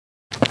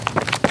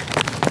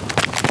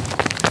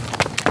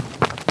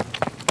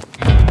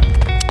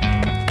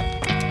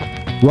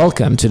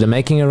Welcome to the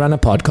Making a Runner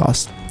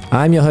podcast.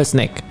 I'm your host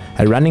Nick,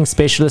 a running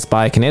specialist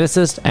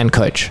biokineticist and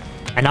coach.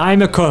 And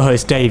I'm a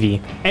co-host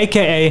Davey,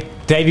 aka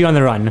Davey on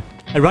the Run,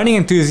 a running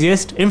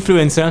enthusiast,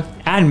 influencer,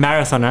 and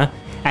marathoner,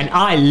 and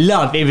I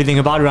love everything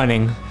about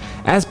running.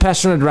 As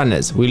passionate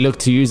runners, we look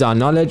to use our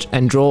knowledge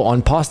and draw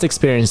on past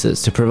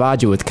experiences to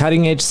provide you with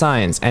cutting-edge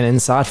science and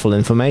insightful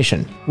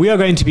information. We are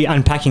going to be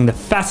unpacking the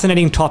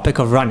fascinating topic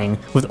of running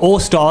with all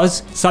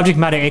stars, subject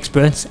matter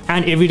experts,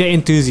 and everyday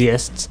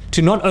enthusiasts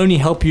to not only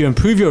help you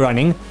improve your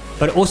running,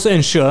 but also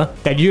ensure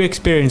that you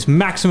experience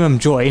maximum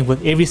joy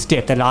with every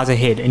step that lies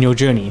ahead in your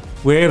journey,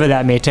 wherever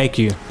that may take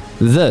you.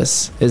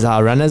 This is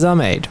how runners are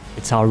made.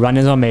 It's how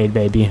runners are made,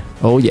 baby.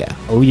 Oh yeah.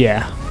 Oh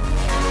yeah.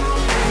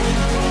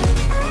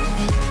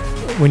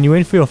 When you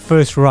went for your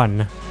first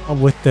run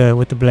with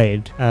the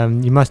blade,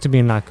 you must have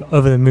been like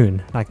over the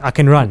moon, like I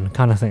can run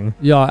kind of thing.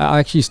 Yeah, I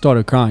actually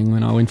started crying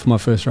when I went for my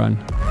first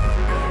run.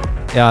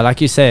 Yeah,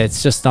 like you say,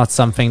 it's just not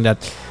something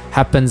that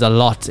happens a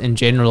lot in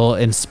general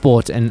in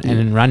sport and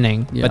in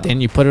running. Yeah. But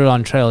then you put it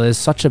on trail, there's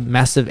such a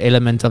massive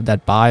element of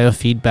that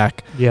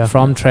biofeedback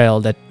from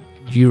trail that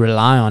you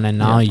rely on and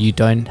now you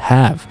don't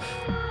have.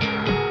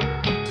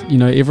 You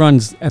know,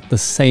 everyone's at the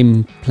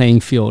same playing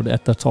field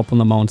at the top of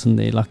the mountain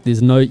there. Like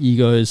there's no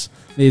egos,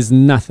 there's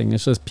nothing.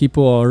 It's just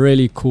people are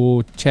really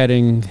cool,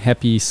 chatting,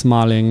 happy,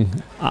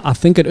 smiling. I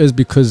think it is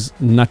because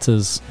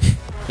nutters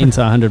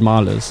into 100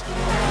 milers.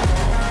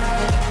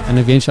 And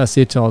eventually I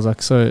said to her, I was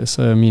like, so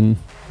I mean,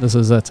 this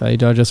is it. I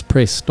just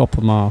press stop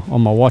on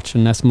my watch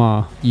and that's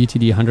my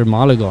UTD 100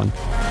 miler gone.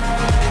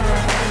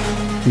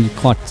 We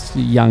caught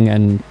young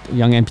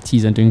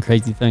amputees and doing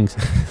crazy things.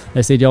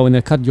 They said, when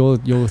they cut your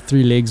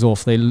 3 legs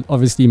off, they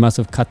obviously must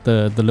have cut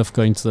the lift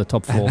going to the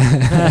top floor.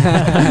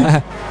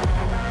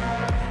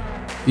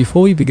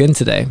 Before we begin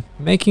today,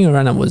 Making a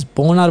Runner was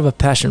born out of a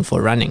passion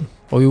for running,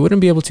 but we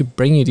wouldn't be able to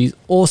bring you these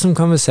awesome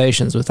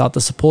conversations without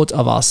the support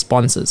of our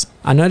sponsors.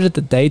 I know that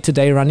the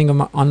day-to-day running of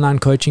my online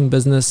coaching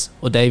business,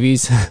 or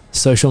Davies'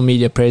 social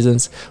media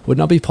presence, would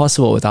not be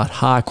possible without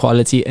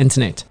high-quality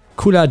internet.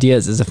 Cool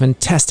Ideas is a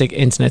fantastic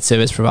internet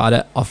service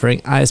provider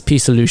offering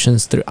ISP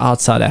solutions throughout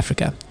South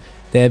Africa.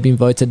 They have been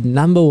voted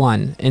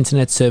 #1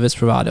 internet service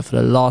provider for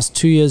the last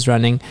 2 years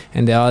running,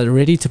 and they are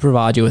ready to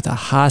provide you with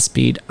a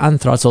high-speed,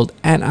 unthrottled,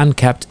 and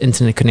uncapped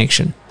internet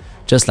connection.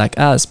 Just like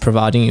us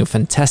providing you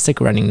fantastic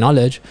running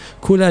knowledge,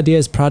 Cool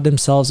Ideas pride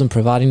themselves on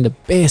providing the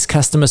best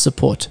customer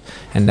support,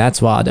 and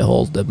that's why they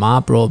hold the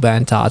My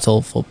Broadband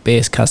title for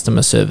best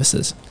customer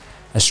services.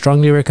 I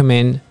strongly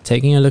recommend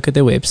taking a look at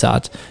their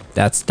website.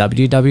 That's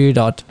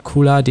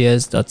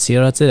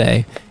www.coolideas.co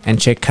today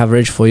and check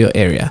coverage for your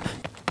area.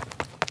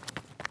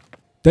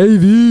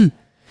 Davey!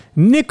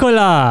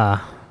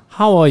 Nicola!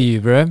 How are you,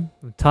 bro?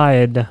 I'm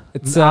tired.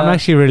 I'm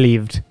actually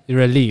relieved. You're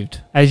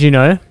relieved? As you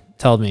know,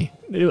 Tell me.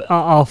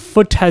 our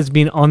foot has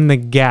been on the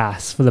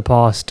gas for the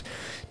past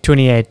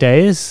 28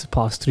 days,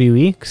 past 3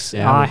 weeks.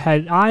 Yeah.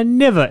 I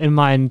never in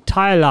my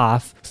entire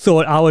life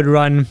thought I would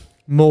run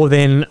more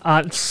than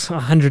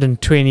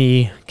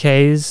 120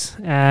 Ks,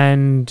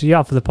 and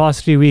for the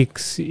past 3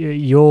 weeks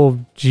your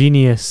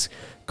genius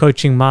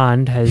coaching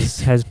mind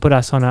has put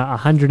us on a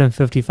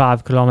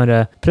 155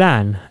 kilometer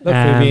plan. Look,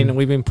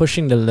 we've been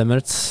pushing the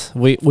limits.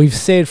 We've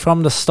said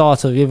from the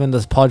start of even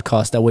this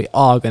podcast that we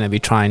are going to be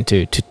trying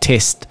to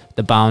test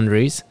the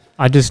boundaries.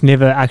 I just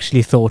never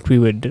actually thought we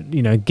would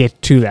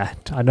get to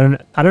that. I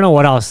don't know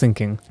what I was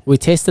thinking. We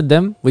tested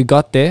them, we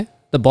got there.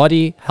 The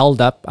body held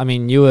up. I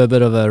mean, you were a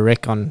bit of a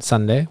wreck on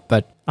Sunday,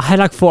 but I had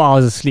like 4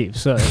 hours of sleep,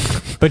 so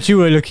but you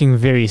were looking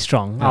very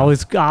strong. Yeah. I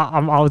was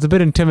a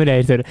bit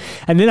intimidated,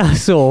 and then I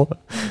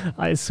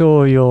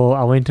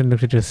went and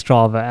looked at your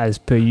Strava as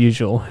per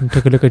usual and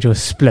took a look at your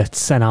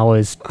splits, and I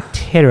was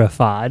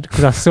terrified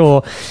because I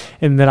saw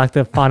in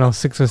the final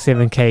 6 or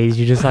 7 Ks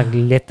you just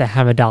let the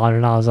hammer down,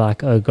 and I was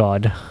like, oh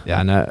god.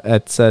 yeah, no,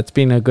 it's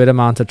been a good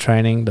amount of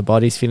training. The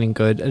body's feeling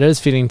good. It is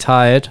feeling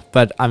tired,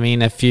 but I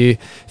mean, if you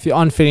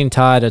aren't feeling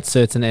tired at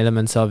certain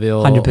elements of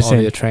your 100%.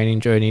 of your training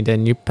journey,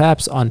 then you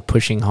perhaps aren't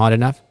pushing hard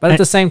enough. But at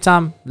the same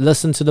time,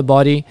 listen to the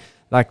body.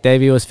 Like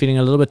Davey was feeling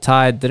a little bit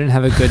tired, didn't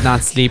have a good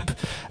night's sleep,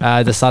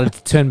 decided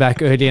to turn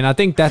back early, and I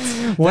think that's...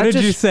 What did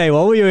you say?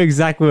 What were your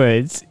exact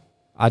words?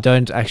 I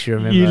don't actually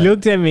remember. You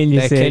looked at me and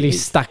you They said... clearly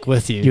stuck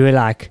with you. You were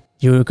like,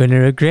 you're going to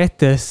regret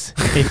this.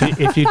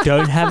 If you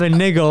don't have a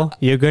niggle,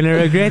 you're going to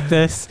regret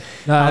this.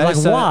 No, I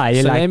was like, why?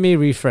 You're let me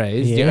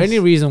rephrase. Yes. The only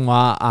reason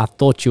why I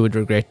thought you would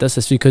regret this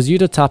is because you're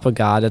the type of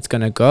guy that's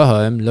going to go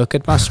home, look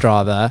at my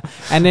Strava,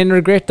 and then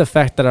regret the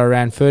fact that I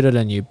ran further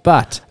than you.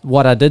 But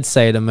what I did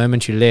say the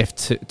moment you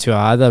left to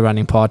our other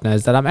running partner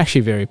is that I'm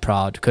actually very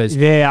proud because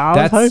I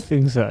was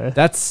hoping so.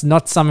 that's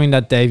not something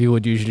that Davey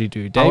would usually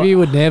do. Davey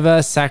would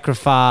always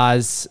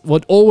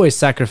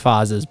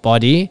sacrifice his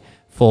body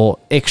for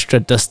extra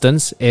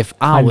distance if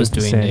I was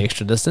doing the 100%.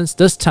 extra distance.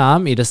 This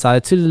time he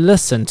decided to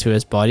listen to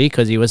his body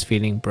because he was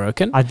feeling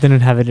broken, I didn't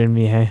have it in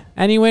me, hey.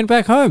 and he went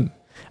back home.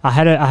 I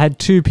had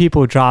 2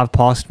 people drive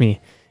past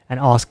me and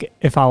ask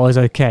if I was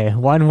okay.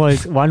 One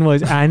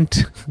was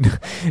Ant,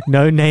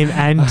 no name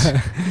Ant.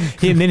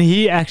 And then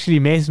he actually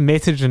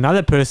messaged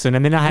another person,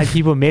 and then I had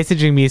people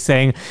messaging me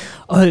saying,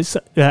 "Oh,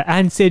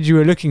 Ant said you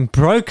were looking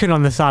broken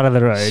on the side of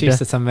the road."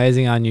 Jeez, it's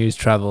amazing how news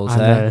travels. I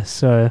know,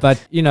 so.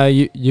 But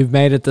you've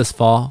made it this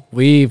far.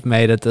 We've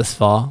made it this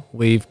far.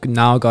 We've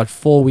now got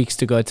 4 weeks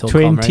to go till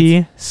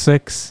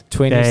 26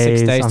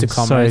 days to I'm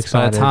Comrades. so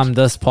By the time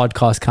this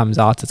podcast comes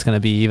out, it's going to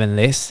be even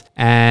less.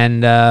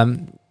 And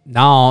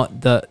now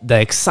the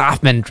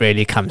excitement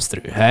really comes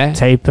through. Hey?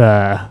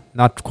 Taper.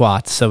 Not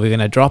quite. So we're going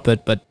to drop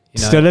it, but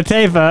still a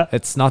taper.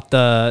 It's not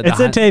the it's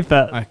a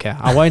taper. Okay,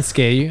 I won't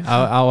scare you.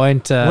 I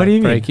won't what do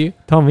you break mean? you.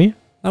 Tell me.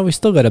 No, we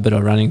still got a bit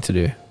of running to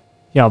do.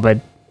 Yeah, but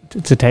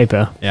it's a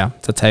taper. Yeah,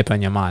 it's a taper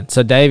in your mind.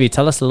 So Davey,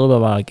 tell us a little bit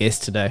about our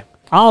guest today.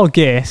 Our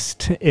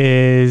guest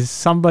is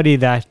somebody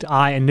that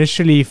I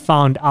initially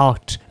found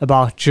out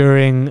about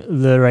during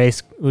the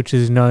race, which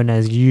is known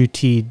as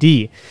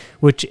UTD,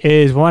 which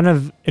is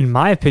in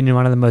my opinion,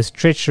 one of the most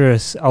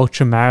treacherous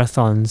ultra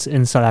marathons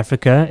in South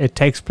Africa. It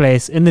takes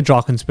place in the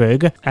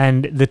Drakensberg,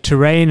 and the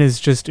terrain is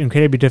just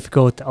incredibly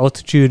difficult. The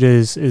altitude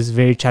is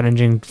very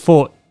challenging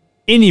for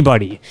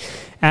anybody.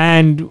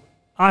 And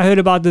I heard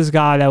about this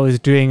guy that was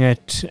doing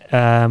it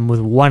with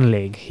one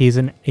leg. He's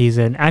an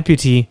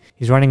amputee.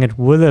 He's running it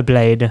with a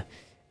blade,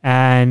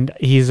 and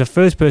he's the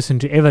first person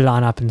to ever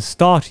line up and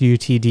start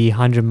UTD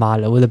 100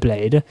 miler with a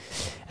blade.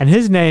 And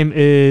his name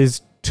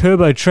is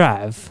Turbo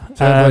Trav.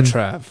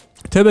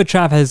 Turbo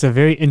Trav has a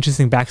very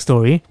interesting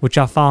backstory, which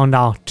I found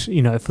out,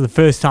 for the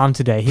first time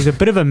today. He's a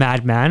bit of a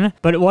madman,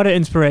 but what an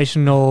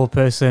inspirational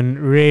person.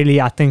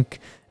 Really, I think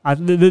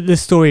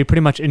this story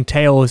pretty much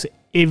entails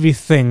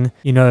everything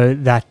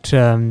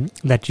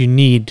that you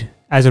need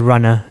as a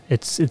runner.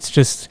 It's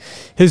just,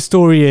 his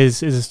story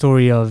is a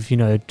story of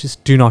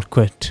just do not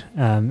quit,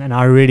 and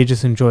I really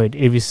just enjoyed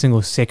every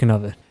single second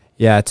of it.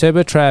 Yeah,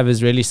 Turbo Trav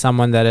is really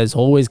someone that has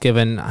always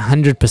given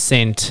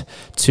 100%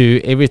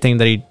 to everything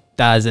that he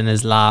does in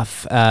his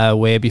life,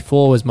 where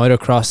before was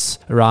motocross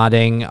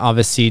riding,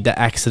 obviously the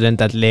accident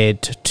that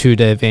led to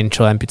the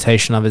eventual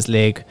amputation of his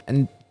leg,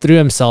 and threw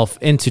himself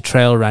into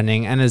trail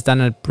running and has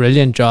done a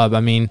brilliant job. I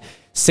mean,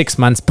 6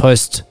 months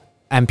post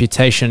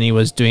amputation, he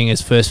was doing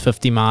his first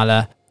 50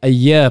 miler. A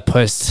year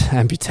post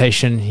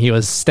amputation, he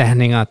was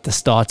standing at the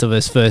start of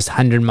his first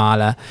 100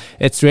 miler.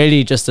 It's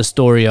really just a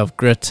story of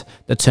grit,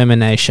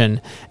 determination,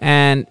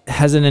 and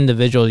as an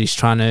individual, he's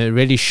trying to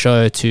really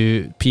show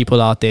to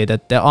people out there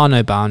that there are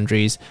no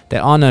boundaries,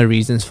 there are no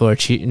reasons for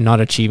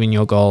not achieving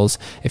your goals.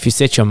 If you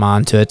set your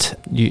mind to it,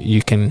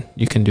 you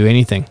can do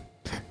anything.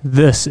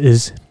 This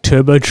is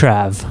Turbo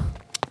Trav.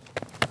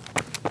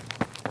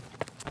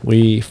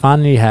 We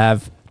finally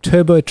have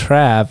Turbo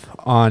Trav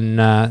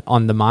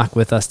on the mic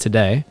with us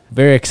today.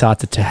 Very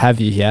excited to have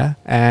you here,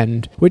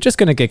 and we're just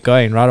going to get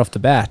going right off the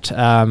bat.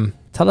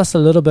 Tell us a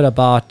little bit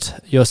about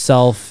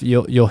yourself,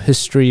 your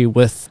history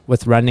with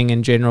running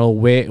in general,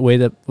 where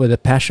the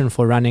passion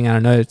for running. I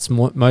know it's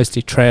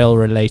mostly trail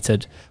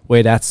related,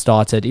 where that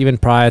started, even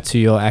prior to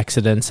your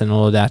accidents and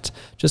all of that.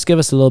 Just give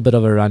us a little bit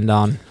of a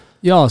rundown.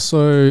 Yeah,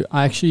 so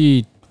I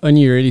actually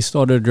only really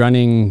started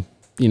running,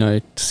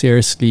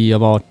 seriously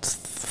about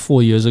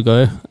 4 years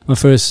ago. My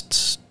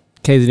first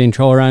KZN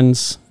trail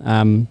runs,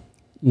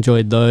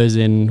 enjoyed those,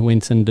 and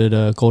went and did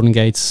a Golden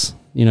Gates,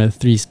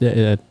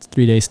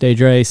 3-day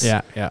stage race.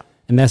 Yeah.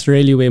 And that's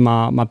really where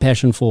my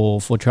passion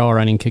for trail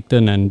running kicked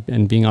in,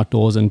 and being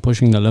outdoors and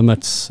pushing the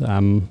limits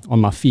on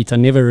my feet. I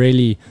never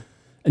really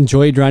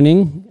enjoyed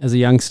running as a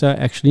youngster,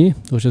 actually,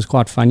 which is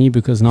quite funny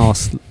because now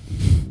it's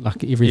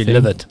like everything. You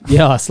live it.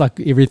 Yeah, it's like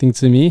everything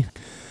to me.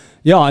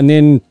 Yeah, and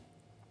then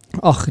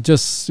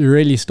just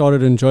really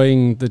started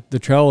enjoying the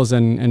trails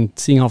and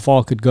seeing how far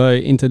I could go.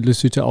 Entered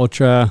Lesotho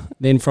Ultra.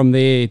 Then from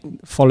there,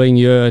 following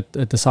year,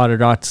 I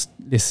decided, right,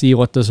 let's see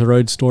what this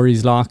road story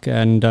is like,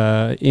 and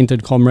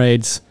entered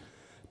Comrades,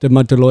 did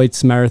my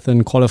Deloitte's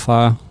marathon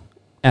qualifier,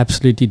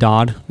 absolutely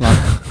died. Like,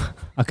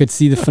 I could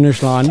see the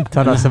finish line.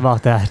 Tell us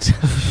about that.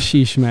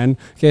 Sheesh, man.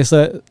 Okay,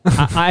 so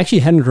I actually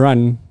hadn't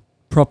run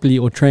properly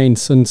or trained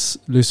since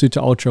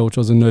Lesotho Ultra, which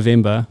was in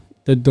November.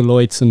 Did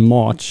Deloitte's in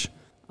March.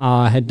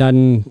 I had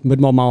done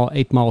mid-mile,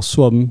 8-mile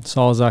swim,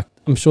 so I was like,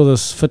 I'm sure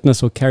this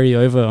fitness will carry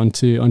over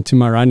onto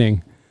my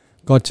running.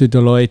 Got to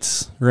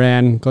Deloitte's,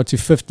 ran, got to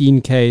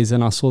 15 Ks,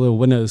 and I saw the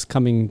winners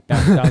coming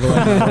back the other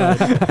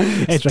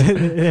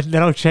way.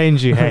 That'll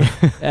change you, hey?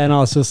 And I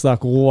was just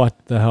like, what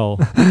the hell?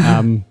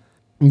 And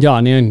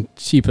then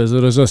cheapers,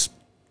 it was just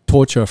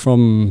torture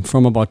from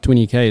about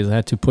 20 Ks. I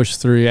had to push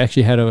through. I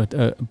actually had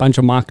a bunch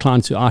of my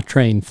clients who I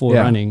train for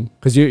running.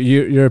 Because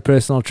you're a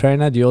personal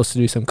trainer. Do you also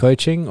do some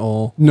coaching,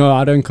 or? No,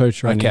 I don't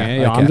coach running.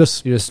 Okay. I'm you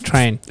just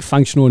train.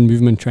 Functional and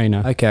movement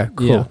trainer. Okay,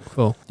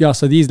 cool. Yeah,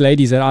 so these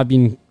ladies that I've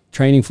been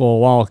training for a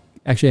while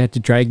actually had to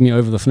drag me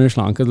over the finish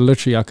line, because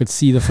literally I could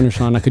see the finish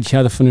line, I could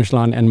hear the finish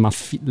line, and my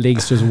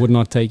legs just would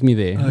not take me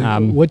there.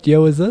 What year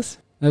was this?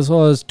 This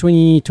was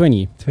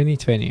 2020.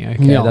 2020.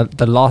 Okay, Yeah.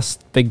 the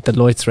last big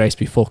Deloitte race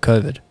before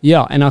COVID.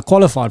 Yeah, and I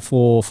qualified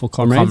for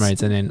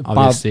Comrades. And then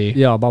obviously,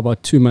 by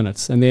about 2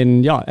 minutes. And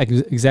then,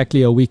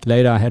 exactly a week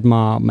later, I had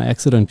my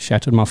accident,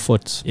 shattered my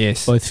foot,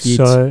 yes. both feet.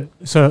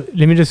 So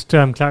let me just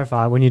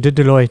clarify. When you did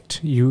Deloitte,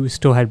 you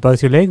still had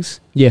both your legs?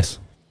 Yes.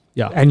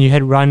 Yeah. And you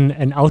had run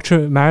an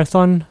ultra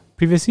marathon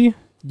previously?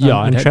 Yeah,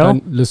 I in had trail?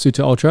 done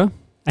Lesotho Ultra,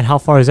 And how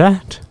far is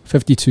that?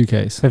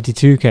 52Ks.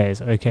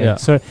 52Ks. Okay. Yeah.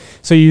 So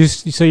you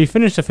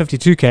finished a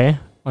 52K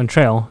on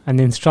trail and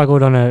then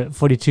struggled on a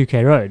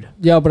 42K road.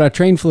 Yeah, but I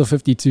trained for the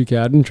 52K.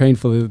 I didn't train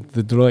for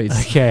the Deloitte.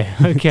 Okay.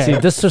 See,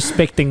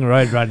 disrespecting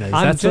road runners.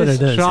 That's what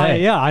it is.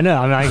 Hey? Yeah, I know.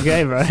 I'm like,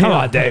 okay, bro. Come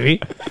on,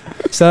 Davey.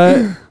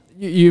 So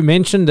you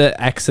mentioned the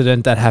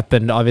accident that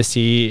happened,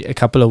 obviously, a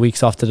couple of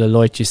weeks after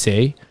Deloitte, you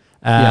say.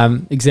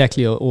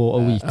 Exactly,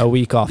 or a week. A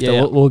week after.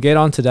 Yeah. We'll get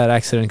onto that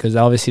accident because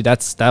obviously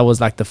that was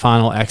like the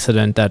final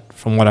accident that,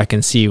 from what I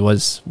can see,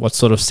 was what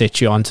sort of set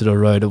you onto the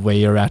road of where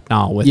you're at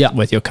now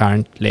with your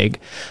current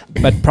leg.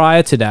 But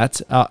prior to that,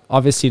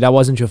 obviously that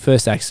wasn't your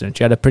first accident.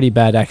 You had a pretty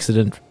bad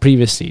accident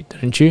previously,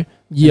 didn't you?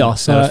 Yeah, and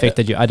that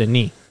affected your other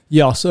knee.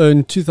 Yeah, so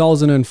in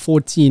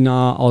 2014,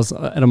 I was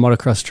at a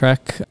motocross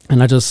track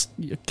and I just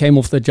came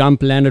off the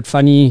jump, landed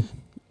funny,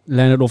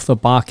 landed off the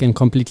bike and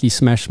completely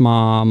smashed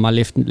my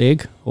left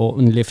leg or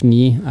left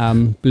knee.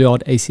 Blew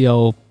out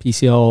ACL,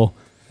 PCL,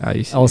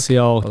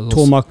 LCL,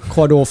 tore my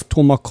quad off,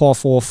 tore my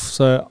calf off.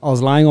 So I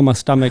was lying on my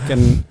stomach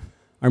and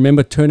I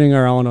remember turning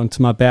around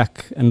onto my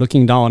back and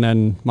looking down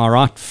and my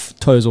right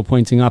toes were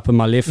pointing up and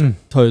my left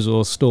toes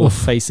were still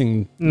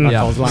facing like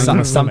I was lying on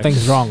my stomach.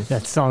 Something's wrong.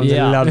 That sounds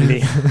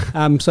lovely.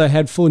 So I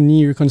had full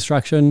knee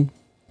reconstruction,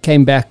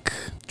 came back,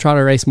 tried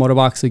to race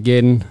motorbikes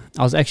again.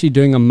 I was actually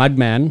doing a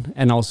madman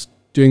and I was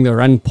doing the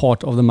run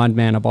part of the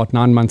madman about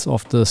 9 months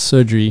after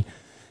surgery,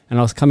 and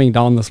I was coming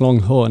down this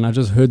long hill and I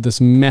just heard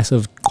this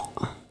massive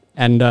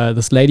and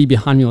this lady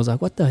behind me was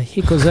like, what the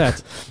heck was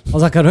that? I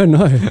was like, I don't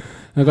know.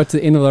 I got to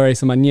the end of the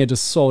race and my knee had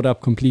just swelled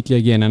up completely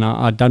again and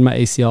I'd done my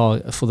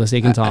ACL for the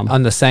second time.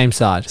 On the same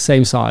side?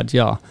 Same side,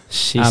 yeah.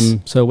 Jeez.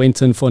 So I went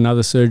in for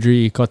another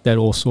surgery, got that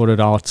all sorted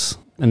out,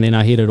 and then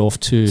I headed off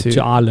to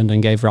Ireland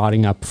and gave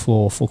riding up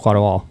for quite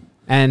a while.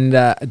 And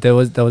there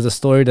was a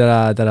story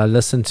that I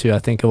listened to. I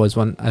think it was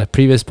a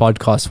previous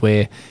podcast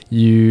where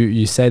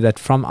you say that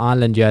from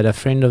Ireland you had a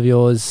friend of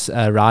yours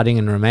riding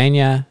in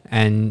Romania,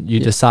 and you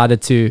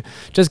decided to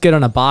just get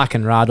on a bike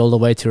and ride all the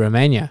way to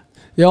Romania.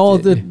 Yeah, well,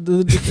 the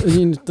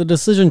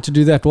decision to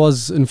do that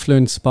was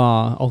influenced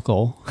by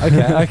alcohol.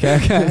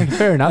 Okay,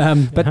 fair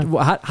enough. But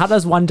how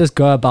does one just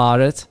go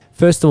about it?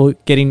 First of all,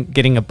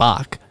 getting a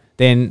bike,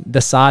 then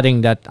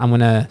deciding that I'm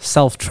gonna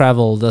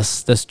self-travel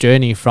this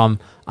journey from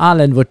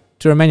Ireland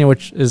to Romania,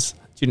 which is,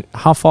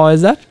 how far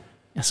is that?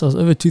 Yeah, so it was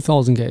over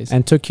 2,000 Ks.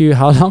 And took you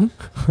how long?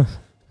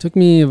 Took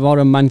me about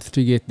a month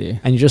to get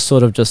there. And you just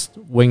sort of just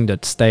winged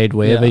it, stayed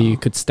wherever you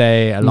could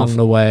stay along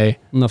the way.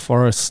 In the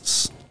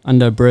forests,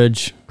 under a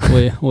bridge,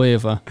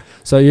 wherever.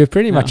 So you're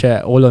pretty much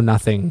a all or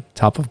nothing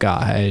type of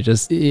guy. Hey?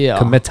 Just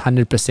commit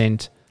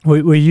 100%.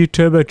 Were you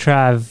Turbo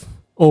Trav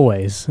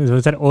always?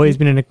 Was that always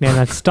been a nickname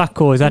that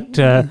stuck, or is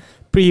that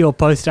pre or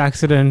post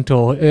accident?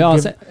 Or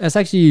it's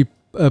actually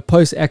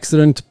post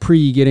accident,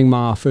 pre getting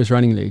my first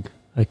running leg.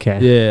 Okay.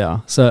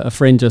 Yeah. So a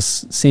friend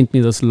just sent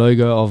me this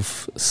logo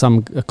of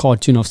a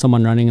cartoon of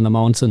someone running in the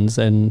mountains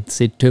and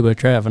said Turbo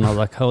Trav, and I was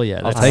like, hell yeah,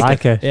 I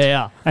like it.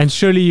 Yeah. And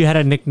surely you had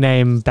a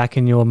nickname back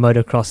in your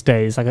motocross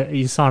days.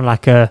 You sound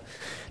like a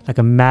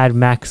Mad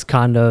Max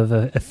kind of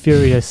a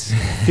furious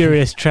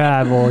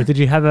Trav, or did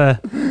you have a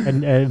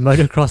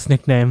motocross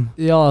nickname?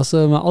 Yeah,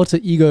 so my alter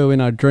ego when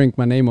I drink,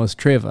 my name was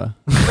Trevor.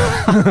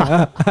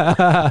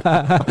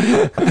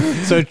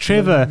 So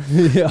Trevor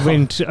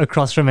went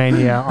across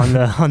Romania on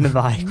the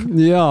bike.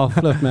 Yeah,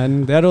 flip,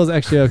 man. That was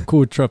actually a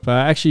cool trip.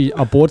 I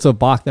bought a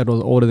bike that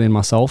was older than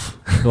myself.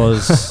 It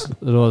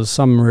was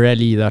some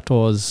rally that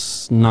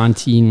was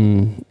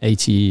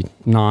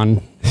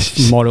 1989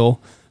 model.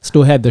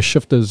 Still had the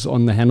shifters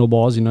on the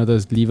handlebars,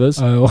 those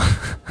levers.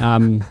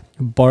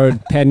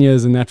 Borrowed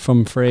panniers and that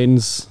from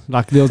friends.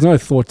 Like, there was no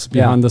thoughts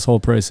behind this whole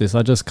process.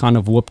 I just kind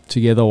of whipped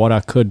together what I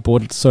could,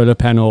 bought a solar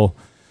panel,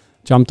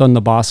 jumped on the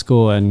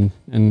bicycle and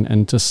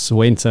just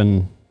went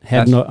and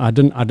I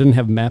didn't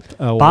have map.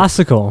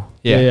 Bicycle?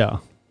 Yeah.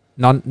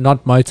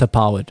 Not motor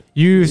powered.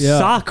 You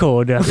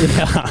cycled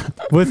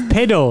with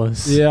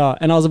pedals. Yeah,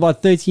 and I was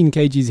about 13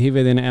 kgs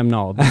heavier than I am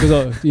now because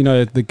of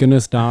the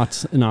Guinness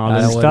dart in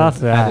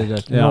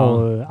Ireland.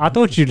 No, I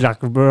thought you'd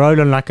rode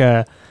on like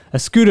a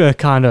scooter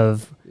kind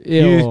of.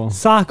 Yeah. You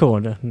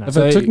cycled. No. If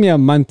it took me a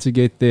month to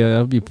get there, that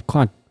would be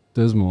quite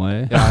dismal,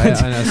 eh?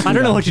 Yeah, I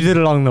don't know what you did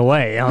along the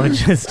way. I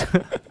was just.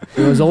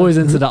 It was always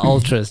into the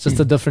ultras, just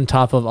a different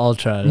type of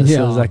ultra. This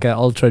was like an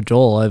ultra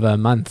draw over a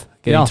month.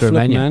 Getting to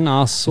Romania. Man,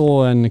 I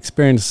saw and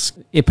experienced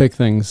epic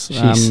things.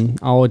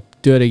 I would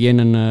do it again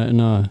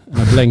in a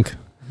blink.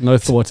 No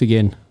thought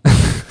again.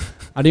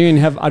 I didn't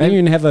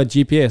even have a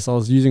GPS. I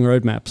was using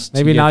road maps.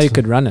 Maybe now you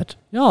could run it.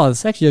 Yeah,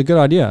 it's actually a good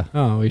idea.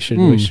 Oh, we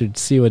should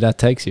see where that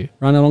takes you.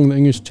 Run along the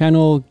English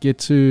Channel, get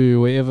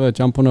to wherever,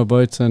 jump on a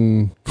boat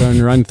and go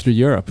and run through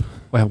Europe.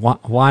 Well,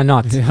 why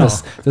not? Yeah.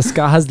 The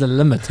sky has the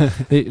limit.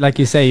 Like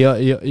you say,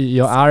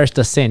 your Irish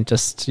descent,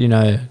 just,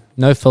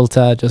 no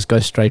filter, just go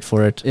straight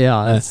for it.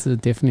 Yeah, that's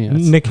definitely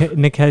it.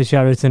 Nick has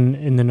written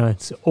in the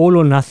notes, all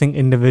or nothing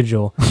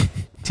individual.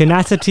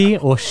 Tenacity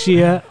or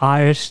sheer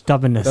Irish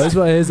stubbornness. Those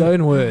were his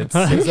own words.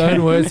 His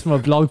own words from a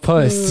blog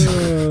post.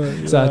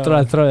 So I thought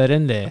I'd throw it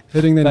in there.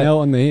 Hitting the nail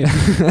on the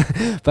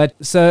head. But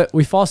so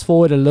we fast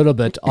forward a little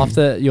bit.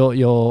 After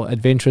your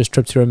adventurous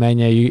trip to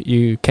Romania,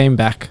 you came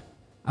back,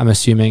 I'm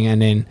assuming,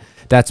 and then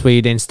that's where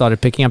you then started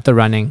picking up the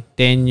running.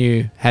 Then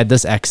you had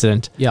this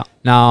accident. Yeah.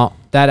 Now,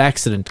 that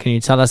accident, can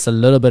you tell us a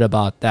little bit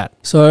about that?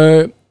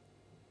 So,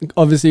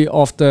 obviously,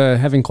 after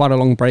having quite a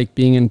long break,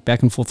 being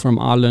back and forth from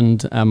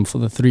Ireland for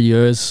the 3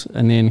 years,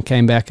 and then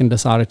came back and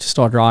decided to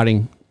start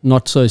riding,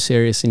 not so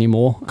serious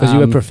anymore. Because you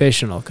were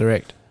professional,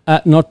 correct?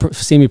 Not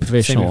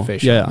semi-professional.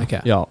 Semi-professional. Yeah,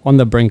 okay. Yeah, on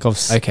the brink of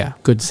okay.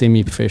 Good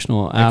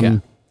semi-professional. Okay.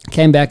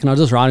 Came back and I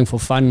was just riding for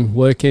fun,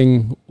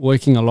 working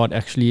a lot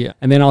actually.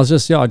 And then I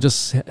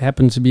just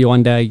happened to be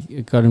one day,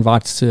 got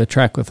invited to a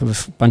track with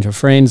a bunch of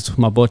friends.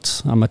 My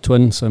butts, I'm a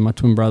twin, so my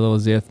twin brother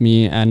was there with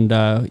me. And,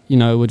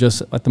 we're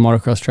just at the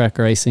motocross track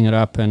racing it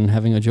up and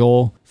having a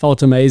jaw.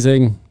 Felt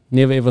amazing.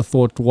 Never ever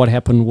thought what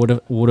happened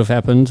would have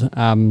happened.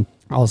 It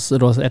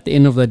was at the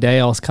end of the day,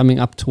 I was coming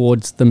up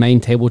towards the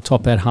main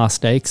tabletop at high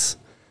stakes.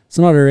 It's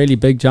not a really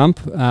big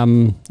jump.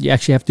 You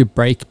actually have to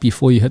brake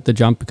before you hit the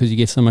jump because you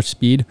get so much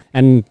speed.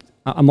 And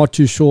I'm not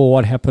too sure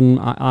what happened.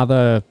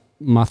 Either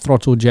my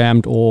throttle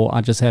jammed or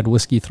I just had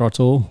whiskey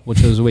throttle,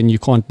 which is when you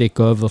can't let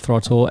go of the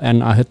throttle.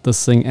 And I hit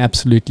this thing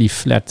absolutely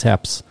flat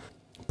taps,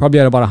 probably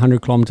at about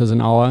 100 kilometers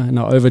an hour. And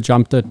I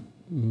overjumped it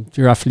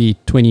roughly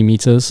 20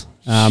 meters.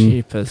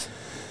 Jeepers.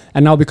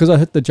 And now because I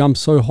hit the jump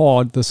so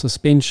hard, the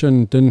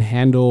suspension didn't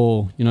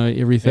handle,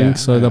 everything. Yeah,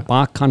 so the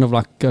bike kind of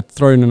like got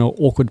thrown in an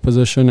awkward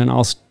position, and I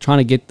was trying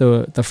to get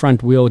the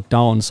front wheel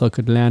down so I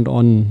could land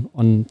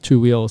on two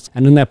wheels.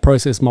 And in that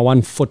process, my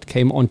one foot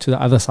came onto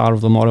the other side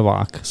of the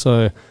motorbike.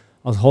 So I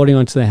was holding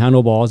onto the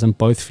handlebars and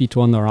both feet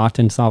were on the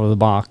right-hand side of the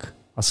bike.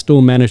 I still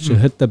managed to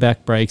hit the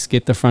back brakes,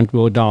 get the front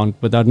wheel down,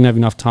 but I didn't have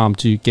enough time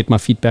to get my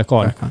feet back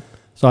on.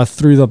 So I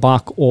threw the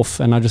bike off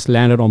and I just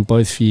landed on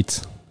both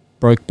feet.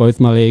 Broke both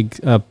my legs,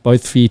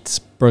 both feet,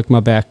 broke my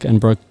back, and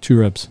broke 2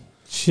 ribs.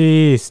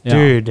 Jeez, Yeah.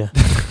 dude.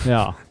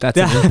 Yeah. That's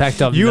an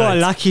impact of You are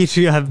lucky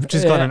to have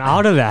just gotten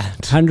out of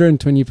that.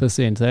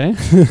 120%, eh?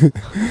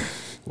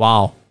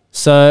 Wow.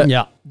 So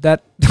Yeah.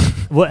 that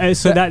Well,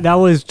 so that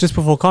was just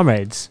before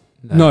Comrades.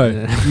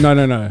 No.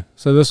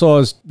 So this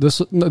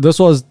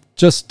was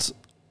just,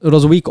 it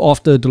was a week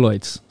after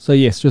Deloitte's. So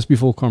yes, just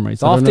before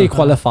Comrades. So after you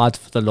qualified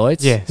for the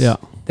Lloyds, Yes. Yeah.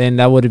 then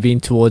that would have been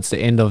towards the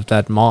end of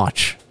that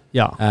March.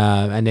 Yeah.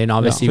 And then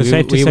obviously So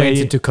safe to we say- went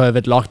into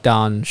COVID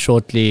lockdown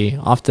shortly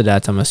after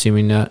that. I'm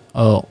assuming that,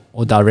 or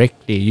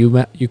directly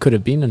you could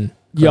have been in COVID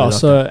Yeah, lockdown.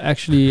 so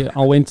actually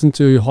I went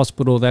into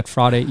hospital that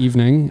Friday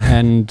evening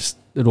and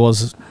it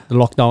was the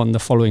lockdown the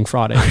following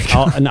Friday.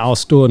 And I was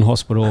still in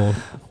hospital.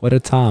 What a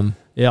time.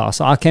 Yeah,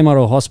 so I came out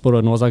of hospital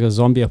and it was like a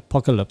zombie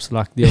apocalypse.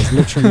 Like there was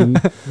literally...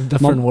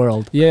 Different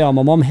world. Yeah,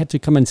 my mom had to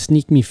come and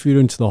sneak me food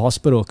into the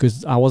hospital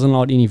because I wasn't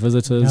allowed any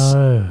visitors.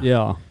 No.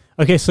 Yeah.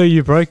 Okay, so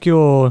you broke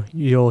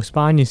your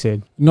spine, you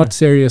said. Not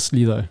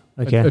seriously though.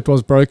 Okay. It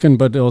was broken,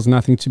 but there was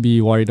nothing to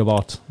be worried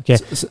about. Okay.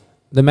 So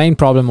the main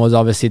problem was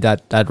obviously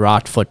that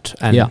right foot.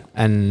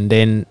 And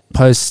then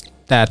post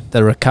that,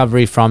 the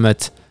recovery from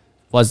it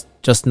was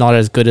just not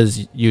as good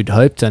as you'd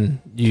hoped, and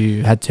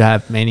you had to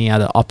have many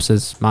other ops,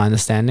 is my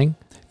understanding.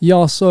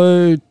 Yeah,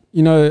 so,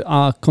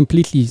 I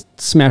completely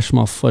smashed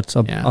my foot.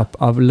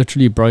 I've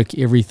literally broke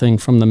everything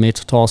from the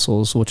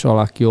metatarsals, which are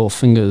like your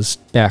fingers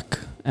back.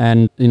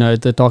 And,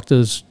 the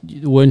doctors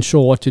weren't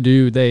sure what to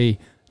do. They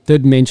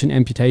did mention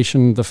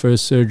amputation, the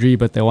first surgery,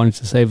 but they wanted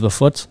to save the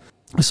foot.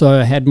 So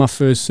I had my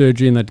first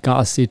surgery and that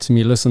guy said to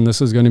me, listen,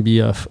 this is going to be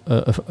a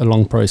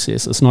long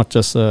process. It's not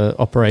just an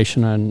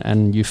operation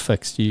and you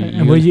fixed.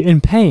 And were you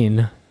in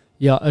pain?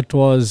 Yeah, it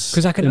was.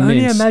 Because I can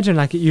only imagine,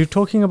 like, you're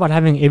talking about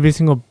having every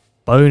single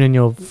bone in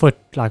your foot,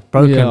 like,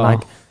 broken. Yeah.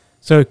 Like,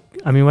 so,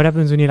 I mean, what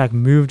happens when you, like,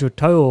 moved your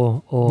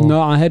toe or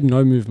No, I had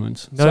no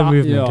movement. No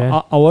movement,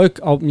 eh? I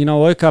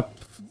woke up.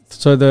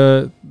 So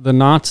the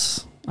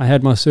nights I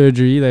had my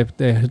surgery,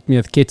 they hit me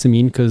with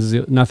ketamine because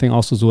nothing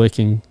else was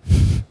working.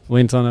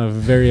 Went on a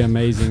very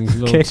amazing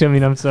little...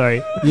 ketamine, I'm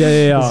sorry.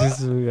 Yeah.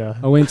 This is, yeah.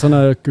 I went on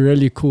a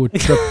really cool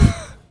trip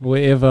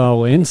wherever I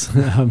went.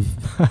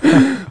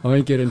 I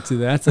won't get into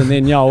that. And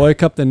then, I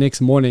woke up the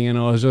next morning and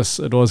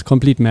it was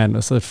complete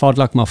madness. It felt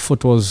like my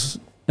foot was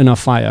in a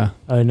fire.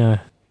 Oh, no.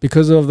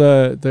 Because of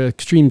the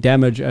extreme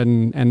damage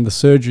and the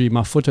surgery,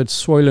 my foot had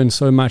swollen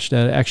so much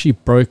that it actually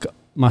broke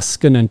my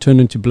skin and turned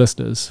into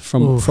blisters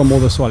from all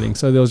the swelling.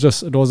 So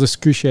it was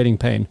excruciating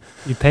pain.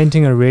 You're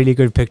painting a really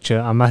good picture,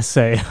 I must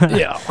say.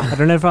 Yeah. I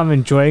don't know if I'm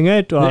enjoying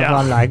it or if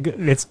I'm like,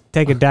 let's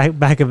take it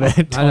back a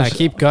bit. No,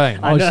 keep going.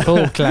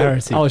 Full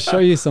clarity. I'll show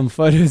you some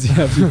photos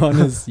here if you want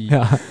to see.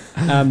 Yeah.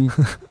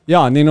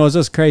 Yeah, and then it was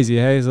just crazy.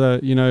 Hey, so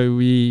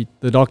the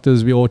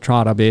doctors, we all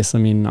tried our best. I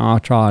mean, I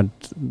tried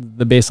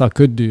the best I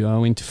could do. I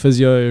went to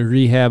physio,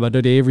 rehab. I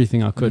did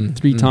everything I could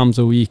 3 times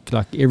a week.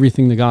 Like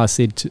everything the guy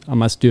said I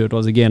must do. It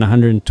was again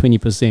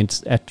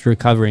 120% at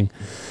recovering.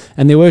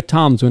 And there were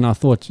times when I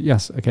thought,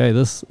 yes, okay,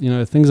 this,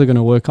 things are going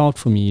to work out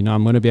for me.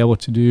 I'm going to be able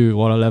to do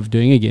what I love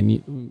doing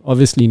again.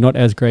 Obviously not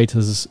as great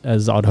as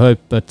I'd hope,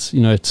 but,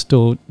 it's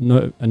still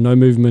no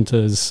movement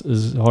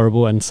is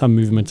horrible and some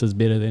movement is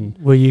better than.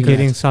 Were you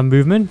getting some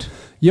movement?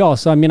 Yeah.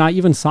 So, I mean, I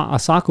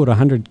cycled a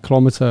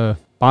 100-kilometer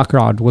bike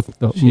ride with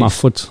my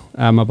foot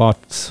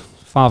about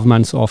 5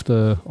 months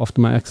after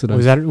my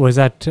accident. Was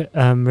that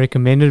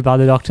recommended by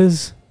the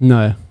doctors?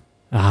 No.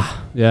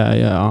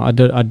 Yeah. I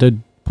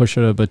did push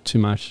it a bit too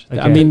much. Okay.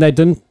 I mean,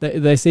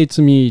 they said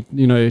to me,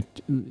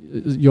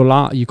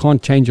 you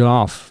can't change your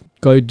life.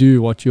 Go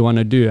do what you want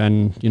to do.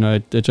 And,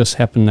 it just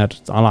happened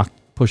that I like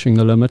pushing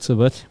the limits a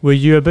bit. Were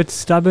you a bit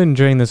stubborn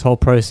during this whole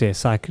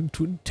process? Like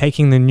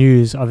taking the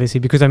news, obviously,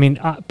 because I mean,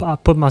 I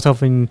put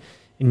myself in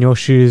your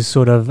shoes,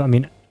 sort of. I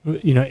mean,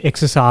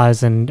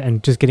 exercise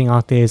and just getting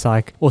out there is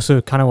like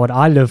also kind of what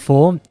I live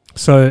for.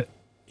 So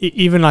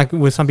even like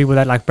with some people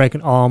that like break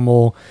an arm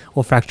or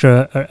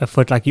fracture a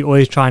foot, like you're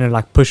always trying to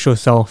like push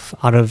yourself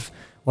out of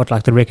what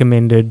like the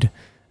recommended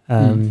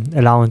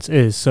allowance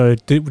is. So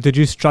did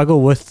you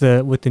struggle with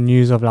the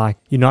news of like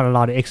you're not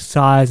allowed to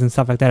exercise and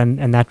stuff like that,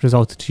 and that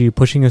resulted to you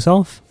pushing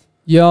yourself?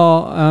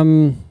 Yeah,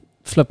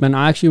 man,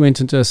 I actually went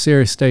into a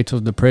serious state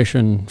of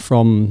depression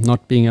from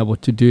not being able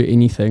to do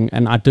anything,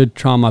 and I did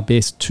try my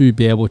best to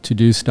be able to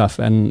do stuff,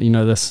 and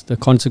the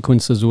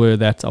consequences were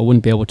that I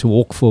wouldn't be able to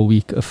walk for a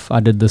week if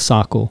I did the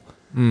cycle.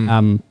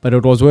 But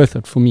it was worth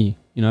it for me.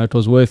 It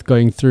was worth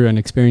going through and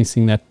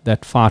experiencing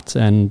that fight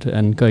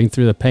and going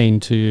through the pain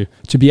to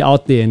be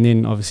out there, and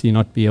then obviously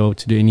not be able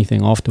to do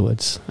anything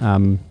afterwards.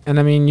 And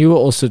I mean, you were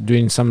also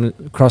doing some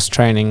cross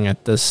training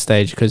at this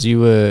stage because you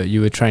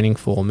were training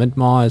for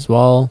Midmar as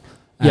well.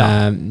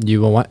 Yeah.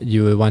 You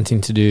were wanting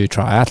to do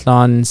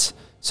triathlons.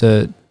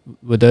 So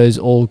were those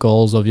all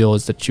goals of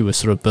yours that you were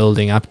sort of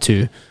building up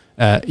to,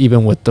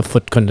 even with the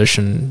foot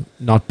condition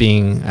not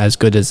being as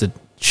good as it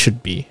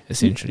should be,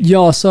 essentially?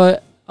 Yeah.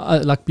 So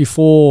like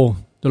before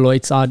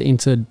Deloitte's, I'd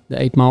entered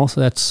the 8 mile,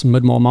 so that's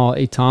Midmar mile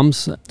 8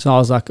 times. So I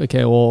was like,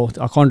 okay, well,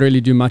 I can't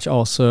really do much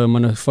else, so I'm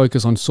going to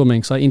focus on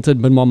swimming. So I entered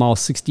Midmar mile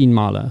 16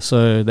 miler,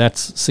 so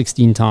that's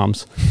 16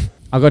 times.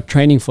 I got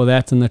training for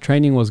that, and the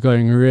training was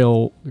going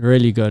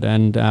really good.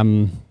 And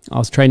I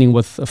was training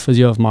with a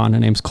physio of mine. Her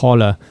name's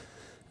Carla,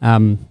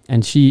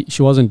 and she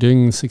wasn't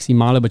doing the 60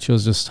 miler, but she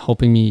was just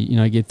helping me,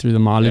 get through the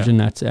mileage and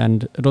that.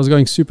 And it was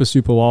going super,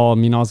 super well. I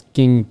mean, I was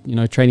getting,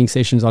 training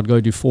sessions. I'd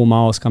go do 4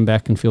 miles, come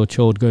back and feel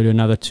chilled, go do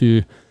another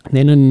 2. And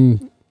then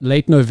in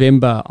late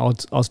November, I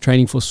was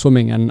training for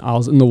swimming, and I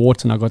was in the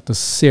water, and I got this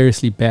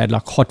seriously bad,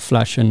 like hot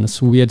flush and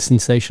this weird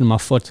sensation in my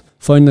foot.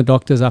 Phoned the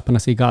doctors up and I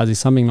said, guys, there's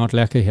something not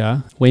lekker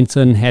here. Went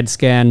in, had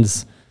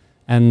scans,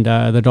 and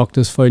the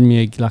doctors phoned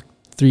me like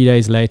 3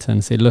 days later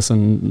and said,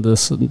 listen,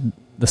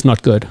 this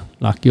not good.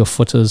 Like your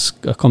foot is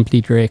a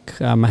complete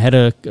wreck. I had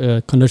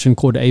a condition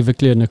called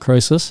aviculaire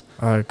necrosis.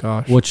 Oh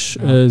gosh. Which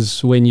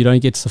is when you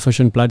don't get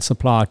sufficient blood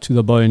supply to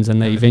the bones and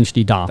they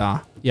eventually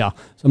die. Yeah.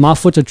 So my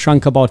foot had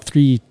shrunk about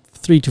 3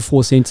 to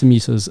 4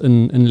 centimeters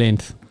in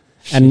length.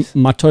 Jeez. And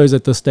my toes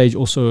at this stage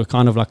also were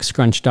kind of like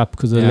scrunched up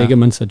because the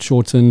ligaments had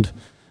shortened.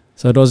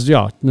 So it was,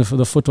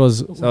 the foot was...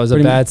 So it was a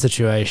bad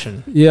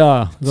situation.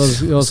 Yeah,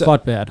 it was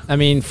quite bad. I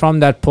mean,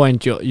 from that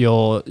point,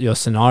 your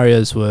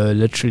scenarios were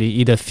literally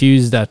either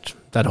fuse that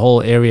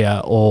whole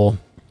area or,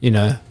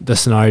 the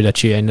scenario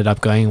that you ended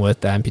up going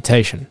with, the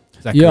amputation.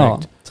 Is that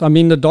correct? So, I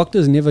mean, the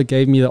doctors never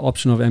gave me the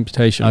option of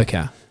amputation.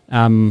 Okay.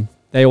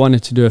 They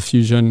wanted to do a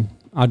fusion.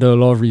 I do a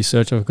lot of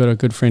research. I've got a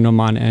good friend of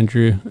mine,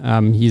 Andrew.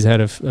 He's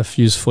had a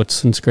fused foot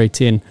since grade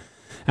 10.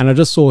 And I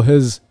just saw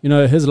he's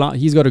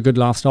got a good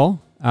lifestyle.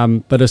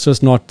 But it's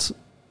just not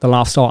the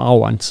lifestyle I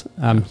want.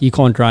 He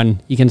can't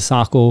run, he can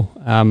cycle,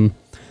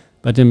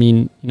 but I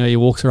mean, he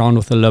walks around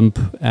with a limp,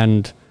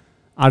 and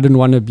I didn't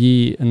want to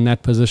be in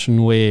that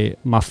position where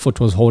my foot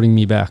was holding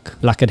me back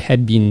like it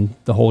had been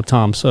the whole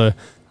time. So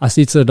I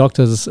said to the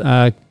doctors,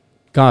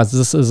 guys,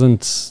 this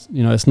isn't,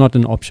 it's not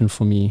an option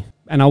for me.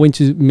 And I went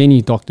to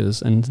many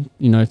doctors and,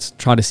 to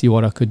try to see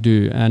what I could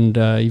do. And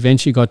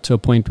eventually got to a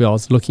point where I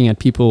was looking at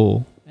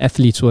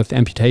athletes with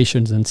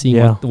amputations and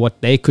seeing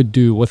what they could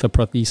do with a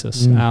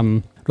prosthesis.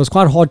 It was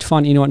quite hard to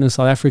find anyone in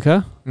South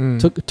Africa.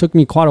 Took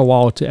me quite a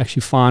while to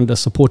actually find a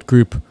support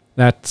group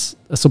that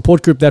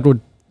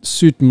would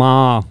suit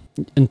my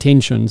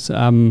intentions.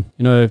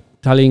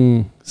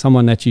 Telling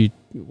someone that you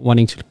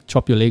wanting to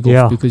chop your leg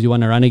off because you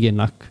want to run again,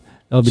 like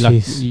they'll be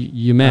like,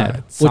 you're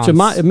mad. Which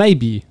it may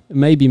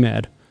be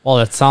mad. Well,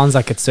 it sounds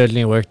like it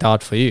certainly worked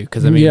out for you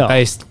because I mean,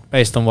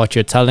 based on what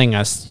you're telling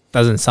us,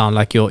 doesn't sound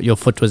like your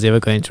foot was ever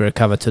going to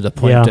recover to the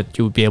point that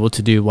you would be able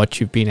to do what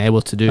you've been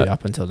able to do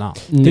up until now.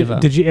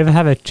 Did you ever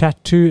have a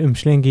chat to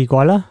Mshlengi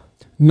Gwala?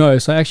 No,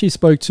 so I actually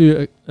spoke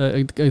to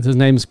his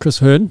name's Chris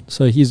Hearn.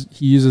 So he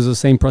uses the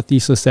same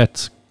prosthesis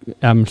that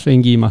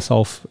Mshlengi,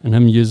 myself, and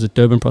him use at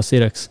Durban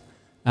Prosthetics.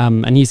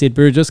 And he said,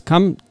 "Bro, just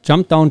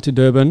jump down to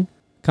Durban,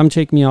 come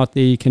check me out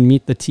there. You can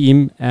meet the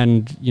team,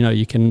 and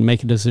you can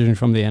make a decision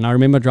from there." And I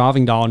remember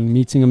driving down,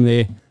 meeting him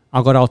there.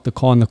 I got out the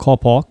car in the car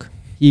park.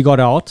 He got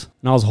out,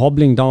 and I was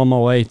hobbling down my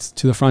way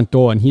to the front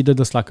door, and he did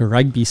this like a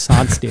rugby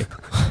sidestep.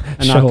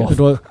 And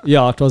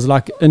it was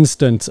like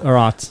instant. All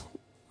right,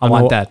 I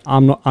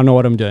know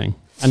what I'm doing.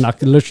 And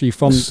like literally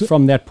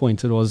from that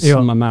point, it was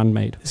my man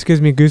made. This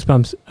gives me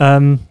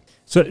goosebumps.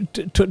 So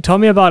tell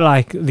me about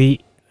like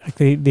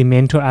the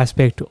mental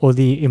aspect or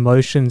the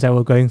emotions that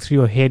were going through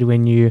your head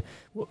when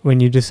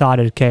you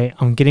decided, okay,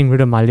 I'm getting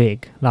rid of my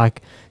leg.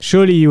 Like,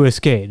 surely you were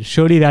scared.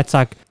 Surely that's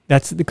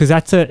because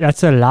that's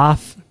a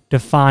life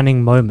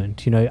defining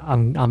moment.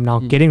 I'm now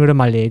getting rid of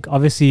my leg.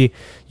 Obviously,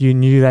 you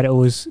knew that it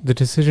was the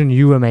decision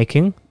you were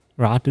making,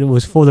 right? It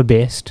was for the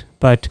best.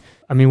 But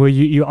I mean, were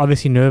you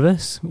obviously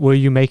nervous? Were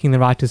you making the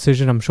right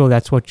decision? I'm sure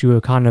that's what you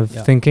were kind of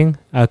thinking,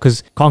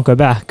 because can't go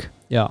back.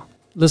 Yeah.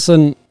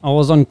 Listen, I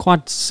was on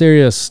quite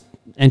serious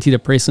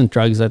antidepressant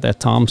drugs at that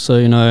time, so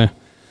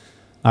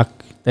like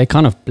they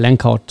kind of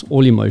blank out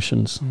all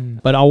emotions.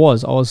 But I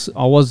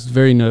was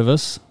very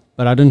nervous,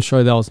 but I didn't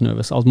show that I was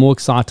nervous. I was more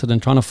excited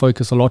and trying to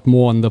focus a lot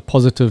more on the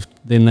positive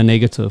than the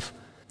negative.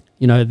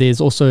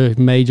 There's also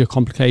major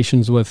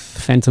complications with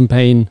phantom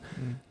pain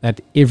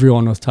that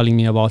everyone was telling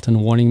me about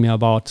and warning me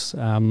about.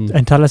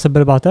 And tell us a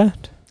bit about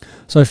that.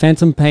 So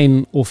phantom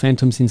pain or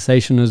phantom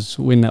sensation is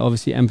when they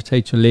obviously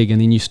amputate your leg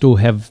and then you still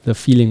have the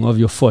feeling of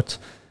your foot,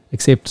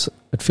 except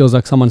it feels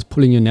like someone's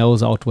pulling your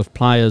nails out with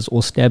pliers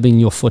or stabbing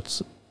your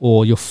foot,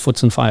 or your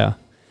foot's on fire.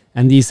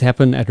 And these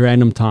happen at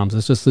random times.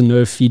 It's just the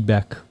nerve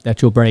feedback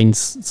that your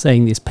brain's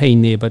saying there's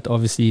pain there, but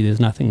obviously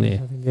there's nothing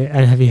there.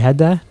 And have you had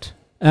that?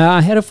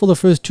 I had it for the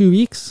first 2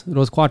 weeks. It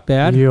was quite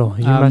bad. You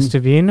must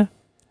have been.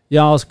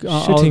 Yeah, I was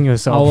shitting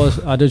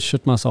yourself. I did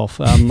shit myself.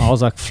 I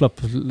was like,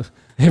 flip.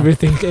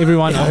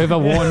 Everyone whoever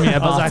warned me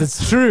about like,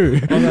 it's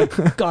true. I was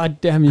like, God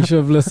damn, you should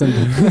have listened.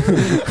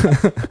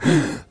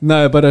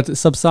 No, but it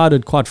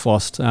subsided quite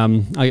fast.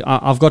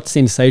 I've got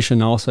sensation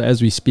now, so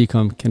as we speak,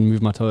 I can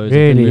move my toes,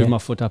 really? I can move my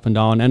foot up and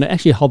down, and it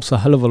actually helps a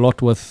hell of a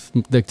lot with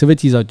the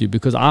activities I do,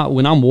 because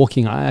when I'm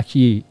walking,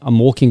 I'm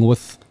walking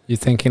with... You're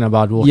thinking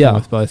about walking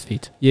with both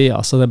feet.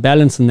 Yeah, so the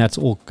balance in that's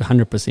all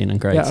 100% and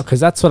great. Yeah, because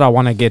that's what I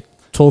want to get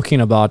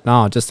talking about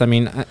now. Just, I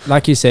mean,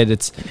 like you said,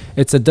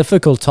 it's a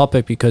difficult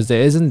topic because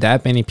there isn't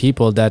that many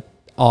people that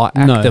are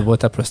active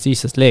with a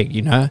prosthesis leg,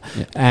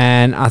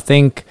 and I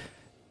think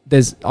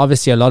there's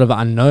obviously a lot of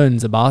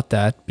unknowns about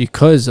that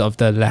because of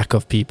the lack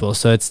of people.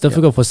 So it's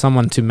difficult for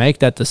someone to make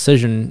that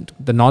decision.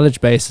 The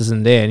knowledge base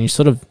isn't there, and you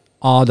sort of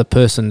are the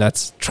person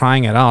that's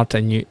trying it out,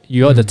 and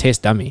you're the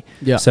test dummy.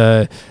 Yeah.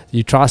 So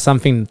you try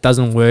something that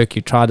doesn't work,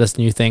 you try this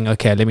new thing,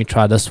 okay, let me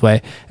try this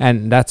way,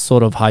 and that's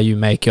sort of how you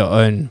make your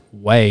own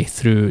way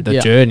through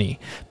the journey.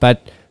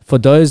 But for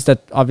those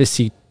that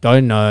obviously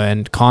don't know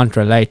and can't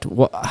relate,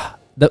 what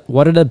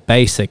are the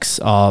basics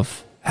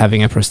of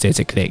having a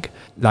prosthetic leg?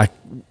 Like,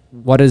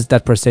 what is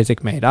that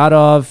prosthetic made out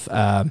of?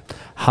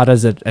 How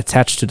does it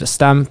attach to the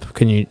stump?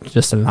 Can you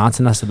just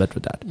enlighten us a bit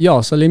with that?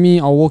 Yeah, so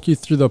I'll walk you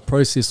through the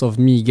process of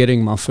me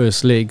getting my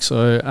first leg.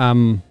 So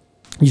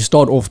you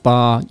start off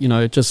by,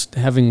 just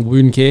having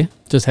wound care.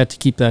 Just had to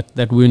keep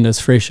that wound as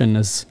fresh and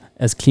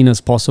as clean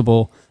as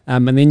possible.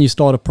 And then you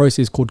start a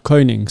process called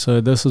coning. So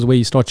this is where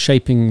you start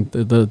shaping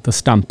the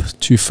stump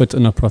to fit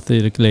in a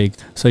prosthetic leg.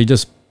 So you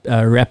just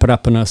wrap it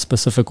up in a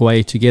specific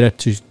way to get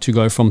it to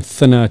go from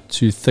thinner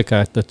to thicker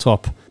at the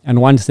top. And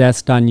once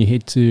that's done, you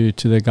head to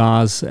the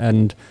guys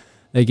and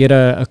they get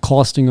a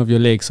casting of your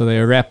leg. So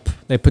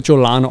they put your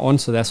liner on.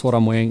 So that's what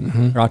I'm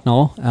wearing right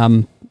now.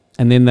 And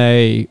then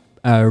they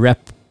wrap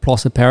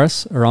plaster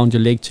Paris around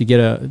your leg to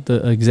get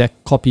the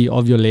exact copy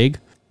of your leg.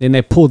 Then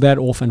they pull that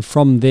off, and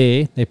from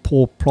there they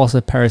pour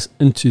plaster Paris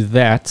into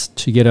that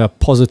to get a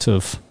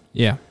positive.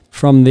 Yeah.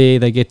 From there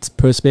they get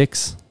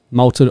perspex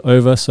melted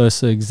over, so it's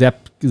the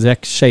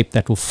exact shape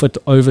that will fit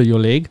over your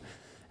leg.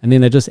 And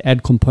then they just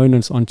add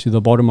components onto the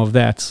bottom of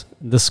that.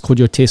 This is called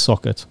your test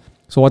socket.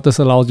 So what this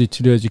allows you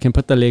to do is you can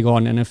put the leg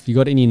on, and if you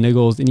got any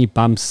niggles, any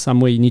bumps,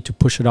 somewhere you need to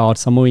push it out,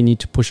 somewhere you need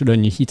to push it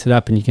in, you heat it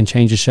up and you can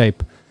change the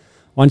shape.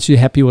 Once you're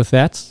happy with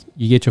that,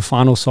 you get your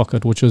final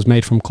socket, which was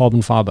made from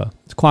carbon fiber.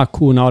 It's quite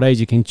cool nowadays.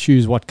 You can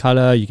choose what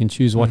color, you can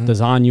choose what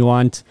design you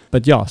want.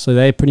 But yeah, so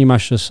they pretty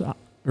much just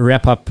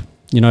wrap up,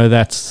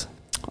 that's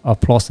a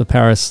plaster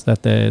Paris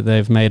that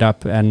they've made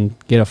up and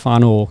get a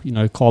final,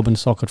 carbon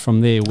socket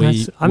from there.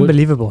 That's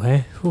unbelievable,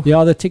 hey? Ooh.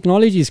 Yeah, the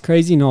technology is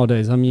crazy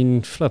nowadays. I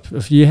mean, flip,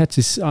 if you had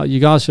to,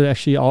 you guys should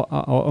actually,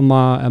 on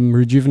my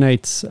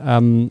Rejuvenate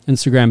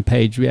Instagram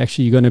page, we're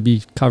actually going to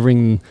be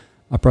covering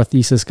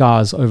prosthesis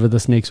guys over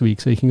this next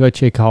week, so you can go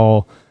check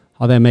how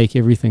they make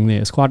everything there.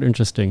 It's quite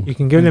interesting. You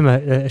can give them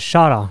a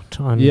shout out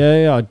on.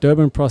 Yeah,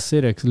 Durban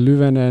Prosthetics,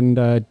 Leuven and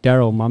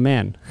Daryl, my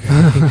man.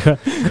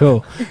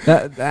 Cool.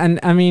 And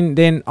I mean,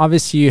 then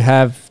obviously you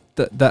have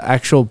the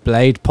actual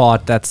blade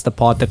part. That's the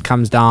part that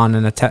comes down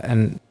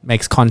and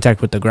makes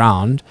contact with the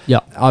ground. Yeah.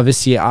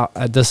 Obviously,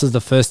 this is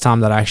the first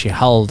time that I actually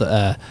held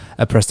a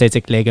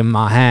prosthetic leg in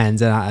my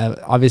hands, and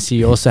obviously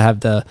you also have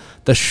the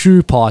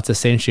shoe part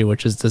essentially,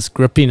 which is this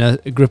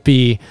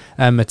grippy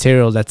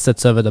material that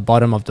sits over the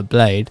bottom of the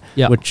blade,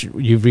 which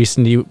you've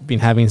recently been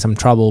having some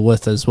trouble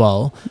with as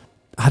well.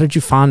 How did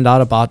you find out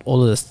about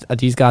all of this? Are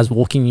these guys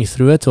walking you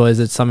through it, or is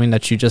it something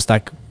that you just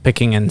like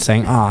picking and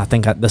saying, I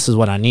think this is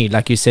what I need?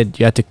 Like you said,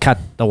 you had to cut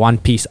the one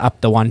piece up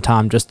the one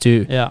time just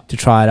to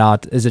try it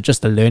out. Is it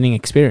just a learning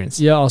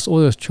experience? Yeah, it's all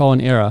this trial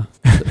and error.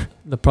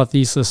 The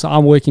prosthesis.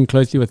 I'm working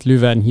closely with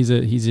Leuven. He's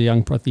a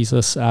young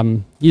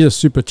prosthesis. He's a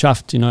super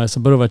chuffed. It's a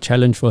bit of a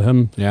challenge for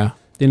him. Yeah,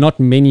 there are not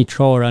many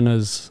trial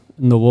runners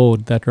in the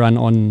world that run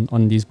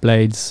on these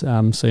blades.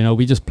 So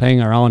we're just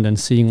playing around and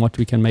seeing what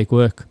we can make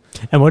work.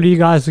 And what are you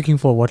guys looking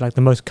for? What, like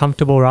the most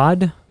comfortable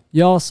ride?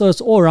 Yeah, so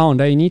it's all around.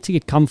 You need to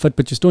get comfort,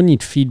 but you still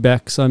need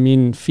feedback. So, I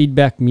mean,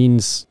 feedback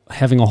means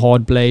having a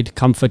hard blade.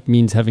 Comfort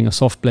means having a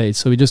soft blade.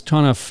 So we're just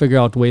trying to figure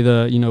out where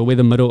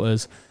the middle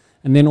is.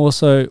 And then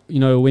also,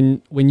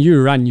 when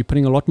you run, you're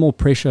putting a lot more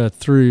pressure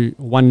through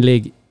one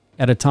leg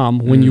at a time.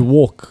 When you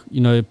walk,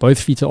 both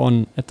feet are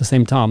on at the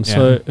same time. Yeah.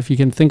 So if you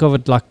can think of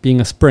it like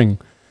being a spring,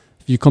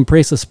 if you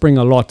compress a spring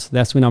a lot,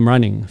 that's when I'm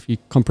running. If you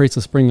compress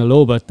a spring a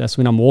little bit, that's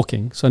when I'm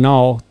walking. So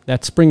now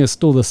that spring is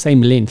still the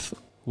same length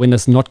when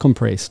it's not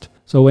compressed.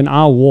 So when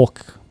I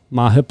walk,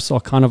 my hips are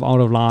kind of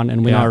out of line,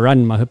 and when I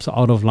run, my hips are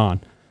out of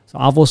line. So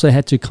I've also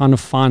had to kind of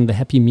find the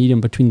happy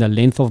medium between the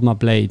length of my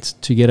blades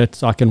to get it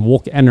so I can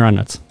walk and run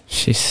it.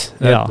 Jeez.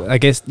 I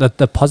guess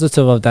the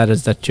positive of that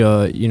is that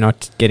you're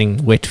not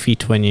getting wet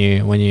feet when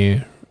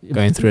you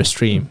going through a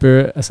stream.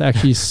 It's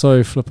actually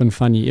so flippin'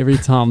 funny. Every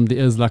time there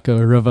is like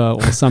a river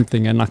or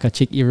something, and like I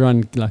check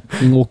everyone like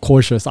being all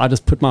cautious, I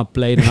just put my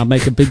blade and I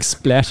make a big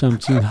splash. I'm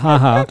too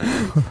haha.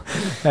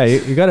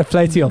 Hey, you got to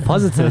play to your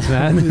positives,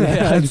 man.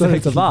 That's what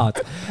it's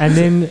about. And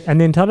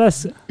then tell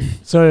us.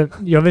 So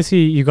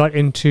you got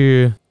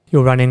into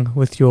your running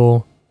with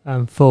your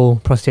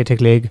full prosthetic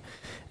leg,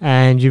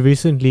 and you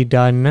recently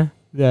done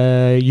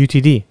the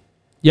UTD.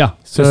 Yeah.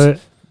 So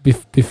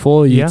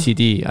before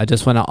UTD, I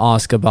just want to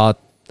ask about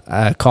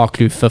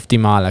Karkloof 50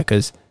 miler,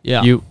 because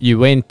you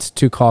went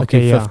to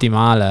Karkloof 50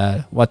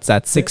 miler. What's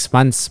that? 6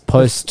 months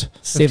post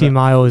 50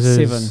 miles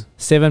is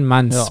 7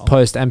 months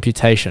post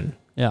amputation.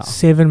 Yeah,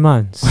 7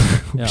 months,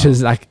 which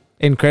is like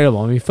incredible.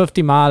 I mean,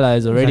 50 miler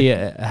is already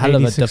a hell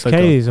of a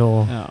difficult. Ks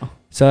or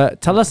So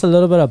tell us a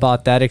little bit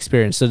about that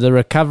experience. So the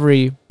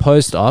recovery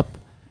post op,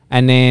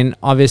 and then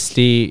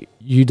obviously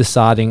you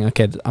deciding,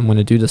 okay, I'm going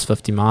to do this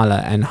 50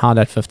 miler, and how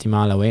that 50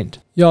 miler went.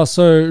 Yeah,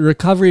 so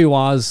recovery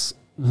was,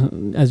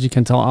 as you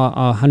can tell,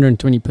 I'm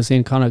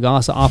 120% kind of guy.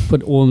 So I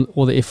put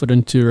all the effort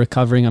into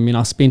recovering. I mean,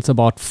 I spent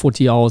about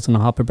 40 hours in a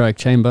hyperbaric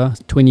chamber,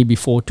 20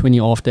 before, 20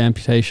 after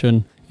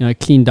amputation.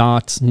 Clean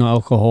diet, no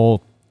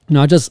alcohol.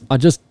 I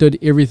just did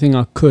everything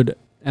I could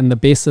and the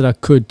best that I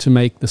could to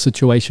make the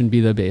situation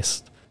be the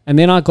best. And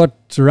then I got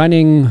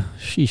running.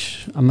 I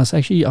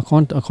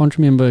can't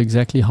remember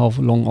exactly how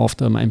long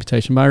after my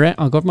amputation, but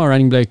I got my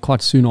running blade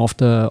quite soon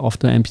after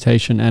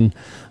amputation, and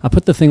I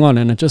put the thing on,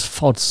 and it just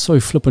felt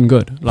so flippin'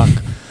 good. I'm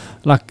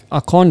not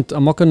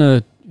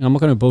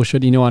gonna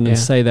bullshit anyone and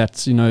say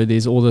that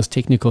there's all this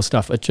technical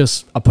stuff.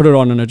 I put it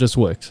on and it just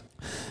works.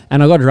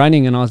 And I got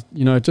running, and I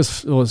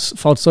was,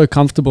 felt so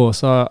comfortable.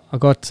 So I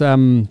got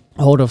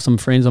hold of some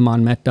friends of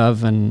mine, Matt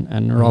Dove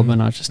and Rob,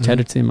 and I just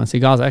chatted to him. I said,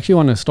 guys, I actually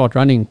want to start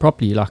running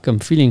properly. Like, I'm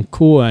feeling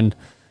cool, and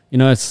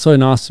it's so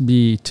nice to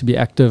be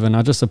active, and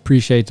I just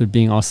appreciated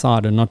being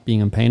outside and not being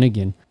in pain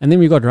again. And then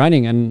we got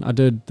running, and I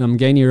did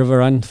Mgeni River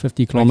Run,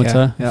 50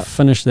 kilometer,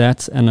 finished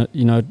that, and it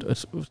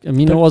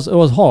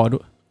was hard.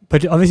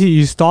 But obviously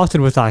you started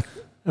with like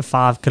a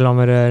 5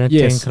 kilometer and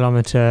a 10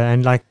 kilometer,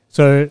 and like,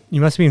 so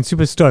you must have been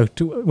super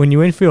stoked when you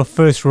went for your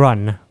first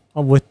run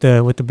with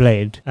the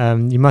blade.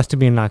 You must have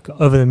been like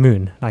over the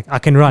moon, like I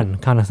can run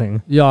kind of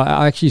thing. Yeah,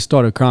 I actually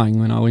started crying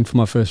when I went for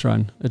my first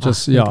run. It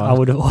just I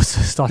would have also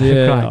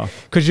started crying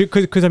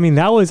because I mean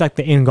that was like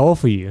the end goal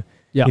for you.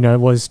 Yeah.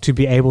 Was to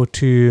be able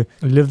to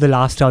live the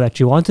lifestyle that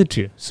you wanted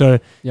to. So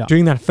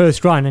during that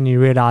first run, and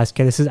you realize,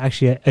 okay, this is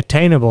actually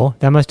attainable.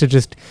 That must have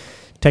just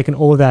taken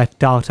all that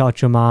doubt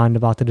out your mind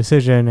about the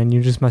decision, and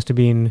you just must have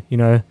been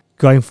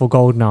going for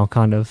gold now,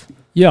 kind of.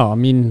 Yeah, I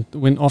mean,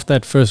 when off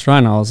that first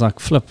run, I was like,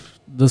 flip,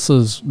 this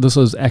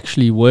is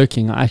actually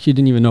working. I actually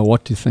didn't even know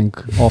what to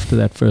think after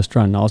that first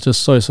run. I was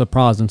just so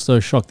surprised and so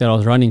shocked that I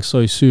was running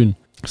so soon.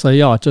 So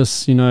yeah,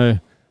 just, I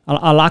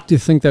like to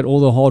think that all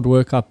the hard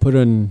work I put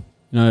in,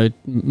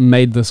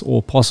 made this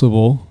all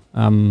possible.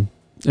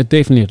 It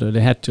definitely did.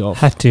 It had to have.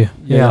 Had to.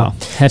 Yeah.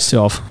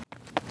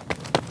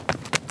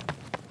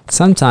 Sounds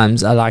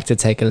Sometimes I like to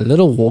take a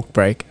little walk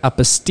break up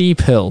a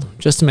steep hill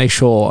just to make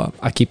sure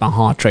I keep my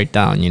heart rate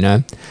down, you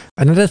know.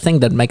 Another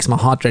thing that makes my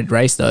heart rate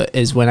race though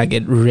is when I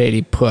get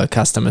really poor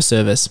customer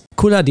service.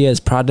 Cool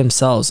Ideas pride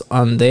themselves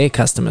on their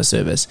customer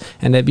service,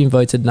 and they've been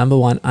voted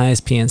 #1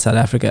 ISP in South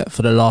Africa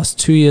for the last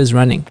 2 years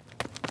running.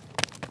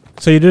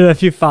 So you did a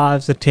few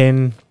 5s, a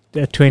 10,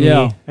 a 20,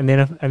 Yeah. and then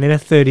a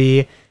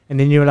 30, and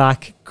then you were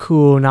like,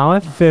 cool, now a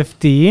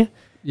 50,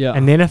 Yeah.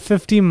 and then a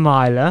 50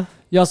 miler.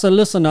 Yeah, so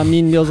listen, I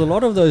mean, there was a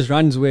lot of those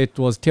runs where it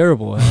was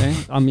terrible, eh?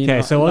 I mean,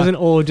 Okay, so it wasn't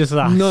all just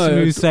like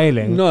smooth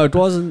sailing. No, it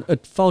wasn't.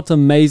 It felt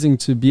amazing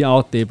to be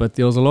out there, but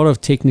there was a lot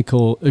of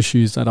technical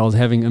issues that I was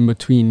having in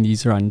between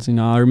these runs. You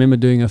know, I remember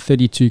doing a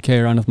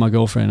 32K run with my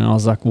girlfriend, and I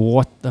was like,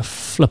 what the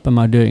flip am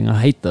I doing? I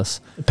hate this.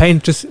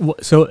 Pain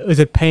so is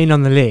it pain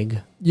on the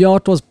leg? Yeah,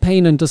 it was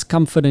pain and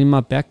discomfort, and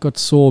my back got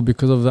sore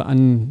because of the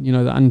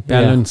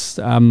unbalanced.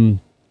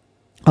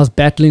 I was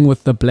battling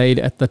with the blade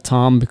at the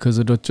time because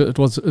it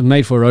was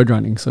made for road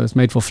running, so it's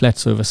made for flat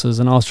surfaces,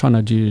 and I was trying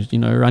to do,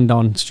 run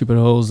down stupid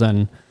hills,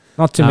 and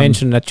not to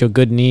mention that your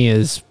good knee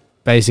is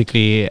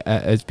basically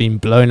it's been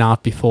blown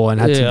out before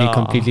and had to be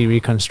completely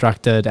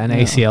reconstructed, and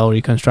ACL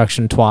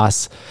reconstruction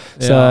twice.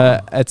 So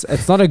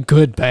it's not a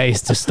good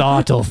base to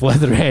start off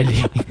with,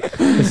 really.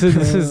 This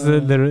is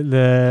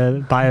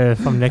the bio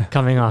from Nick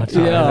coming out.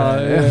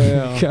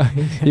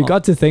 You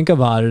got to think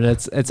about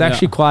it. It's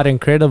actually quite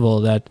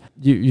incredible that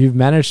you've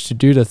managed to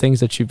do the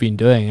things that you've been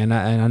doing, and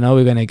I know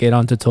we're going to get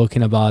on to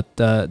talking about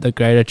the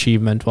great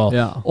achievement.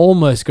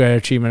 Almost great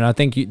achievement. I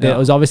think there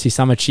was obviously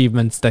some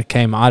achievements that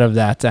came out of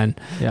that, and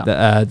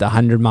the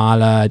 100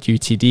 miler at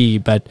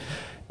UTD, but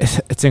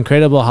it's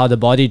incredible how the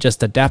body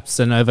just adapts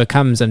and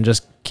overcomes and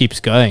just keeps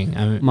going.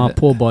 I mean, my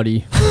poor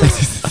body.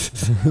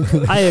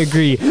 I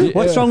agree.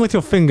 What's wrong with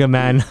your finger,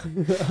 man?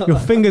 Your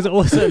finger's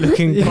also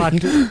looking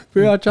quite...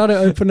 I tried to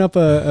open up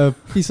a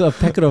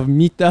packet of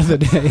meat the other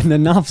day, and the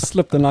knife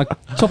slipped and I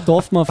chopped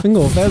off my finger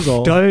off as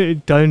well.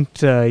 Don't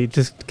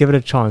just give it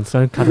a chance.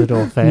 Don't cut it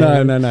off. Eh?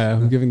 No.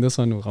 I'm giving this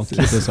one. I'll keep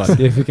this one.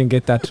 See if we can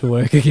get that to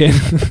work again.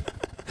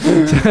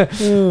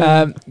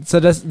 So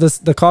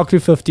the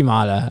Karkloof 50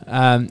 miler,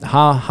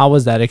 how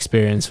was that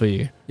experience for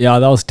you? Yeah,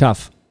 that was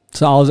tough.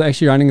 So I was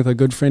actually running with a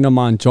good friend of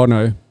mine,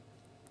 Jono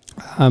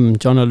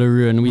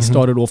LaRue, and we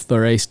started off the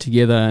race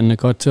together, and it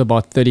got to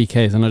about 30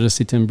 Ks, and I just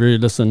said to him, bro,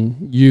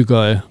 listen, you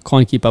go,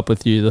 can't keep up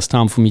with you, this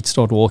time for me to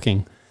start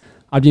walking.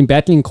 I've been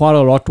battling quite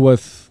a lot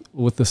with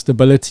the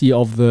stability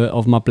of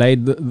my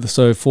blade.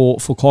 So for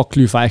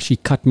Karkloof, I actually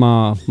cut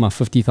my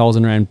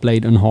 50,000 Rand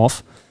blade in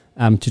half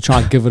to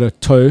try and give it a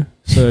toe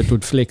so it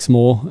would flex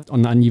more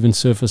on uneven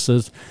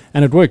surfaces,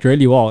 and it worked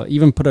really well. I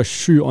even put a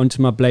shoe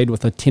onto my blade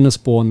with a tennis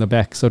ball on the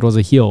back, so it was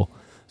a heel.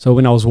 So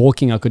when I was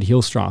walking, I could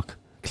heel strike.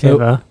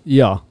 Clever.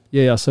 So,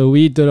 yeah. So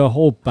we did a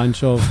whole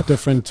bunch of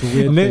different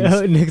weird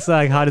things. Nick's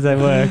like, how does that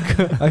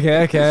work?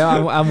 Okay,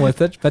 I'm with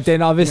it. But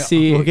then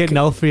obviously we'll get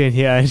Nelfree in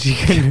here, and she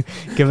can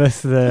give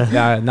us the...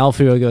 Yeah,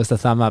 Nelfree will give us the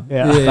thumb up.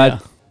 Yeah.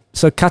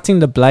 So cutting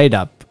the blade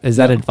up, is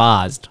that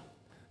advised?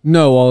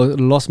 No, I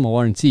lost my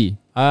warranty.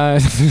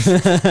 And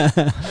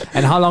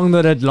how long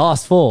did it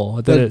last for?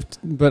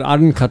 But I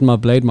didn't cut my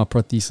blade, my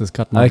prosthesis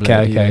cut my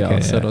blade. Okay.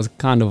 So it was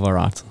kind of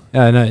alright.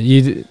 Yeah, no,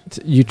 you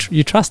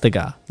trust the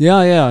guy.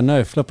 Yeah,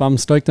 no, flip. I'm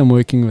stoked I'm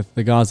working with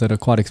the guys that are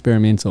quite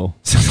experimental.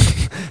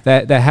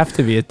 They have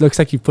to be. It looks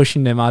like you're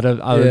pushing them out of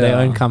their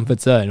own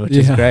comfort zone, which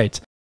is great.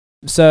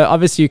 So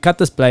obviously you cut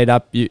this blade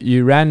up,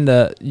 you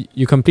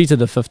completed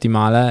the 50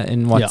 miler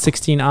in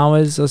 16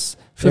 hours or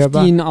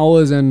 15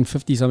 hours and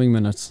 50 something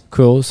minutes.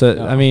 Cool.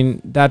 So I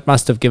mean, that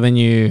must have given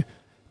you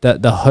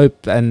the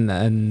hope and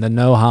the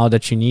know-how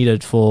that you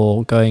needed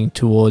for going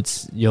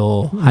towards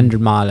your 100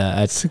 miler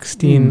at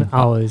 16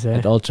 hours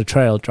at Ultra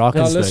Trail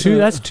Drakensberg.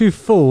 That's 2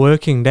 full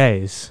working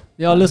days.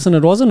 Yeah, listen,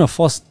 it wasn't a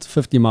fast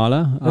 50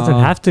 miler. Doesn't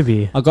have to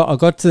be. I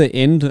got to the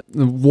end,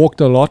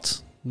 walked a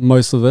lot,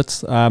 most of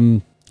it.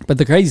 But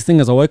the crazy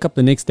thing is I woke up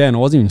the next day and I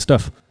wasn't even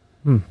stiff.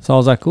 So I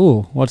was like,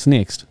 oh, what's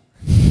next?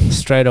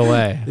 Straight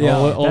away. Yeah,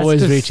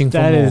 always reaching for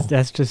more.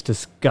 That's just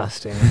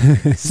disgusting.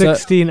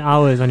 16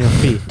 hours on your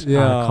feet.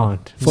 Yeah. I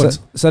can't.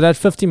 So that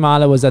 50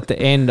 miler was at the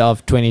end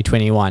of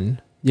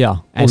 2021. Yeah,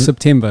 or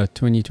September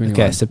 2021.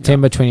 Okay,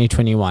 September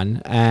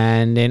 2021.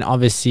 And then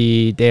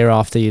obviously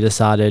thereafter you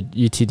decided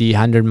UTD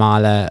 100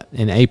 miler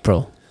in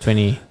April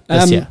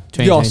this year,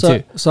 2022.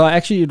 Yeah, so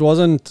actually it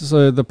wasn't,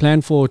 so the plan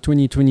for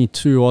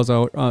 2022 was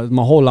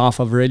my whole life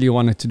I've really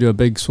wanted to do a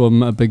big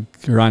swim, a big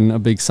run, a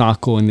big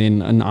cycle, and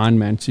then an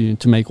Ironman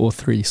to make all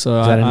three. So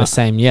is that in the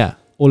same year?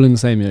 All in the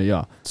same year,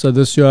 yeah. So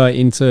this year I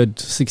entered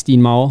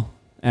 16 mile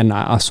and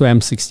I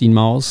swam 16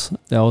 miles.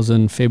 That was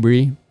in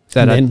February. Is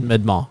that at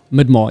mid-mile?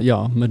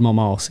 Mid-mile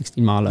mile,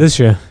 16 mile. This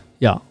year?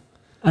 Yeah.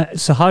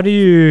 So how do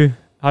you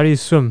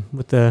swim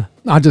with the...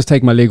 I just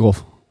take my leg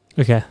off.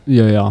 Okay.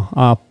 Yeah.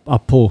 I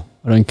pull.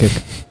 I don't kick.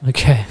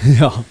 Okay.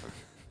 Yeah.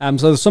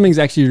 So the swimming is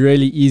actually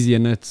really easy,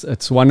 and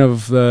it's one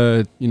of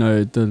the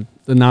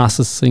the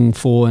nicest thing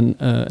for an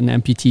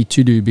amputee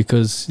to do,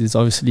 because there's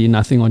obviously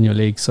nothing on your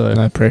leg, so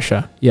no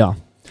pressure. Yeah.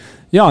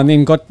 yeah, and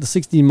then got the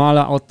 60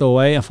 miler out the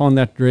way. I found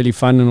that really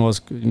fun and was,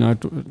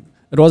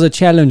 it was a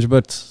challenge,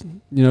 but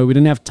we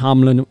didn't have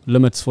time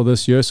limits for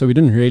this year, so we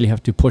didn't really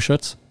have to push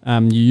it.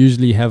 You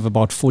usually have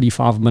about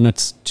 45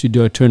 minutes to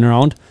do a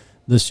turnaround.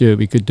 This year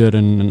we could do it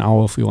in an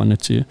hour if we wanted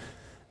to.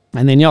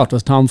 And then it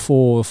was time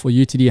for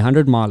UTD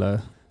 100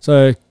 miler.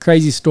 So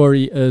crazy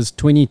story is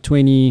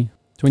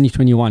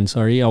 2021,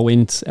 I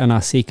went and I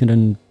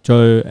seconded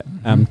Joe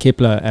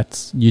Kepler at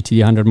UTD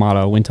 100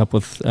 miler. I went up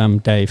with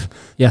Dave.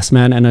 Yes,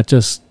 man, and it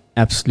just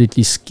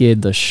absolutely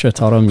scared the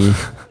shit out of me.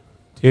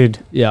 Dude,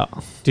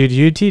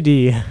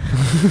 UTD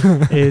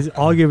is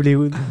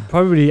arguably,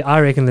 probably,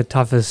 I reckon, the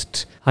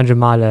toughest 100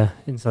 miler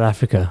in South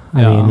Africa.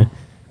 I mean,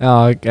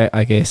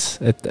 I guess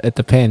it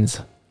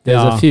depends.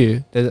 There's a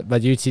few,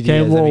 but UTD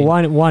okay,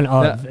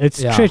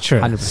 is, it's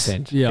treacherous.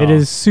 100%. Yeah. It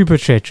is super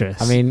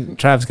treacherous. I mean,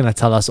 Trav's going to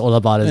tell us all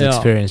about his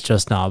experience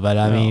just now, but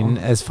I mean,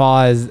 as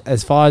far as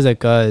it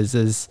goes,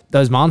 is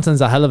those mountains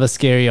are hell of a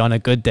scary on a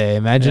good day.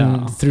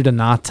 Imagine through the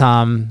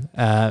nighttime,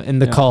 in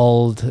the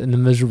cold, in the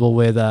miserable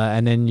weather,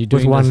 and then you do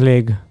with one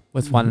leg.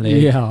 With one leg.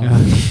 Yeah.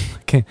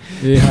 Okay.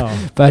 Yeah.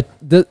 But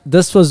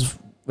this was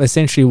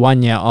essentially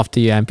 1 year after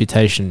your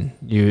amputation.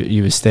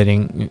 You were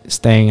staying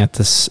at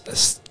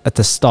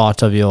the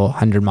start of your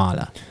 100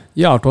 miler.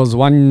 Yeah, it was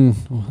 1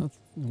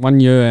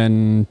 year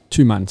and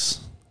 2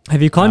 months.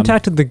 Have you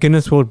contacted the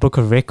Guinness World Book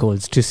of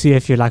Records to see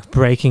if you're like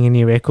breaking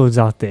any records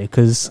out there?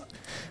 Because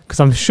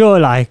I'm sure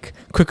like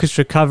quickest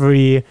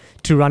recovery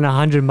to run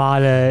 100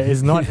 miler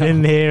is not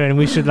in there, and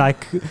we should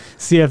like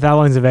see if that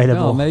one's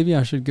available. Well, maybe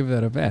I should give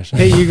that a bash.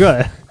 There you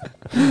go.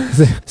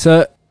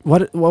 So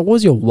what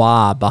was your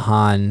why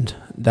behind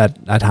that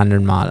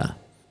 100 miler?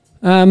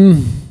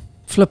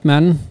 Flip,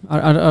 man.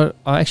 I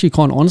actually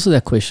can't answer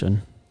that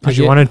question. Because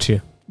you wanted to.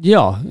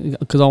 Yeah,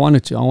 because I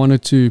wanted to. I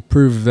wanted to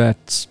prove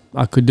that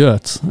I could do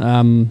it.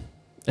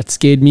 It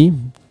scared me,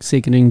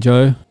 seconding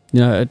Joe.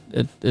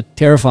 It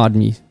terrified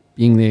me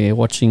being there,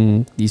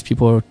 watching these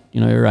people,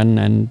 run,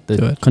 and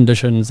the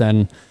conditions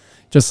and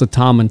just the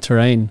time and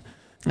terrain.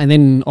 And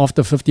then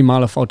after 50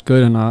 mile, I felt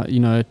good, and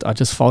I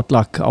just felt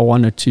like I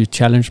wanted to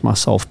challenge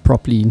myself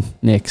properly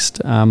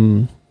next.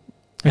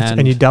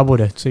 And you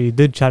doubled it, so you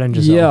did challenge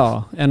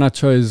yourself. Yeah, and I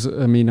chose.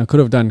 I could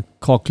have done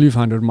Karkloof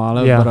 100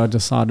 miler, but I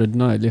decided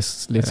no,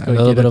 let's go get it. A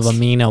little bit of a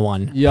meaner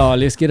one. Yeah,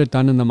 let's get it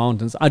done in the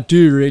mountains. I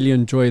do really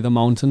enjoy the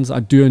mountains.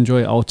 I do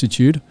enjoy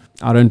altitude.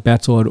 I don't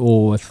battle at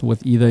all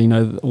with either.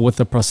 With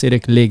the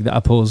prosthetic leg, the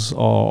uphills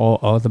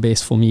are the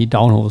best for me.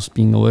 Downhills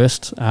being the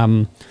worst.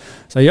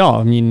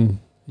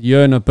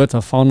 Year and a bit, I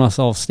found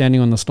myself standing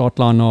on the start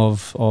line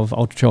of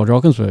Ultra Trail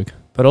Drakensberg.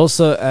 But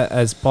also,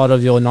 as part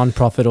of your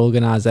non-profit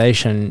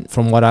organization,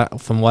 from what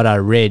I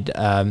read,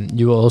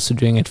 you were also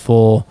doing it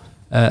for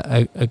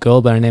a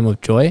girl by the name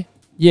of Joy.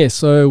 Yeah,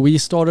 so we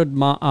started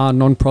our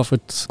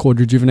non-profit called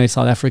Rejuvenate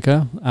South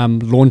Africa.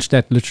 Launched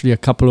that literally a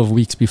couple of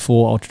weeks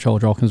before Ultra Trail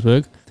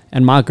Drakensberg.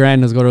 And my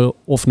gran has got an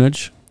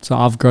orphanage, so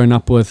I've grown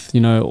up with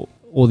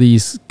all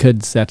these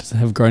kids that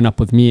have grown up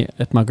with me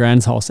at my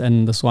gran's house.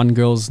 And this one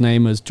girl's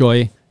name is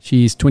Joy.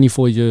 She's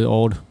 24 years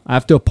old. I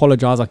have to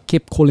apologize. I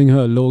kept calling her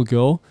a little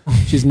girl.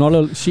 She's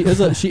not she is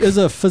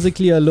a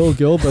physically a little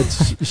girl, but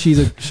she's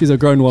a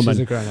grown woman.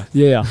 She's a grown up.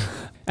 Yeah.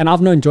 And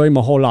I've known Joy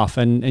my whole life,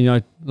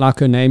 and like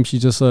her name, she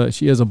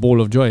is a ball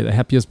of joy, the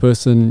happiest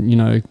person,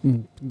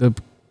 the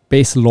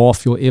best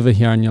laugh you'll ever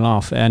hear in your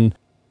life. And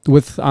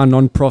with our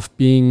non-prof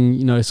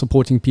being,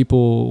 supporting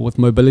people with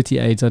mobility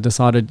aids, I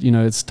decided,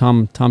 it's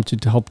time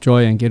to help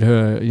Joy and get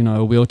her,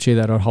 a wheelchair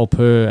that will help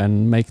her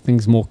and make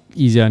things more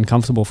easier and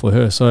comfortable for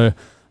her. So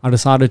I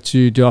decided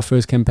to do our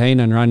first campaign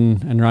and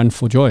run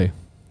for Joy.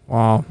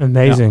 Wow.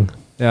 Amazing.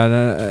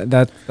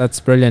 Yeah, that's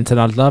brilliant. And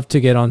I'd love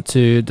to get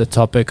onto the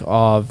topic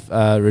of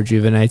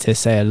Rejuvenate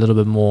SA a little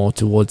bit more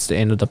towards the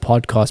end of the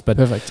podcast. But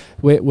perfect.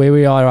 Where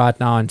we are right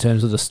now in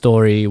terms of the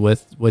story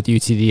with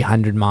UTD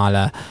 100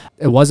 miler,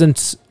 it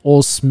wasn't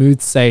all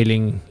smooth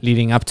sailing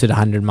leading up to the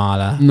 100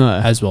 miler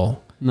as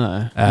well.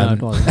 No,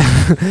 it wasn't.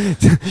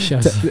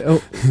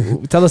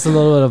 Tell us a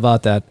little bit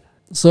about that.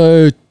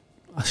 So,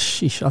 I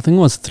think it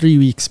was 3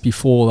 weeks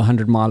before the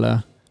 100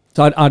 miler.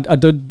 So I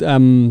did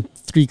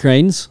 3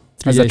 cranes.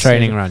 As a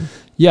training run.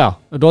 Yeah,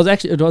 it was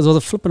a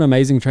flippin'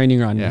 amazing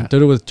training run. Yeah.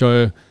 Did it with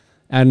Joe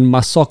and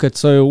my socket.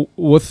 So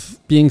with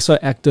being so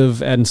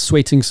active and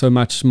sweating so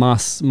much, my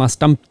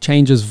stump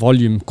changes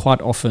volume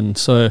quite often.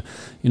 So,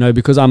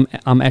 because I'm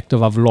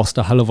active, I've lost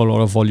a hell of a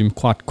lot of volume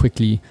quite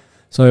quickly.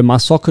 So my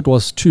socket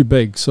was too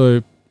big.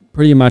 So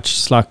pretty much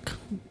it's like,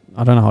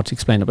 I don't know how to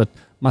explain it, but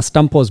my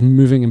stump was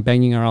moving and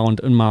banging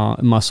around in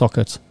my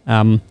socket.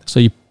 So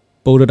you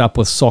build it up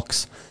with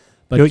socks.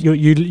 But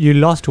you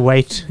lost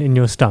weight in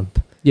your stump.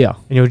 Yeah.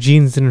 And your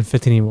jeans didn't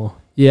fit anymore.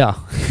 Yeah.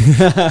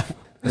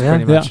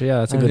 Pretty much. Yeah,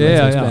 that's a good way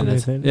to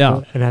explain it.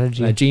 Yeah.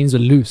 Analogy. My jeans were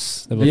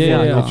loose. They were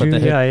flying off at the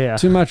head.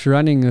 Too much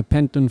running, the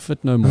pant didn't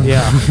fit no more.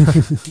 Yeah.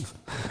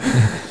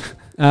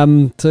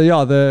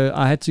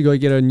 I had to go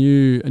get a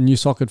new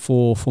socket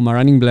for my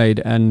running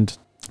blade, and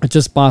it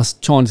just by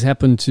chance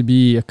happened to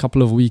be a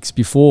couple of weeks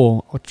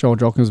before Ocho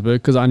Drakensberg,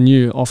 because I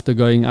knew after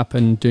going up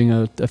and doing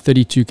a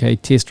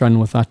 32k test run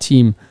with our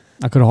team,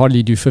 I could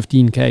hardly do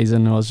 15Ks,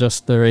 and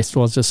the rest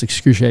was just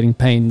excruciating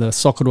pain. The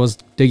socket was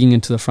digging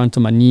into the front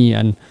of my knee,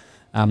 and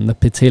the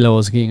patella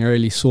was getting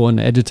really sore and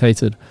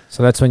agitated.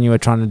 So that's when you were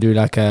trying to do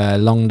like a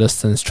long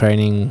distance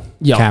training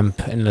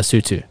camp in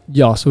Lesotho.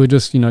 Yeah, so we're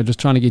just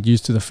trying to get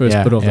used to the first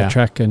bit of the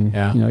track and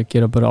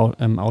get a bit of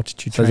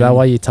altitude So training. is that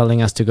why you're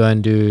telling us to go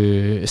and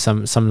do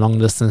some long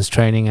distance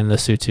training in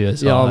Lesotho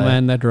as well? Yeah,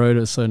 man, that road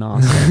is so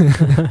nice.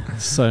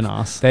 So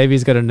nice.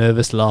 Davy's got a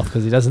nervous laugh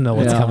because he doesn't know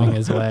what's coming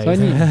his way.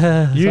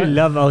 You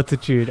love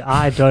altitude.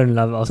 I don't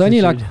love altitude.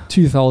 It's only like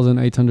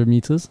 2,800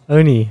 meters.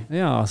 Only.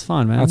 Yeah, it's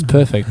fine, man. That's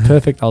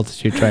perfect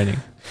altitude training.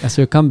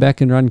 So come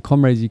back and run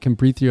comrades, you can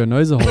breathe through your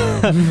nose a whole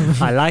way.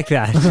 I like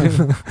that.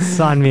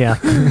 Sign me up.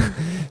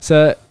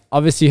 So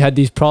obviously you had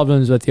these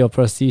problems with your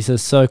prosthesis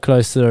so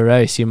close to the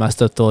race. You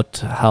must have thought,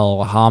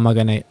 hell, how am I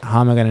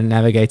gonna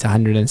navigate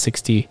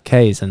 160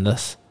 Ks in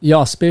this?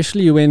 Yeah,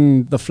 especially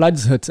when the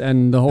floods hit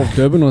and the whole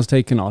Durban was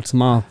taken out.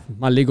 My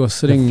leg was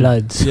sitting. The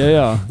floods.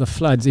 Yeah, the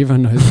floods.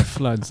 Everyone knows the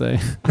floods. I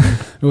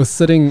was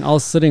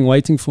sitting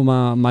waiting for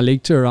my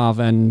leg to arrive,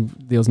 and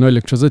there was no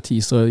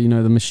electricity, so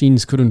the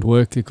machines couldn't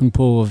work. They couldn't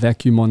pull a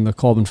vacuum on the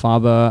carbon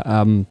fiber.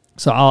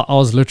 So I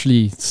was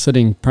literally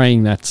sitting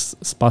praying that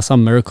by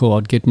some miracle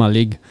I'd get my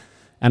leg,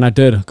 and I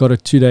did. Got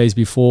it 2 days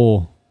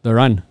before the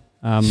run.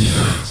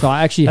 So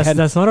I actually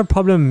that's not a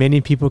problem many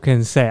people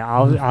can say.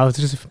 I was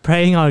just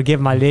praying I'll get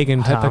my leg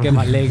in time. I hope I get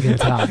my leg in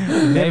time.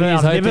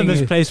 I've never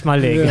misplaced my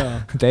leg.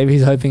 Yeah.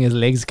 Davy's hoping his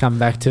legs come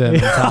back to him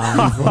in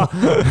time.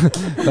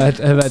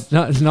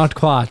 but not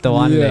quite the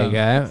one leg,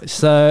 eh?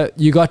 So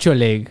you got your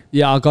leg.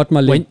 Yeah, I got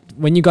my leg.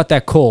 When you got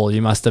that call,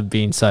 you must have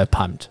been so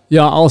pumped.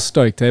 Yeah, I was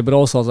stoked, but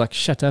also I was like,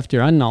 shit, I have to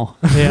run now.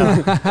 Yeah.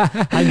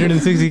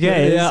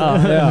 160K.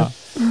 Yeah.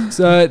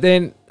 So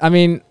then, I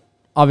mean,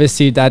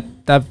 obviously that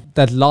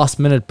last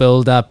minute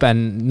build up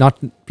and not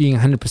being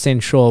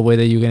 100% sure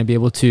whether you're going to be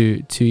able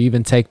to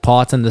even take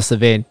part in this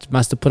event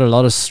must have put a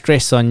lot of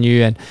stress on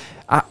you, and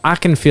I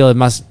can feel it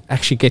must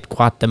actually get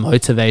quite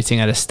demotivating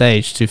at a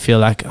stage to feel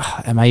like,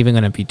 am I even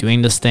going to be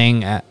doing this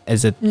thing?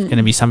 Is it going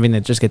to be something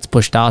that just gets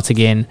pushed out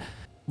again?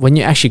 When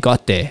you actually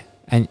got there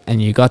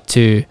and you got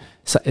to,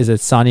 is it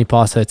Sani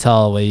Pass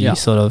Hotel where you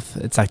sort of,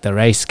 it's like the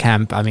race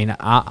camp. I mean,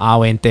 I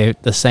went there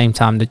the same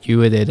time that you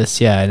were there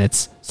this year, and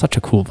it's such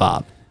a cool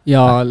vibe.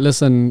 Yeah,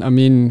 listen, I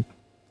mean,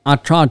 I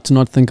tried to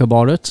not think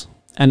about it,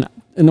 and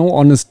in all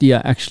honesty,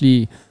 I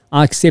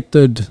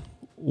accepted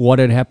what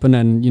had happened,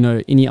 and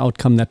any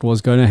outcome that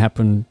was going to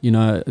happen,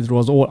 it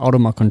was all out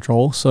of my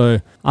control. So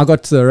I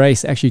got to the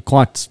race actually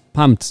quite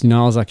pumped.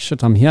 I was like,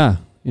 shit, I'm here.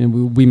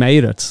 We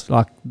made it.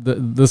 Like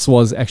this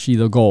was actually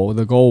the goal.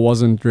 The goal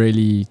wasn't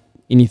really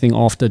anything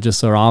after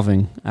just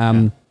arriving.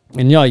 And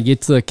you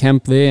get to the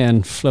camp there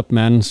and flip,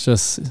 man. It's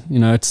just,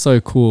 it's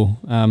so cool.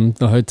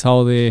 The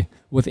hotel there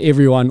with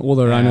everyone, all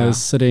the runners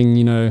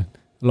sitting, a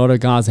lot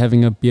of guys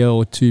having a beer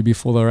or two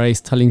before the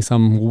race, telling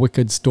some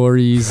wicked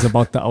stories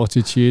about the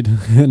altitude.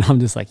 And I'm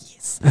just like,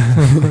 yes.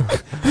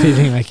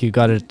 Feeling like you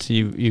got it.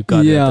 You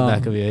got it at the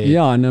back of your head.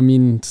 Yeah, and I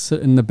mean,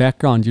 in the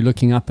background, you're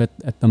looking up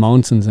at the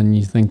mountains and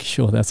you think,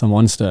 sure, that's a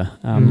monster.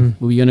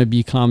 We're going to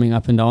be climbing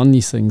up and down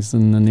these things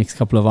in the next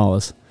couple of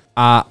hours.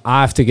 I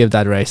have to give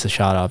that race a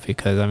shout out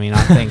because, I mean,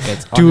 I think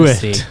it's Do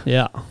honestly... it.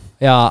 Yeah.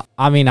 Yeah,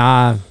 I mean,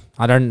 I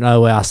don't know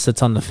where I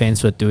sit on the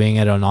fence with doing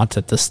it or not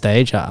at this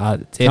stage.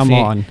 Come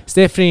on. It's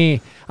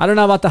definitely, I don't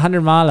know about the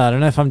 100 miler. I don't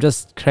know if I'm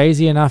just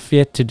crazy enough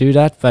yet to do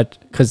that, but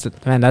because,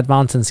 man, that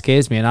mountain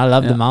scares me and I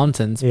love the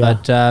mountains. Yeah.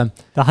 But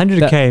the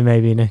 100K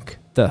maybe, Nick.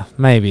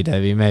 Maybe,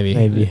 Davey,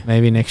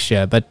 maybe next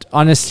year. But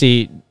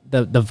honestly,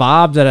 the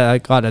vibe that I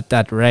got at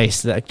that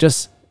race, like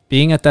just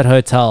being at that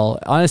hotel,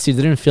 honestly,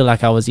 didn't feel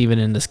like I was even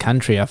in this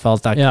country. I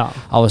felt like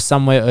I was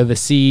somewhere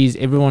overseas.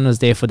 Everyone was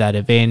there for that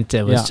event.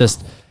 It was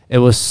just... It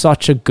was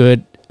such a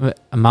good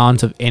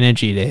amount of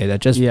energy there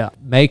that just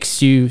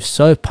makes you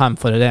so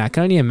pumped for the day. I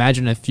can only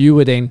imagine if you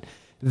were then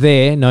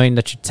there knowing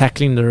that you're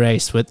tackling the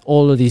race with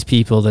all of these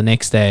people the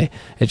next day.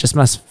 It just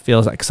must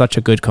feel like such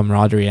a good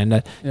camaraderie, and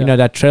that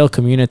that trail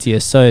community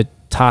is so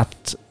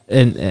tight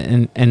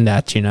in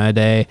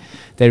that,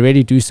 they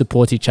really do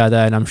support each other,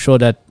 and I'm sure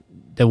that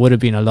there would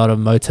have been a lot of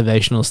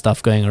motivational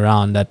stuff going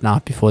around that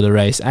night before the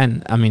race,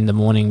 and I mean the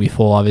morning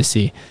before,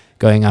 obviously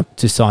going up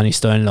to Sani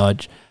Stone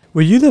Lodge.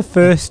 Were you the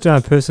first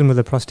person with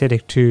a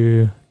prosthetic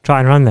to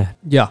try and run that?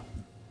 Yeah.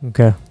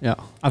 Okay. Yeah.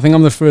 I think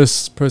I'm the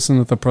first person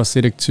with a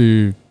prosthetic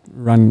to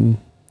run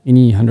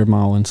any 100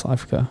 mile in South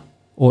Africa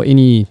or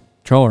any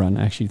trail run,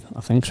 actually,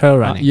 I think. Trail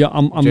running?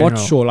 I'm not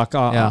sure. Like,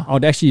 I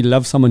would actually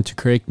love someone to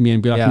correct me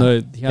and be like,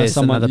 no, here's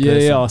someone.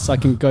 So I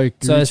can go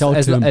reach out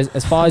to him.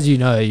 As far as you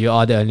know, you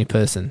are the only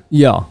person.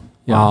 Yeah.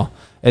 Wow.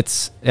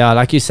 It's,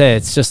 like you say,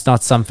 it's just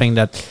not something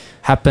that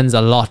happens a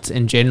lot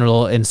in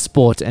general in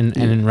sport and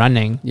in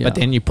running, but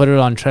then you put it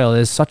on trail.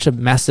 There's such a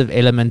massive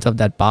element of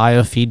that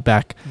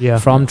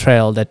biofeedback from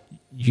trail that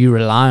you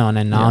rely on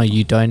and now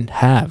you don't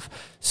have.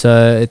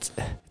 So it's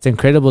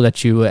incredible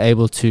that you were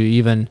able to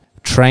even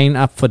train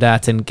up for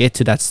that and get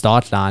to that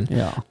start line.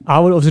 Yeah. I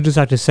would also just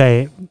like to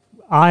say,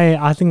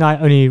 I think I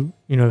only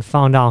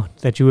found out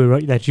that you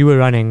were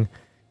running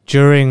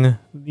during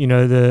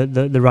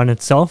the run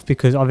itself,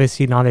 because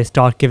obviously now they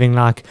start giving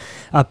like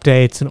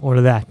updates and all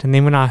of that. And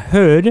then when I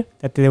heard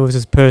that there was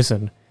this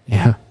person,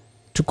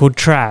 called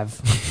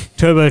Trav,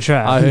 Turbo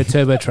Trav. I heard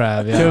Turbo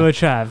Trav. Yeah. Turbo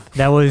Trav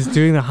that was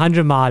doing the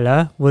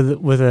 100-miler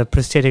with a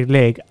prosthetic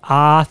leg.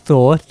 I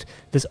thought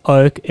this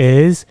oak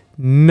is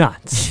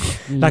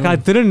nuts. Like, I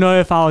didn't know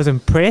if I was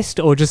impressed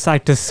or just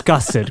like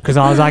disgusted, because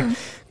I was like,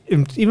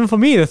 even for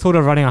me, the thought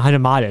of running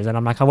 100 milers, and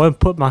I'm like, I won't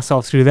put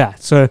myself through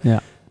that. So,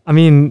 I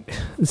mean,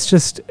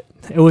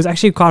 it was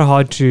actually quite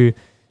hard to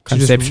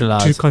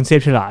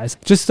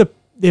conceptualize. Just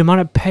the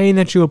amount of pain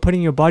that you were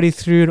putting your body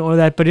through and all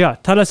that. But yeah,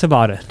 tell us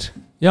about it.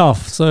 Yeah,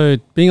 so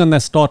being on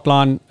that start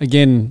line,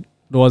 again,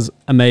 it was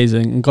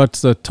amazing. Got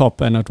to the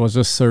top and it was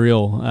just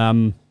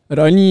surreal. It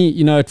only,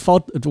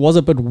 it was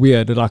a bit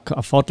weird. Like,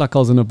 I felt like I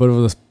was in a bit of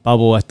this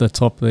bubble at the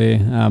top there.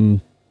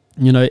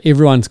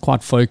 Everyone's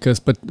quite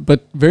focused,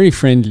 but very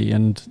friendly,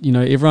 and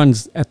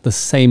everyone's at the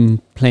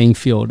same playing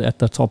field at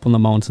the top on the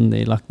mountain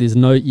there. Like, there's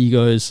no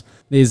egos,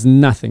 there's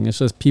nothing. It's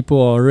just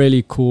people are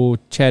really cool,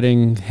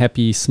 chatting,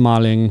 happy,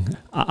 smiling.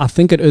 I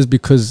think it is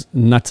because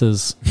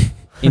nutters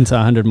into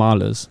 100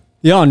 milers.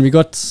 Yeah, and we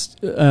got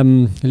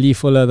Lee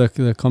Fuller,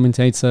 the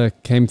commentator,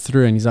 came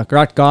through, and he's like,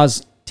 right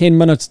guys, 10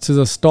 minutes to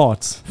the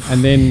start.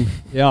 And then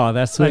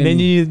that's when, and then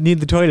you need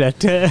the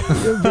toilet.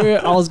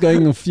 I was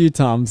going a few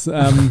times.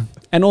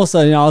 And also,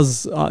 I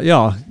was,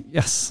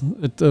 yes,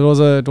 it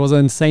was an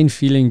insane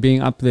feeling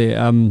being up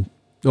there.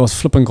 It was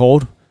flipping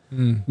cold,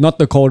 not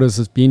the coldest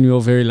it's been. We were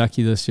very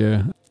lucky this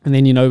year. And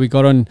then we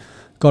got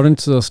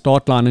into the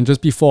start line, and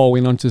just before I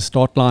went onto the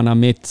start line, I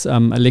met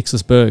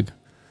Alexis Berg.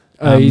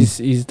 He's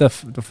the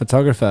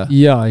photographer.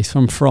 Yeah, he's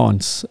from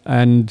France,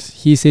 and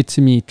he said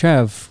to me,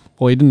 Trav.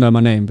 Well, he didn't know my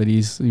name, but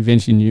he's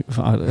eventually knew.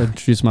 I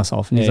introduced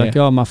myself, and he's like,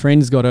 my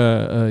friend's got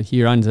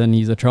he runs, and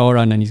he's a trail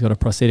runner, and he's got a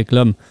prosthetic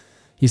limb.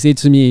 He said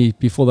to me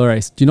before the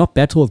race, do you not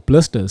battle with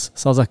blisters?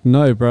 So I was like,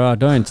 no, bro, I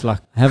don't.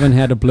 Like, I haven't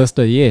had a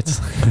blister yet.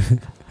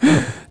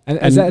 and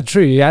is that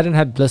true? You hadn't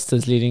had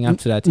blisters leading up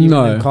to that? Even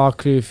in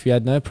Karkloof, you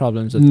had no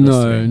problems with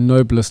blistering?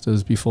 No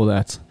blisters before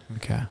that.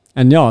 Okay.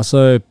 And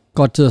so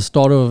got to the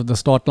start of the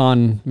start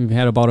line. We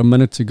had about a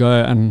minute to go,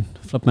 and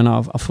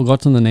I've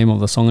forgotten the name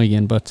of the song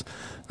again, but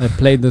they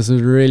played this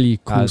really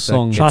cool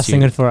song. Try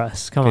sing it for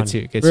us. Come on.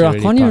 Bro,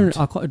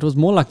 it was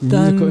more like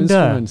musical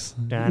instruments.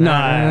 No.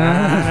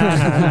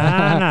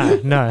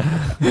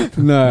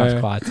 Not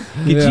quite.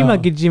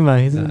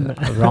 Gijima. Isn't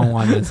the wrong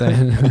one.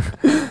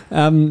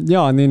 And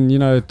then,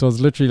 it was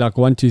literally like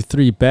 1, 2,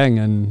 3, bang,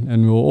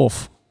 and we were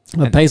off.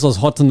 The pace was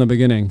hot in the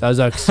beginning. Those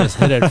oaks just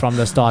hit it from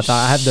the start.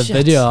 I had the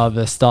video of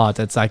the start.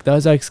 It's like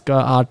those oaks go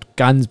out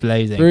guns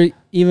blazing.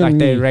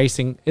 They're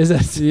racing. Is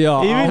it?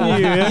 Yeah.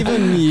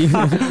 Even me.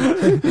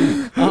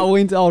 I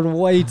went out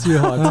way too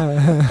hot.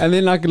 And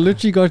then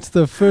literally got to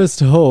the first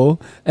hole,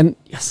 and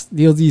yes,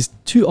 there were these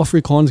 2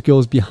 Afrikaans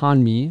girls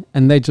behind me,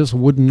 and they just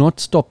would not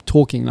stop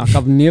talking. Like,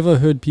 I've never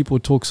heard people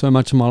talk so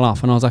much in my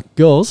life. And I was like,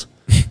 girls,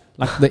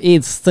 like, the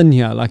air's thin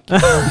here. Like,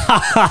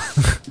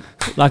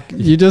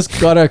 you just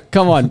gotta,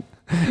 come on.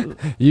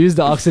 Use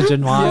the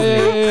oxygen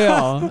wisely.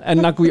 Yeah.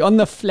 And we on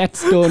the flat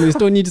still, and we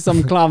still need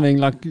some climbing.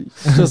 Like,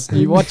 just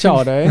you watch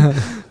out, eh?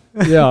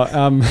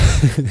 Yeah.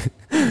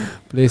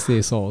 Bless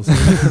their souls.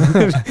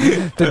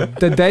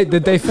 did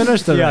they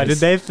finish the race? Yeah, did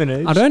they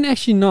finish? I don't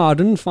actually know. I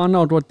didn't find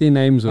out what their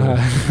names were.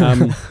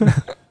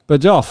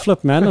 But yeah,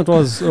 flip, man. It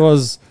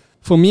was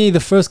for me, the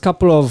first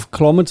couple of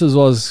kilometers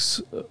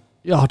was.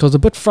 It was a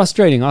bit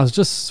frustrating. I was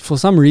just, for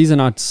some reason,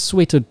 I'd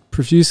sweated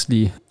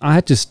profusely. I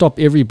had to stop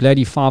every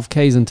bloody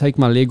 5Ks and take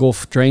my leg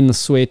off, drain the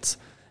sweat.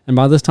 And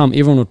by this time,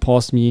 everyone would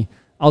pass me.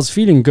 I was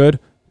feeling good,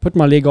 put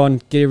my leg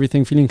on, get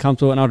everything, feeling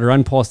comfortable, and I'd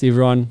run past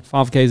everyone,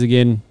 5Ks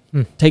again,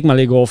 take my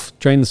leg off,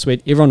 drain the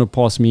sweat. Everyone would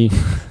pass me.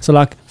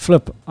 So,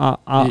 flip.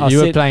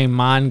 You were playing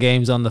mind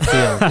games on the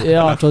field.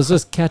 Yeah, it was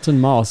just cat and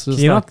mouse. Can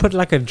you not put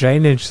a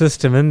drainage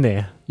system in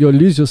there? You'll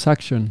lose your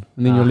suction,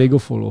 and then your leg will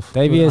fall off.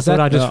 Maybe I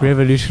just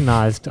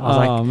revolutionized. I was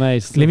like,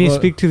 mate, let me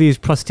speak to these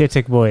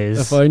prosthetic boys.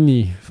 If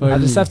only. I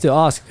just have to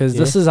ask, because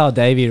this is how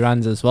Davey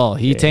runs as well.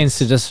 He tends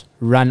to just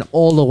run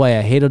all the way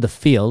ahead of the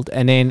field,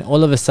 and then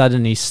all of a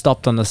sudden he's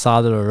stopped on the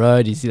side of the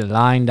road. He's either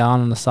lying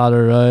down on the side of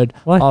the road.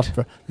 What?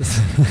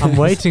 I'm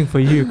waiting for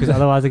you, because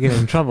otherwise I get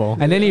in trouble.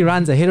 And then he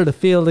runs ahead of the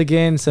field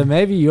again, so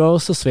maybe you're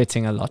also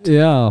sweating a lot.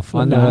 Yeah. I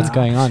wonder what's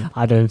going on.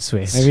 I don't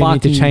sweat. Maybe you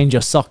need to change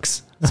your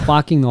socks.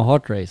 Sparking the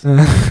heart race.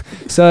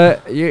 So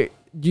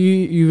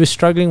you were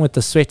struggling with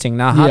the sweating.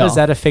 Now, how does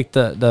that affect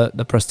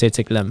the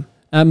prosthetic limb?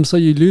 So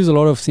you lose a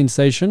lot of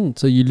sensation.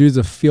 So you lose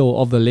the feel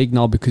of the leg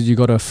now, because you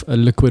got a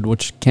liquid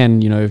which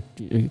can, you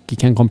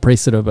can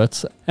compress it a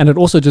bit. And it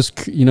also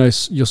just,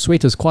 your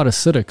sweat is quite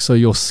acidic. So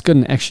your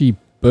skin actually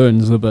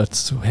burns a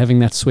bit, having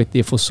that sweat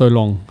there for so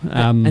long.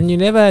 And you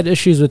never had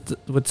issues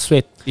with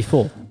sweat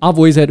before? I've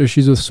always had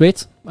issues with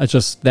sweat. It's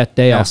just that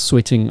day I was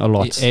sweating a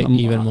lot.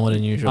 Even more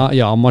than usual.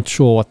 I'm not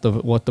sure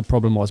what the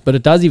problem was. But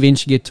it does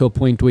eventually get to a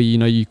point where,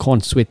 you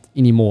can't sweat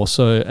anymore.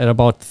 So at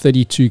about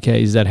 32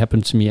 Ks, that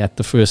happened to me at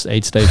the first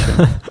aid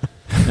station.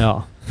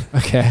 Yeah.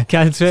 Okay.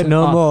 Can't sweat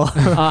no more.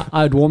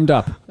 I'd warmed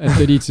up at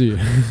 32.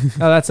 Oh,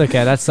 that's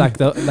okay. That's like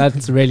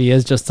that really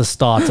is just the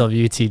start of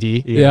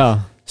UTD.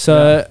 Yeah.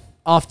 So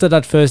after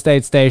that first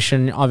aid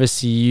station,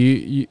 obviously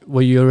you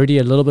were you already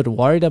a little bit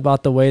worried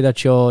about the way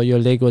that your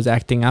leg was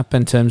acting up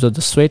in terms of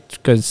the sweat,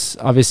 because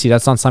obviously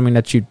that's not something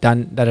that you've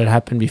done that had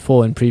happened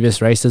before in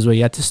previous races where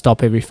you had to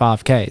stop every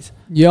 5Ks.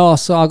 Yeah,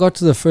 so I got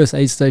to the first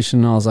aid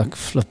station and I was like,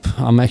 flip,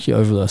 I'm actually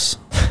over this.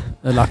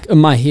 Like in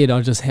my head, I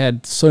just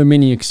had so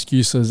many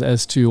excuses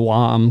as to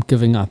why I'm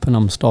giving up and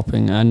I'm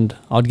stopping. And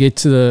I'd get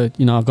to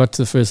I got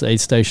to the first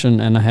aid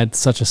station and I had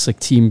such a sick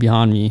team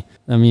behind me.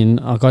 I mean,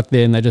 I got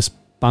there and they just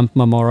bumped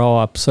my morale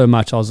up so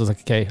much. I was just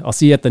like, okay, I'll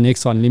see you at the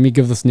next one. Let me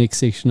give this next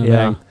section a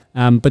bang.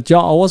 But yeah,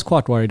 I was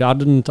quite worried.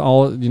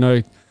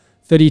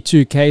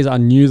 32 Ks, I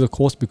knew the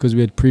course because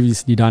we had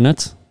previously done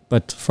it.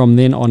 But from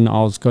then on,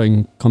 I was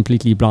going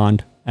completely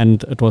blind.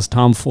 And it was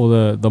time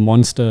for the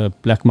monster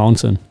Black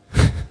Mountain,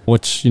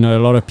 which, a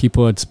lot of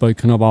people had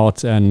spoken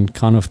about and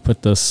kind of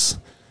put this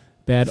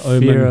bad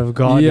omen. Fear of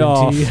God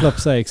into you. Flip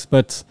sakes.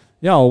 But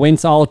yeah, I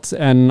went out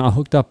and I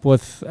hooked up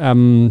with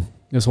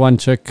this one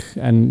chick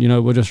and,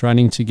 we're just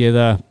running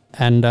together.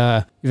 And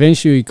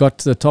eventually we got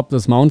to the top of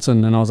this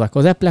mountain and I was like,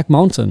 was that Black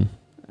Mountain?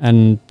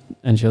 And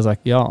she was like,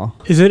 yeah.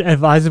 Is it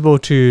advisable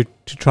to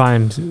try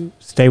and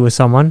stay with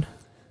someone?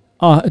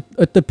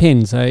 It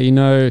depends.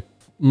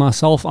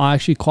 Myself, I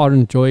actually quite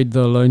enjoyed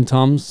the alone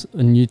times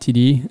in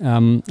UTD.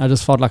 I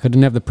just felt like I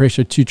didn't have the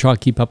pressure to try to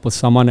keep up with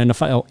someone, and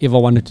if I ever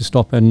wanted to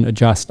stop and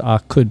adjust, I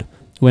could.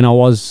 When I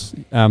was,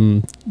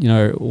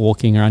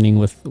 walking, running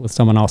with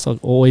someone else, I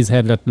always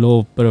had that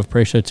little bit of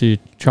pressure to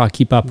try to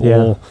keep up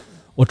or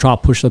try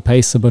to push the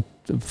pace a bit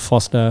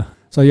faster.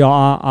 So yeah,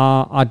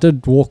 I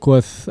did walk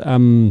with, oh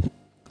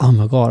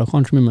my God, I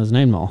can't remember his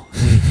name now.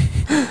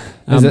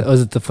 Was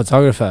it the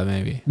photographer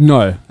maybe?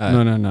 No.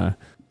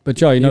 But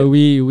yeah,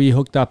 we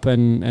hooked up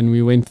and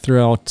we went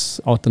throughout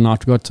the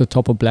night. We got to the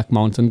top of Black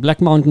Mountain.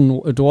 Black Mountain,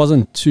 it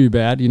wasn't too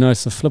bad.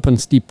 It's a flippin'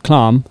 steep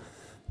climb,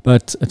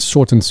 but it's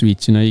short and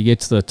sweet. You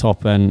get to the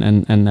top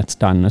and that's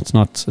done. It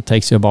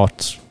takes you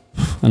about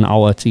an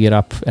hour to get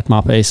up at my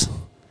pace.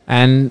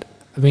 And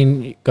I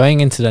mean,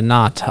 going into the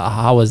night,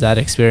 how was that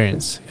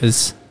experience?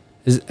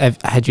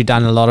 Had you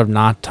done a lot of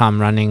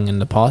nighttime running in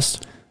the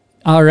past?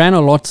 I ran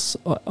a lot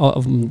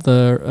of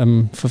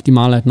the 50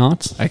 mile at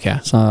night. Okay.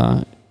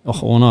 So...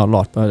 not a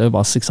lot, but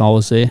about 6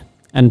 hours there.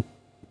 And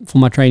for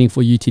my training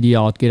for UTD,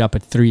 I would get up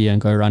at 3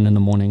 and go run in the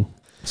morning.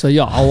 So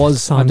yeah,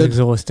 Sounds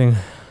exhausting.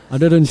 I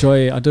did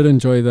enjoy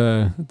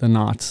the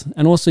night,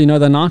 and also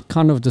the night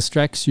kind of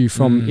distracts you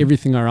from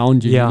everything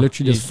around you. Yeah. You're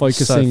literally just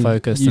focusing. So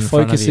focused. You're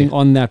focusing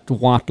on that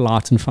white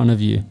light in front of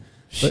you.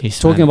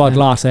 Jeez, talking about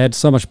lights, I had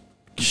so much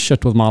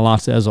shit with my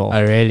lights as well.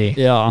 Oh really?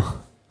 Yeah.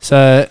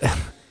 So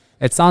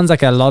it sounds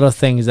like a lot of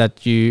things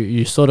that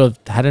you sort of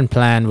hadn't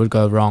planned would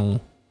go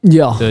wrong.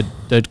 Yeah.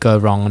 Did go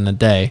wrong on the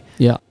day.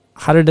 Yeah.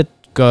 How did it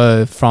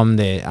go from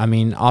there? I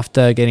mean,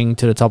 after getting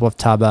to the top of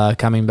Taba,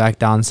 coming back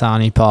down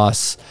Sauni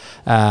Pass,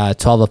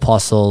 12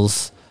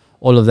 Apostles,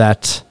 all of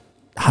that,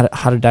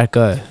 how did that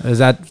go?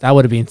 That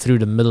would have been through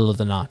the middle of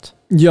the night.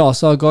 Yeah,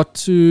 so I got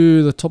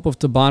to the top of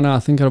Tabana, I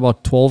think at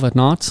about 12 at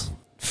night.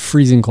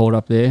 Freezing cold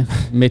up there.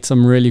 Met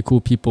some really cool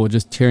people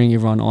just cheering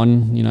everyone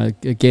on.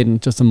 Again,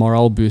 just a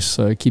morale boost,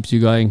 so it keeps you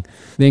going.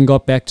 Then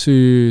got back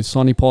to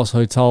Sauni Pass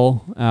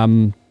Hotel.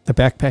 The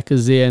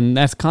backpackers there, and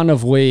that's kind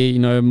of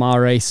where my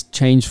race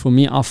changed for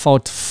me. I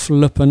felt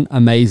flippin'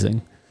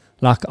 amazing,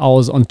 like I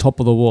was on top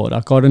of the world. I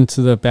got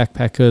into the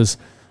backpackers.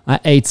 I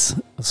ate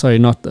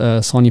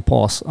Sauni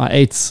Pass. I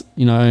ate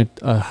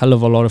a hell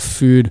of a lot of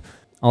food.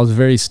 I was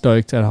very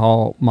stoked at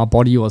how my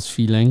body was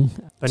feeling.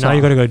 But now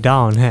you got to go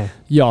down, hey?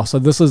 Yeah, so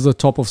this is the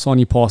top of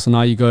Sauni Pass, and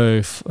now you go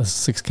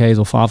 6Ks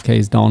or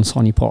 5Ks down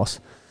Sauni Pass,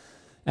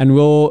 and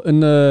we're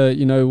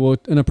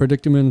in a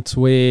predicament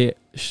where,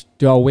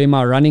 do I wear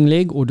my running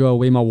leg or do I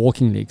wear my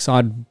walking leg? So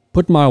I'd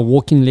put my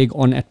walking leg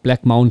on at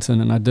Black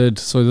Mountain, and I did.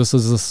 So this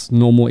is this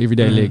normal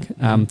everyday leg.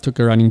 Took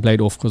a running blade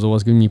off because it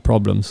was giving me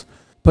problems.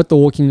 Put the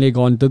walking leg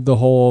on, did the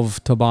whole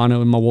of Tabana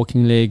with my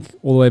walking leg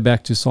all the way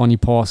back to Sauni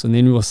Pass, and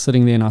then we were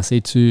sitting there and I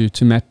said to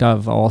Matt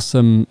Dove, I asked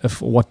him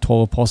what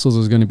 12 Apostles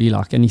was going to be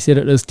like, and he said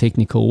it is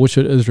technical, which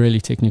it is really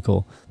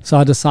technical. So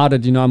I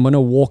decided, I'm going to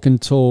walk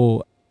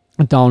until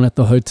down at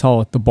the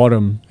hotel at the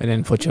bottom, and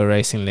then put your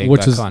racing leg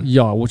which back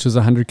on. Which is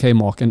 100k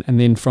mark, and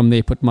then from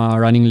there put my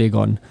running leg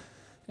on.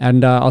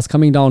 And I was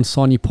coming down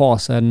Sauni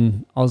Pass,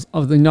 and I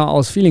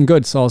was feeling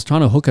good, so I was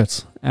trying to hook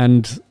it,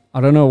 and I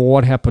don't know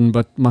what happened,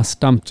 but my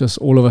stump just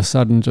all of a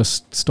sudden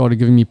just started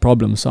giving me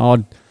problems.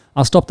 So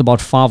I stopped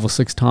about 5 or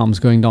 6 times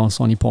going down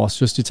Sauni Pass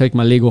just to take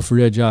my leg off,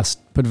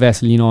 readjust, put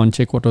Vaseline on,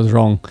 check what was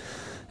wrong,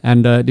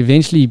 and it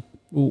eventually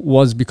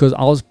was because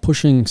I was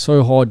pushing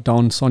so hard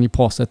down Sonny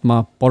Pass that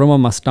my bottom of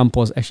my stump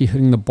was actually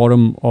hitting the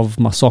bottom of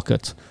my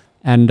socket.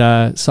 And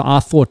so I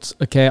thought,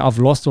 okay, I've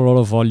lost a lot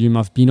of volume.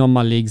 I've been on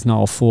my legs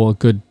now for a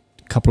good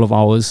couple of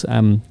hours.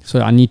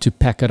 So I need to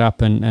pack it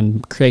up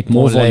and create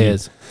more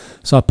layers.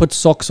 So I put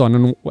socks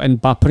on,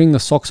 and by putting the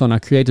socks on, I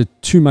created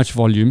too much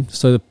volume.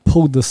 So it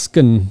pulled the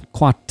skin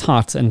quite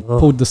tight and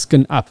pulled the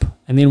skin up.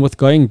 And then with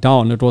going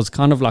down, it was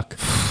kind of like,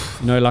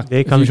 like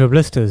there comes your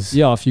blisters.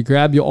 Yeah, if you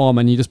grab your arm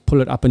and you just pull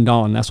it up and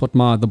down, that's what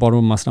the bottom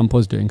of my stump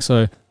was doing.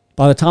 So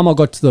by the time I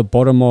got to the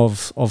bottom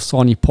of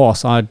Sani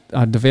Pass, I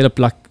developed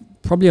like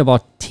probably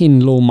about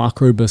 10 little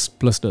micro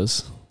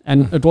blisters.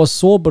 And it was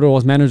sore, but it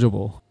was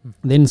manageable.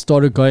 Then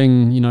started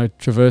going,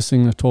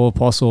 traversing the Turbo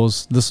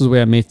Apostles. This is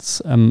where I met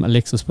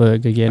Alexis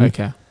Berg again.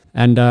 Okay.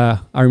 And I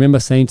remember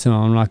saying to him,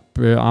 I'm like,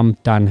 bro, I'm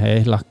done,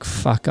 hey. Like,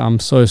 fuck, I'm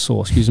so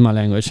sore. Excuse my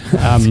language.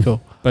 That's cool.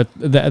 But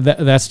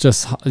that's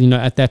just,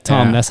 at that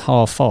time, that's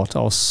how I felt.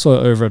 I was so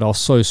over it. I was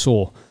so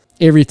sore.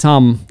 Every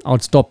time I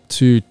would stop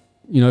to,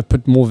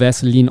 put more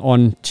Vaseline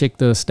on, check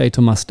the state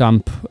of my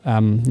stump.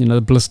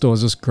 The blister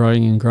was just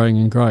growing and growing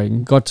and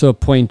growing. Got to a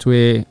point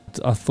where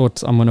I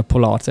thought I'm going to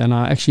pull out. And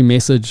I actually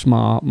messaged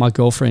my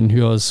girlfriend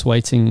who was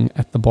waiting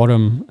at the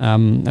bottom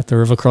at the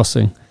river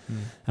crossing.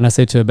 And I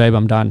said to her, babe,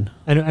 I'm done.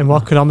 And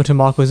what kilometer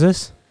mark was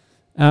this?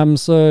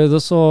 So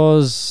this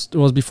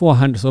was before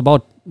 100, so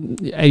about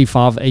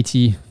 85,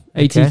 80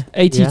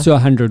 to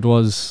 100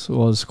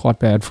 was quite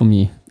bad for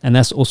me. And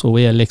that's also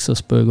where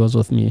Alexis Berg was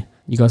with me.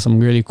 You got some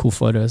really cool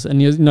photos.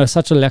 And you're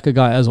such a lacquer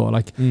guy as well.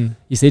 Like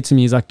he said to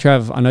me, he's like,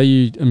 Trav, I know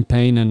you're in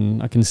pain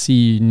and I can see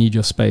you need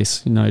your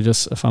space.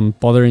 Just if I'm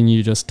bothering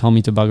you, just tell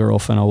me to bugger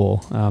off and I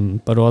will.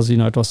 But it was,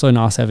 it was so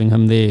nice having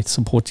him there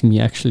supporting me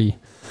actually.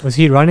 Was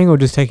he running or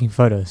just taking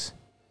photos?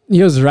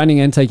 He was running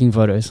and taking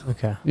photos.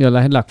 Okay. Yeah,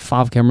 I had like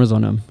 5 cameras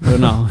on him. But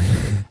no.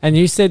 And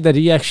you said that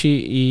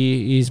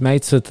he's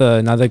mates with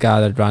another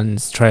guy that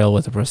runs trail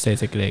with a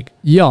prosthetic leg.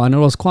 Yeah, and it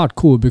was quite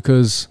cool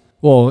because,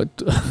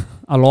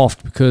 I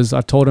laughed because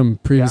I told him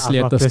previously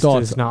at the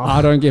start,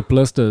 I don't get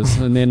blisters.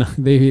 And then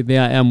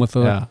there I am with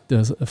a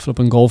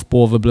flipping golf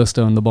ball of a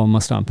blister on the bottom of my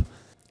stump.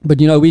 But,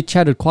 we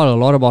chatted quite a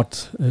lot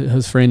about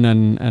his friend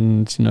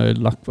and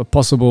like a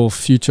possible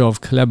future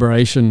of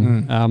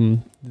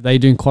collaboration. They're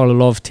doing quite a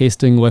lot of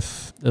testing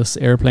with this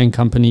airplane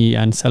company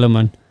and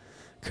Salomon,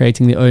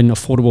 creating their own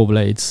affordable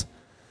blades.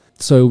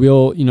 So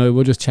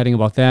we're just chatting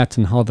about that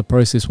and how the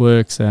process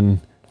works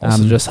and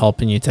also just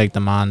helping you take the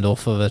mind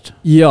off of it.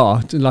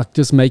 Yeah, like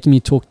just making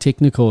me talk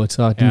technical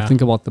so I can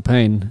think about the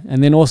pain.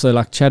 And then also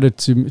like chatted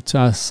to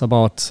us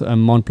about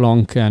Mont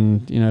Blanc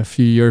and a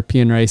few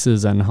European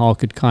races and how I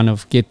could kind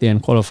of get there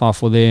and qualify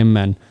for them.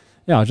 And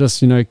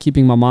just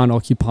keeping my mind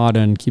occupied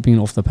and keeping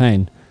off the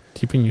pain.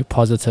 Keeping you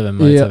positive and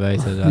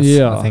motivated.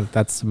 I think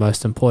that's the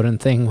most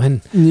important thing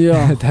when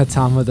at that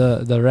time of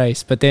the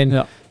race. But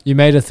then you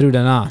made it through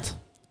the night.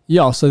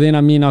 Yeah, so then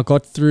I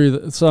got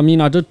through.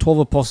 I did 12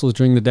 apostles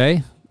during the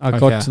day. I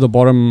got to the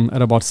bottom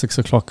at about 6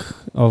 o'clock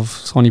of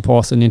Sani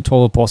Pass, and then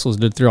 12 apostles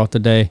did throughout the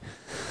day.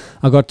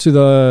 I got to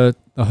the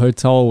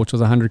hotel, which was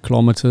 100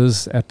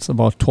 kilometers, at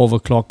about 12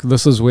 o'clock.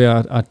 This is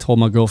where I told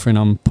my girlfriend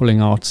I'm pulling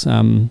out.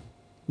 My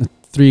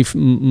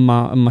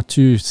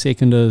 2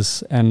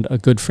 seconders and a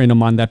good friend of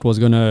mine that was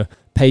going to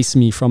pace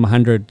me from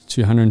 100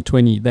 to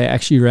 120. They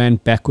actually ran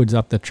backwards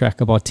up the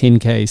track about 10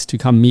 Ks to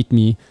come meet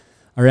me.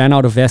 I ran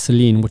out of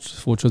Vaseline,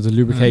 which was a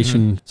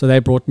lubrication. So they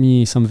brought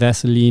me some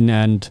Vaseline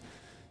and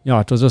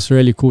it was just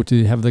really cool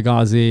to have the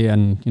guys there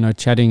and,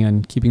 chatting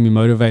and keeping me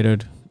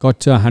motivated. Got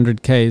to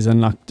 100 Ks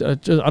and I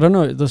don't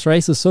know, this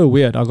race is so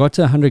weird. I got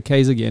to 100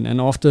 Ks again and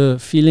after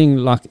feeling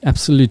like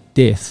absolute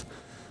death,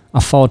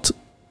 I felt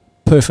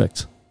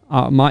perfect.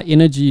 My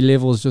energy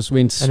levels just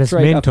went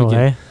straight up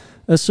again.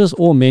 It's just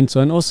all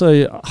mental, and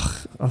also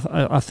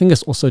I think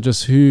it's also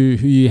just who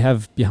you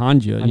have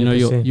behind you.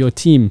 100%. Your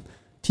team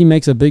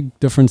makes a big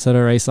difference at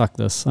a race like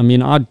this. I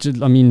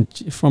mean,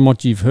 from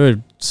what you've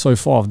heard so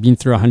far, I've been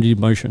through 100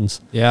 emotions.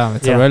 Yeah,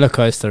 it's a roller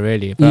coaster,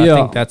 really. But I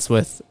think that's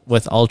with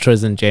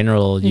ultras in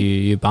general.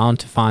 You're bound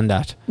to find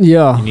that.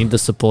 Yeah, you need the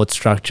support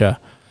structure.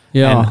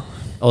 Yeah. And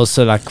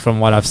also, like from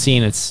what I've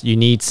seen, you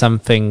need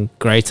something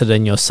greater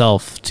than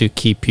yourself to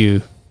keep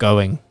you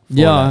going.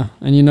 Yeah,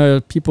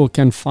 and people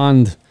can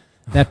find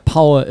that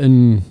power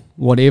in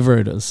whatever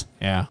it is.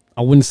 Yeah,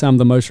 I wouldn't say I'm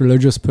the most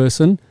religious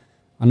person.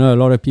 I know a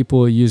lot of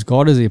people use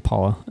God as their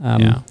power.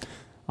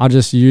 I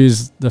just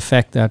use the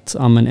fact that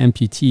I'm an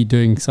amputee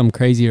doing some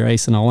crazy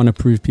race and I want to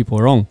prove people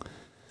wrong.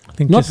 I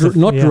think not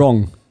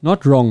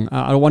wrong.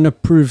 I want to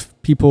prove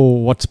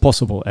people what's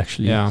possible.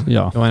 Actually,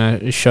 yeah. I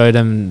want to show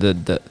them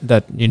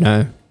that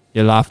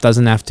your life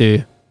doesn't have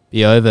to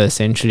be over,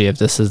 essentially, if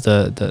this is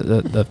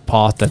the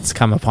path that's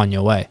come upon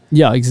your way.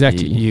 Yeah,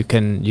 exactly. You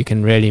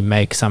can really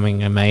make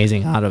something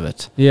amazing out of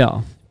it.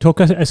 Yeah.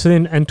 Talk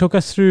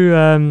us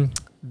through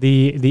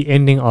the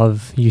ending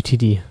of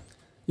UTD.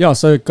 Yeah,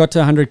 so got to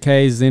 100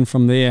 Ks, then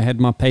from there I had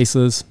my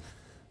paces,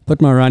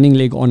 put my running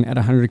leg on at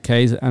 100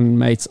 Ks, and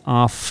mates,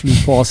 I flew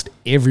past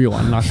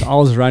everyone. Like, I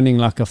was running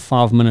like a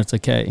 5 minutes a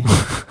K.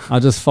 I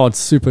just felt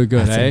super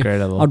good. That's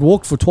incredible. I'd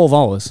walked for 12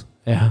 hours.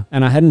 Yeah.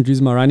 And I hadn't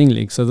used my running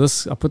leg. So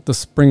I put the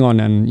spring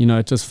on, and,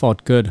 it just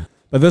felt good.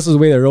 But this is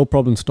where the real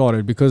problem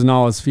started, because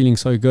now I was feeling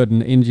so good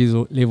and the energy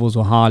levels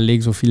were high,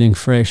 legs were feeling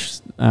fresh.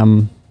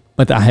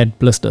 But I had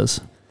blisters.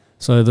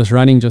 So this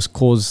running just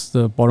caused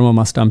the bottom of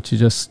my stump to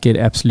just get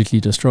absolutely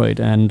destroyed.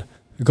 And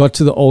we got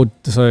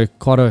to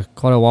quite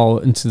a while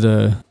into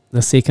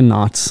the second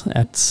night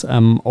at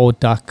Old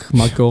Duck,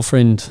 my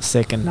girlfriend.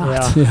 Second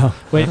night. Yeah.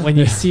 When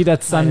you see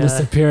that sun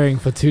disappearing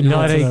for 2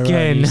 nights in a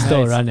row, you're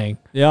still running.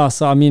 Yeah,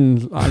 so I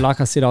mean, like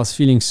I said, I was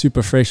feeling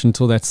super fresh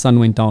until that sun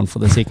went down for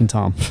the second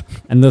time.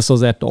 And this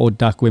was at the Old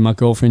Duck where my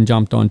girlfriend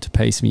jumped on to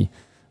pace me.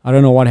 I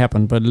don't know what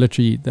happened, but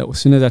literally, as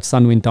soon as that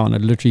sun went down,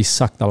 it literally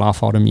sucked the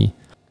life out of me.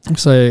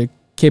 So I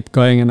kept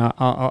going, and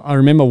I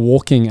remember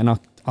walking, and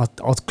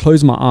I'd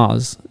close my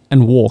eyes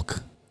and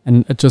walk,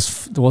 and it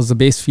was the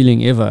best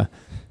feeling ever.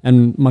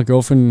 And my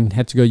girlfriend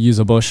had to go use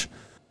a bush.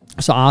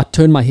 So I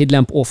turned my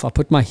headlamp off. I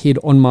put my head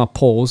on my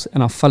paws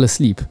and I fell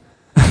asleep.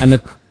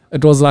 And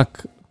it was like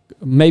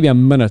maybe a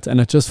minute, and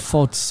it just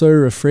felt so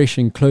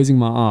refreshing closing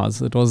my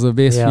eyes. It was the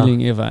best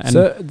feeling ever. And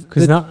so,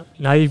 because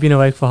now you've been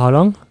awake for how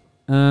long?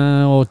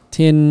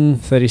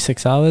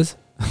 36 hours?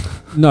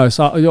 No,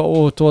 so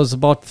it was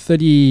about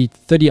 30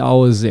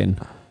 hours then.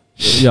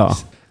 Yeah.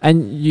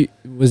 And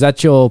was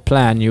that your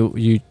plan?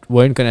 You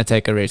weren't going to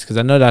take a rest? Because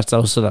I know that's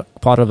also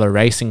like part of a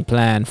racing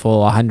plan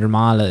for a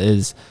 100-miler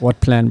is... What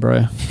plan,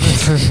 bro?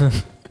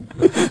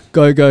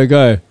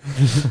 Go.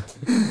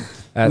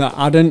 No,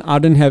 I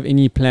didn't have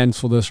any plans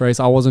for this race.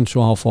 I wasn't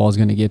sure how far I was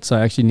going to get. So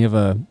I actually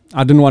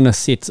I didn't want to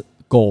set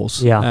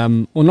goals. Yeah.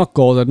 Well, not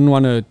goals. I didn't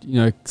want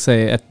to,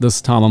 say at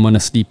this time I'm going to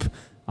sleep.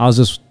 I was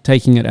just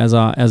taking it as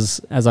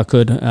I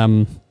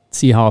could,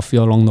 see how I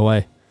feel along the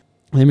way.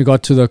 Then we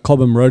got to the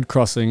Cobham Road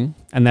crossing,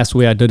 and that's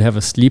where I did have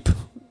a sleep.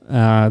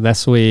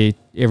 That's where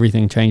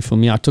everything changed for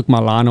me. I took my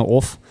liner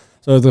off.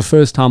 So the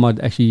first time I'd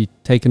actually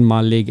taken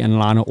my leg and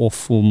liner off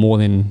for more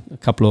than a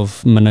couple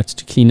of minutes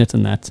to clean it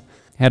and that.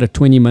 Had a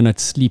 20-minute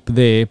sleep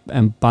there,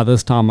 and by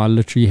this time I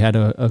literally had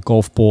a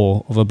golf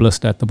ball of a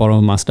blister at the bottom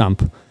of my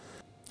stump.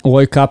 I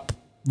woke up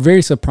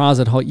very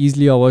surprised at how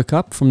easily I woke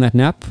up from that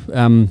nap.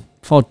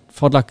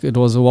 Felt like it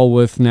was a well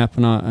worth nap,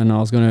 and I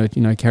was going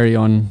to carry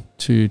on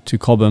to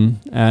Cobham,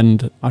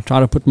 and I tried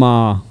to put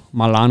my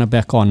liner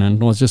back on,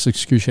 and it was just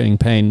excruciating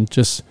pain,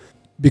 just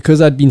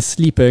because I'd been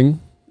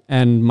sleeping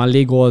and my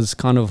leg was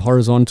kind of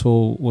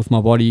horizontal with my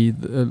body.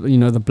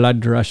 The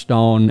blood rushed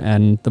down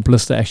and the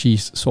blister actually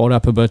swelled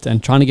up a bit,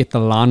 and trying to get the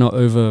liner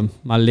over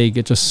my leg,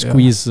 it just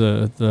squeezed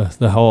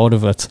the hell out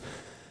of it.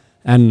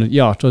 And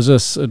it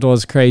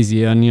was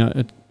crazy,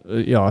 and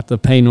the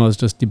pain was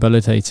just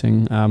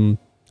debilitating.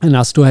 And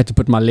I still had to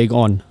put my leg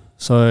on.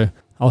 So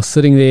I was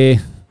sitting there.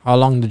 How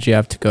long did you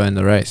have to go in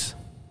the race?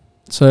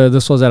 So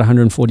this was at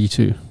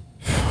 142.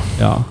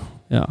 Yeah.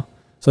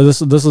 So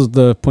this is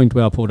the point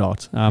where I pulled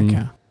out.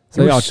 Okay.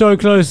 So you were so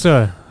close,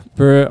 sir.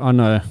 Bro, I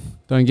know.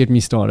 Don't get me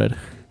started.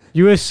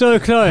 You were so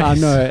close. I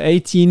know.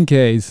 18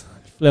 Ks.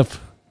 Flip.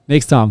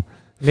 Next time.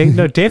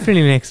 No,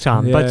 definitely next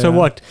time. Yeah. But so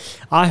what?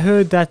 I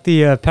heard that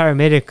the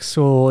paramedics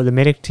or the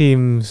medic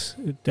teams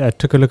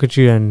took a look at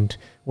you, and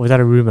was that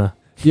a rumor?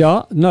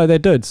 Yeah, no, they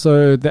did.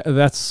 So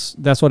that's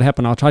what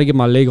happened. I tried to get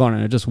my leg on,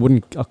 and it just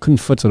I couldn't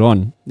fit it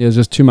on. There was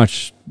just too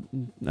much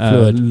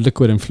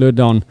liquid and fluid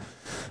down.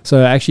 So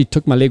I actually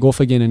took my leg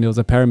off again, and there was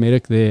a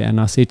paramedic there, and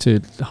I said to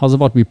her, how's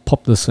about we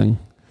pop this thing?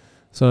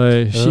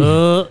 So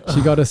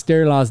she got a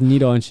sterilized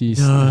needle, and she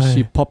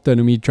popped it,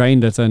 and we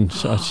drained it, and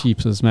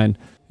sheeps, man.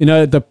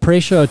 The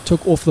pressure it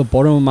took off the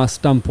bottom of my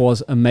stump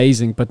was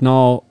amazing, but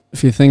now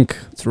if you think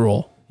it's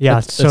raw. Yeah,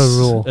 it's so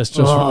raw.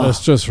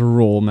 It's just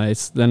raw,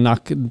 mate. Then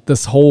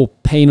this whole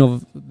pain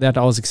of that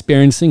I was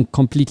experiencing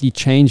completely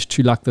changed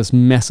to like this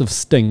massive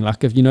sting.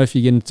 Like if you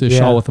get into a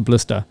shower with a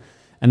blister,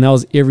 and that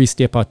was every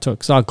step I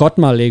took. So I got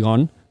my leg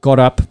on, got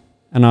up,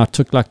 and I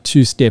took like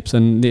 2 steps.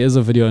 And there is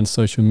a video on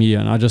social media,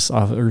 and I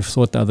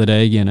saw it the other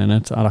day again,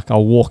 and I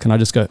walk and I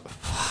just go,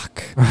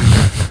 fuck.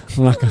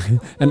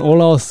 And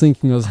all I was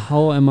thinking was,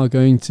 how am I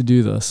going to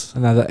do this?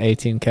 Another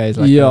 18 Ks like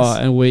this. this.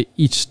 And where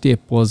each step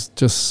was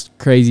just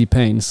crazy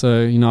pain.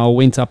 So, I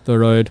went up the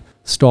road,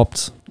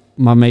 stopped.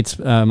 My mates,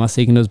 my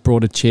seconders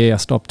brought a chair. I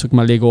stopped, took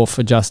my leg off,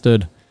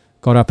 adjusted,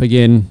 got up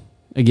again,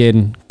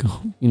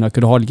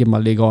 could hardly get my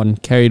leg on,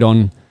 carried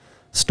on,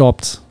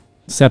 stopped,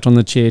 sat on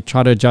the chair,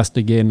 tried to adjust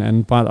again.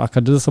 And I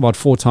did this about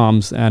 4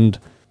 times, and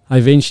I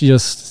eventually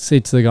just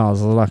said to the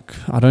guys, I was like,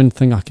 I don't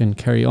think I can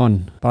carry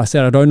on. But I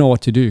said, I don't know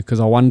what to do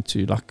because I wanted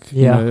to.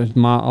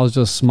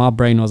 My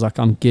brain was like,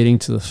 I'm getting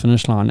to the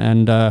finish line.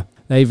 And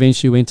they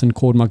eventually went and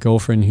called my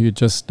girlfriend, who had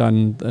just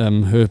done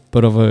her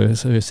bit of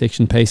her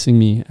section pacing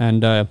me.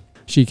 And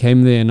she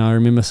came there, and I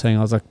remember saying,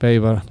 I was like,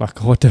 babe,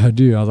 what do I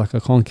do? I was like, I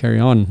can't carry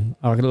on.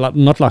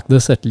 Not like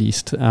this at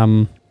least.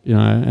 And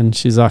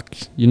she's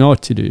like, you know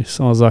what to do.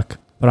 So I was like,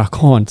 but I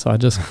can't. I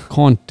just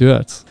can't do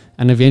it.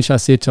 And eventually I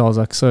said to her, I was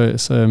like, so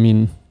I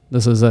mean,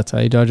 this is it.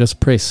 I just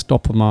press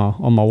stop on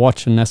my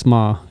watch, and that's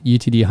my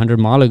UTD 100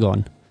 mile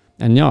gone.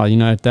 And yeah, you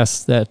know,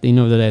 that's that. At the end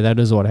of the day, that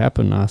is what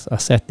happened. I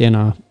sat there and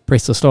I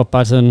pressed the stop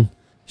button,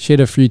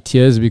 shed a few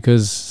tears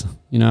because,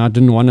 you know, I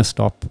didn't want to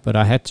stop, but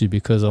I had to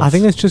because of. I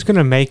think it's just going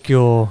to make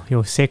your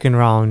second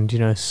round, you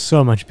know,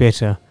 so much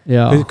better.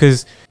 Yeah.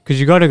 Because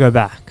you got to go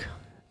back.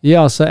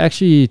 Yeah. So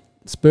actually,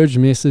 Spurge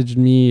messaged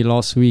me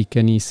last week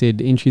and he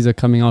said entries are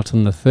coming out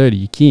on the 3rd. Are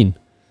you keen?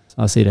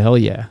 So I said, hell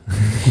yeah.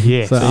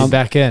 Yeah. So I'm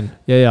back in.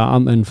 Yeah.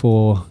 I'm in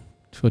for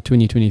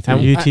 2023.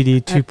 And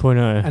UTD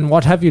 2.0. And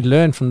what have you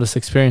learned from this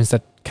experience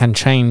that can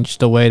change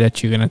the way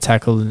that you're going to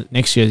tackle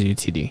next year's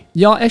UTD?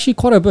 Yeah, actually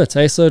quite a bit.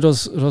 So it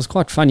was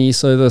quite funny.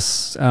 So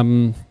this, I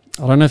don't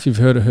know if you've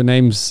heard of her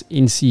name's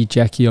NC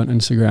Jackie on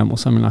Instagram or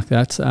something like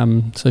that.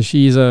 So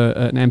she's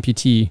an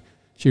amputee.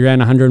 She ran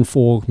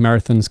 104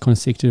 marathons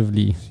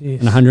consecutively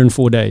in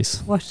 104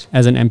 days. What?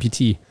 As an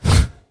amputee.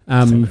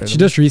 She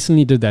just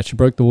recently did that. She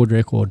broke the world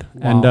record.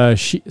 Wow. And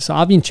so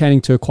I've been chatting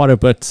to her quite a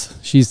bit.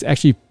 She's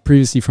actually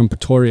previously from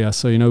Pretoria,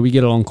 so, you know, we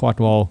get along quite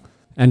well.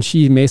 And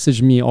she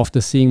messaged me after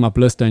seeing my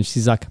blister, and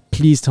she's like,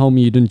 please tell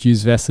me you didn't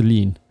use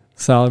Vaseline.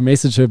 So I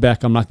messaged her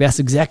back. I'm like, that's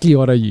exactly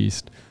what I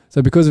used.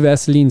 So because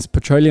Vaseline's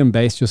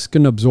petroleum-based, your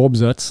skin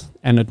absorbs it,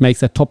 and it makes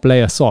that top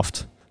layer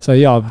soft. So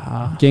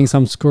yeah, getting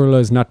some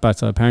Squirrello's nut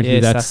butter. Apparently,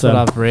 yes, that's what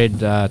I've read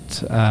that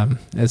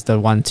is the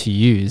one to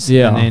use.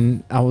 Yeah. And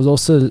then I was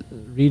also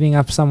reading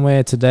up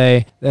somewhere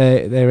today.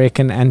 They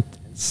reckon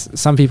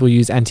some people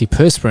use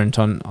antiperspirant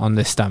on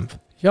their stump.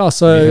 Yeah.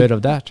 So have you heard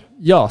of that?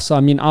 Yeah. So I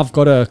mean, I've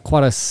got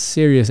quite a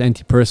serious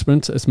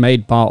antiperspirant. It's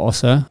made by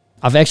OSA.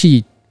 I've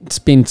actually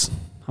spent,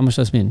 how much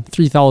did I spend?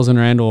 3,000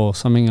 Rand or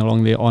something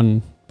along there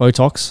on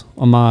Botox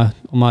on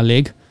my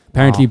leg.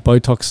 Apparently,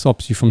 Botox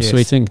stops you from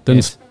sweating.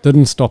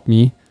 Didn't stop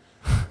me.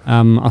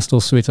 I still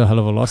sweat a hell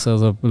of a lot, so it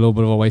was a little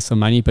bit of a waste of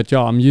money. But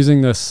yeah, I'm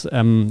using this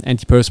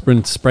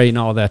antiperspirant spray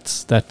now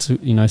that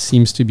you know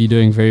seems to be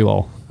doing very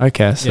well.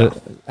 Okay, so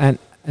and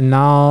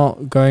now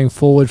going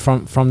forward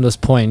from this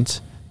point,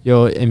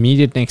 your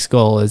immediate next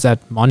goal is at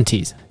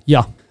Monty's.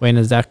 Yeah. When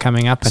is that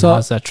coming up, and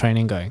how's that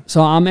training going?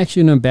 So I'm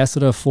actually an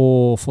ambassador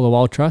for the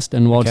Wild Trust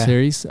and Wild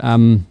Series.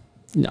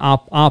 I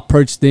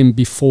approached them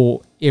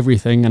before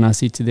everything, and I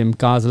said to them,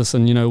 guys,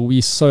 listen, you know,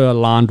 we're so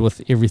aligned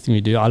with everything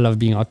we do. I love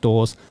being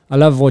outdoors. I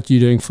love what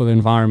you're doing for the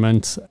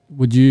environment.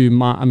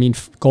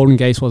 Golden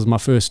Gates was my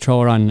first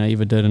trail run I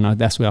ever did, and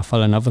that's where I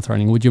fell in love with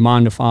running. Would you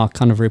mind if I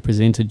kind of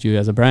represented you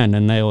as a brand?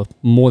 And they were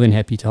more than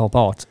happy to help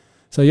out.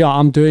 So yeah,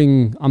 I've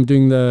done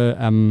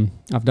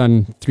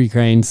 3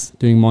 cranes,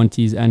 doing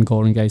Monty's and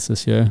Golden Gates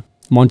this year.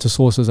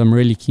 Montesources I'm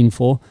really keen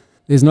for.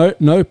 There's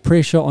no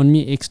pressure on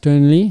me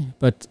externally,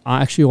 but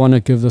I actually want to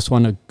give this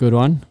one a good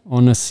one. I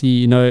want to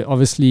see, you know,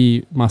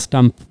 obviously my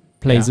stump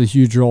plays a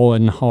huge role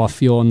in how I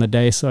feel on the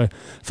day. So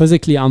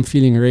physically I'm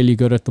feeling really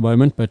good at the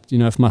moment, but you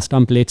know, if my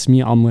stump lets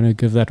me, I'm going to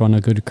give that one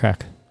a good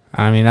crack.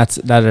 I mean,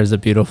 that is a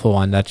beautiful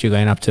one that you're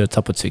going up to the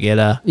top of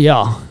together.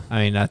 Yeah.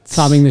 I mean, that's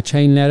climbing the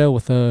chain ladder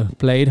with a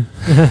blade.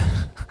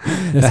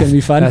 That's going to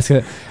be fun. That's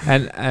good.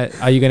 And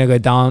are you going to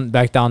go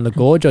back down the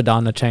gorge or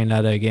down the chain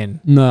ladder again?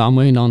 No, I'm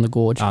going down the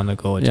gorge. Down the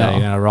gorge. Yeah. You're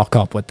going to rock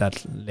up with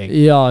that leg.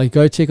 Yeah,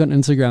 go check on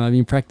Instagram. I've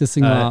been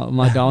practicing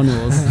my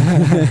downhills.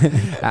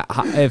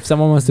 If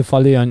someone wants to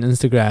follow you on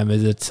Instagram,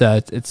 is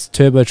it's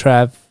Turbo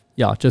Trav?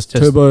 Yeah, just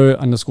Turbo_Trav.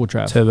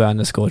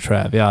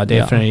 Turbo_Trav. Yeah,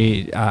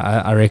 definitely.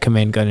 I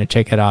recommend going to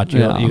check it out.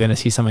 You're going to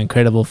see some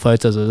incredible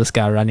photos of this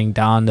guy running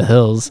down the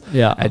hills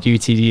at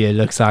UTD. It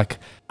looks like,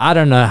 I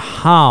don't know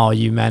how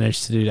you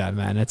managed to do that,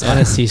 man. It's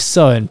honestly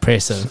so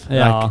impressive.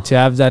 Yeah. Like, to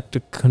have that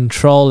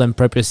control and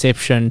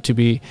proprioception to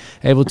be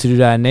able to do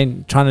that, and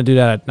then trying to do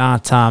that at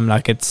night time,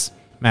 like, it's,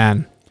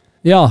 man.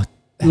 Yeah,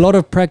 a lot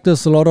of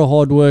practice, a lot of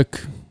hard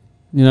work.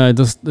 You know,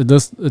 this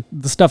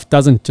stuff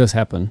doesn't just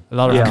happen. A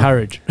lot of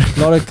courage. A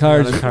lot of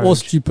courage or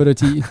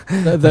stupidity.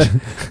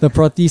 The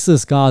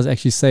prosthesis guys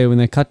actually say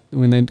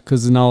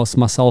because now it's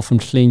myself and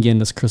Schlingy and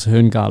this Chris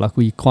Hearn guy, like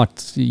we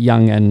quite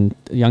young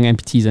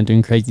amputees and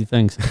doing crazy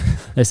things.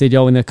 They said,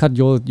 when they cut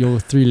your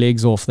 3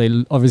 legs off,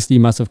 they obviously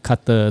must have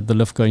cut the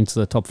lift going to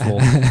the top floor.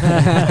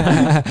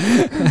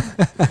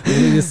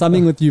 There's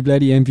something with you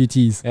bloody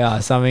amputees. Yeah,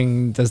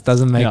 something just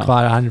doesn't make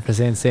quite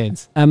 100%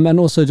 sense. And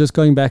also just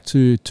going back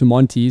to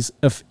Monty's,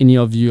 if any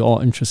of you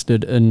are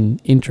interested in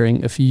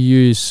entering, if you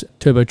use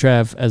Turbo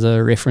Trav as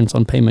a reference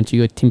on payment,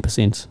 you get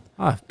 10%.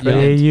 Oh,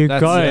 there you go.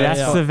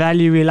 That's the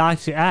value we like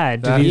to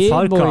add to these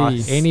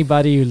podcasts.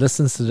 Anybody who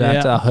listens to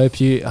that, I hope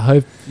you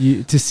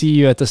to see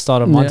you at the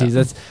start of Monty's.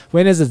 That's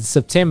when is it?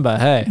 September?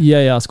 Hey.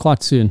 Yeah, it's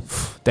quite soon.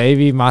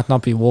 Davey might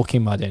not be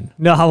walking by then.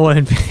 No, I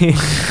won't be.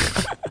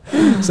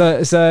 So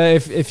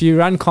if you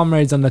run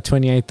Comrades on the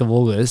 28th of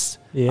August,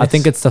 I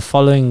think it's the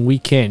following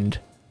weekend.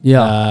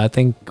 Yeah, I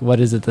think, what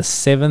is it, the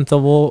 7th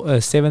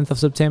of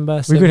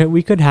September?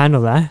 We could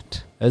handle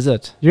that. Is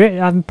it?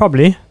 Yeah,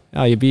 probably.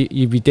 Oh, you'd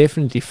be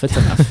definitely fit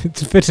enough.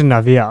 It's fit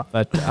enough, yeah.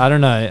 But I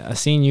don't know. I've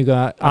seen you go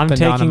up and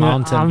down a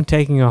mountain. I'm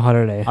taking a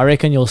holiday. I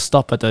reckon you'll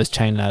stop at those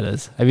chain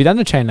ladders. Have you done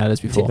the chain ladders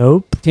before?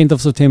 Nope. 10th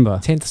of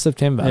September. 10th of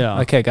September. Yeah.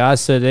 Okay,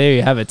 guys. So there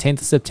you have it. 10th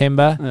of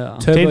September. Yeah.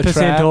 Turbo 10%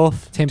 Trav,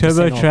 off. 10%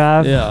 Turbo off.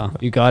 Trav. Yeah.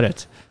 You got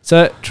it.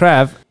 So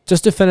Trav,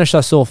 just to finish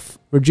us off,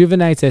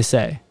 Rejuvenate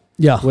SA.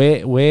 Yeah.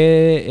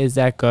 Where is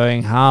that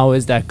going? How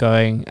is that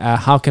going?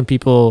 How can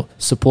people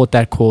support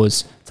that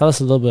cause? Tell us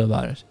a little bit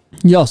about it.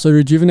 Yeah, so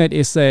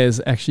Rejuvenate SA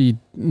is actually,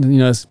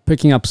 it's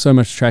picking up so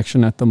much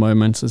traction at the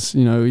moment. It's,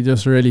 we're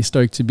just really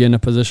stoked to be in a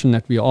position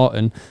that we are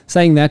in.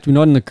 Saying that, we're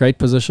not in a great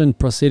position.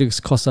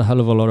 Prosthetics cost a hell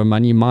of a lot of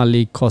money. My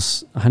league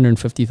costs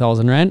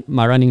 150,000 Rand.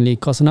 My running league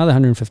costs another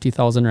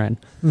 150,000 Rand.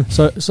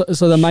 So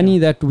the money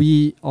that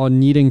we are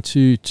needing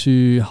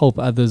to help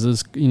others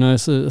is,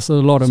 it's a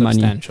lot of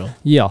money. Substantial.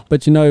 Yeah,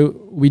 but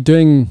we're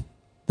doing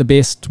the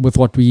best with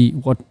what we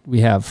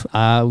have.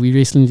 We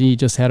recently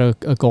just had a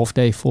golf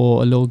day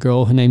for a little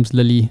girl. Her name's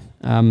Lily.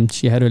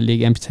 She had her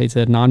leg amputated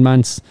at 9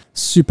 months.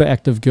 Super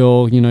active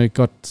girl.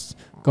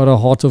 Got a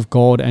heart of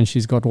gold, and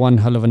she's got one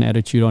hell of an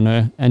attitude on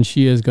her. And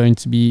she is going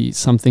to be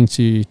something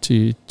to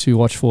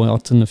watch for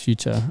out in the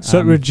future.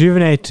 So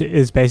Rejuvenate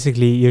is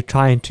basically you're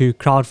trying to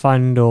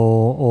crowdfund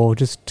or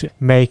just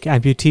make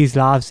amputees'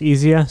 lives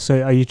easier.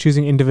 So are you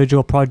choosing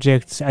individual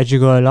projects as you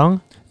go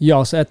along?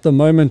 Yeah, so at the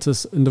moment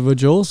it's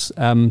individuals,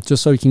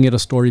 just so we can get a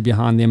story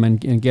behind them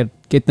and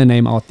get the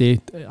name out there.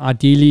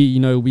 Ideally,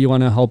 we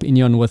want to help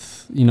anyone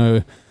with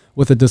a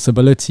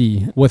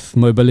disability, with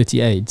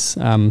mobility aids.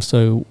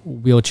 So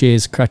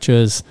wheelchairs,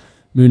 crutches,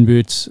 moon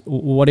boots,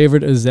 whatever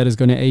it is that is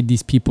going to aid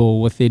these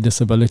people with their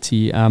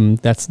disability.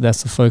 That's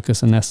the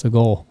focus and that's the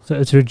goal. So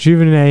it's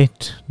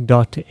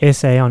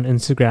rejuvenate.sa on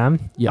Instagram.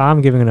 Yeah.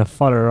 I'm giving it a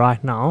follow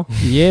right now.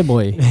 Yeah,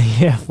 boy.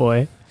 Yeah,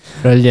 boy.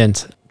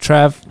 Brilliant.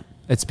 Trav,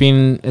 it's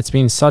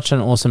been such an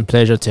awesome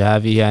pleasure to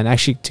have you here and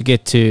actually to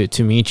get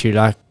to meet you.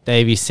 Like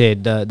Davey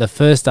said, the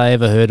first I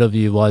ever heard of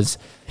you was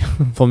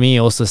for me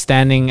also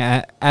standing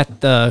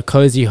at the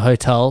cozy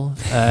hotel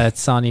at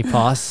Sunny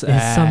Pass.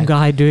 There's some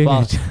guy doing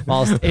it.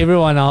 Whilst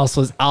everyone else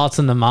was out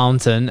on the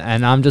mountain,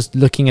 and I'm just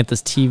looking at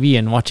this TV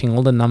and watching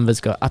all the numbers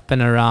go up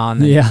and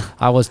around. And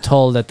I was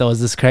told that there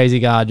was this crazy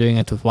guy doing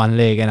it with one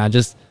leg, and I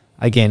just,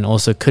 again,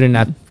 also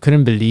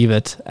couldn't believe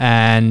it.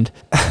 And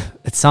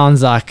it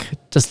sounds like,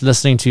 just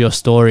listening to your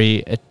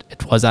story, it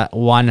was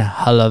one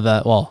hell of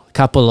a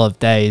couple of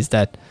days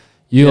that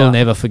you'll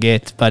never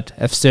forget, but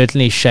have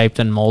certainly shaped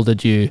and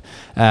molded you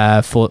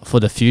for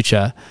the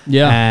future.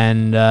 Yeah.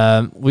 And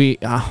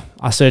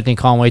I certainly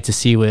can't wait to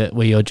see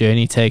where your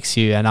journey takes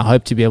you, and I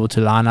hope to be able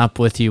to line up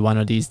with you one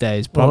of these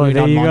days. Probably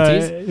not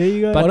Monty's. There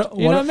you go. But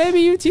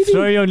maybe UTD.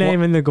 Throw your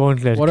name in the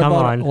gauntlet. Come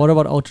on. What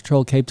about Ultra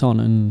Trail Cape Town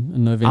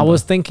in November? I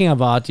was thinking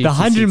about the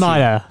 100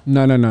 miler.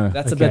 No.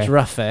 That's a bit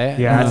rough, eh?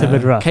 Yeah, that's a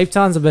bit rough. Cape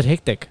Town's a bit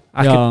hectic.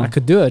 I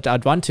could do it.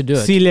 I'd want to do it.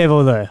 Sea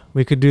level though,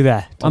 we could do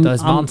that.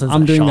 Those mountains.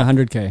 I'm doing the sharp.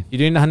 100K. You're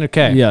doing the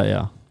 100K?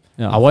 Yeah.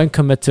 I won't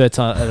commit to it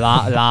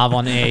live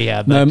on air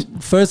here. But no,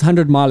 first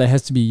 100 miler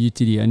has to be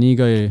UTD. I need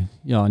to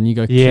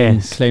go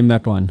claim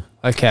that one.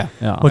 Okay.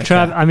 Yeah. Well,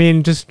 Trav, I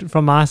mean, just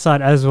from my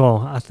side as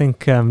well, I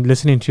think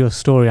listening to your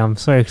story, I'm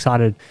so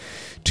excited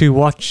to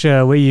watch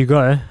where you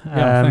go.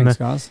 Thanks,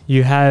 guys.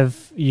 You have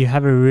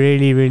a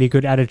really, really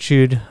good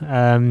attitude.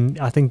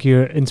 I think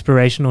you're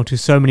inspirational to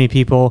so many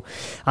people.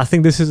 I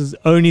think this is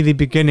only the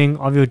beginning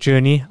of your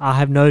journey. I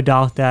have no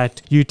doubt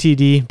that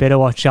UTD better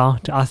watch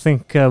out. I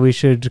think we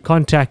should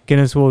contact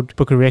Guinness World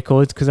Book of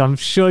Records, because I'm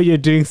sure you're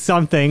doing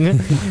something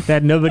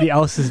that nobody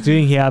else is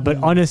doing here. But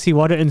honestly,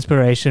 what an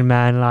inspiration,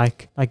 man.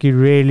 Like you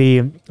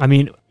really, I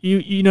mean,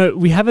 you know,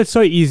 we have it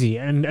so easy,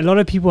 and a lot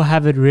of people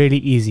have it really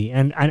easy,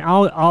 and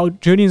our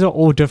journeys are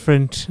all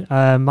different.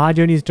 My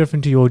journey is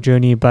different to your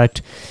journey, but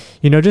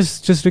you know,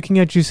 just looking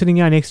at you sitting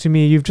here next to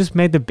me, you've just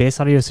made the best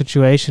out of your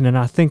situation. And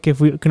I think if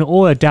we can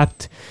all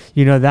adapt,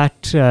 you know,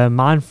 that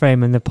mind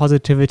frame and the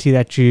positivity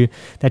that you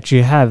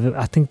have,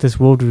 I think this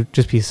world would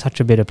just be such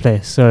a better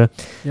place. So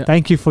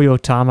thank you for your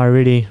time. I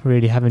really,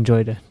 really have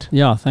enjoyed it.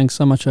 Yeah, thanks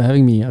so much for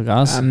having me,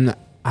 guys.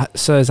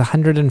 So there's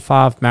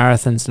 105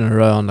 marathons in a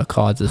row on the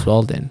cards as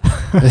well then.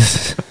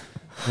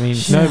 I mean,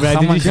 no, Brad,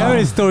 did you share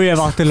a story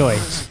about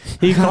Deloitte?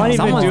 He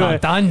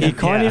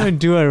can't even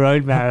do a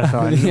road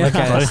marathon.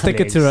 Okay, stick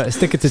it to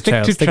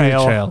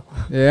trail.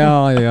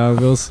 Yeah,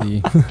 we'll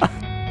see.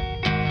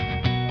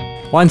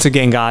 Once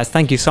again, guys,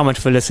 thank you so much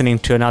for listening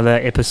to another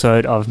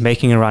episode of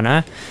Making a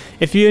Runner.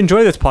 If you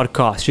enjoy this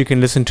podcast, you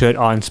can listen to it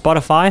on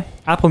Spotify,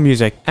 Apple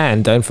Music.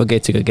 And don't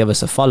forget to go give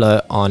us a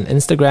follow on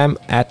Instagram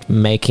at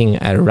Making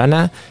a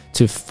Runner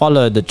to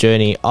follow the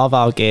journey of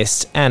our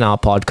guests and our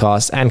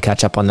podcast and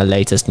catch up on the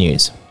latest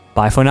news.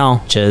 Bye for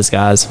now. Cheers,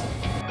 guys.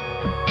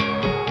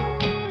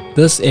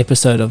 This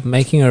episode of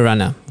Making a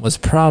Runner was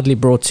proudly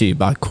brought to you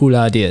by Cool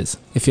Ideas.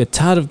 If you're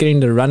tired of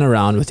getting the run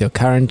around with your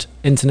current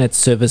internet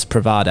service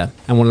provider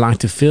and would like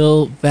to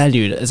feel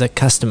valued as a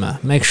customer,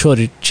 make sure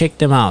to check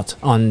them out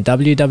on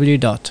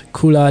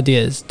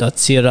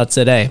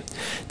www.coolideas.co.za.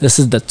 This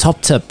is the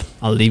top tip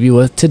I'll leave you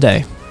with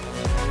today.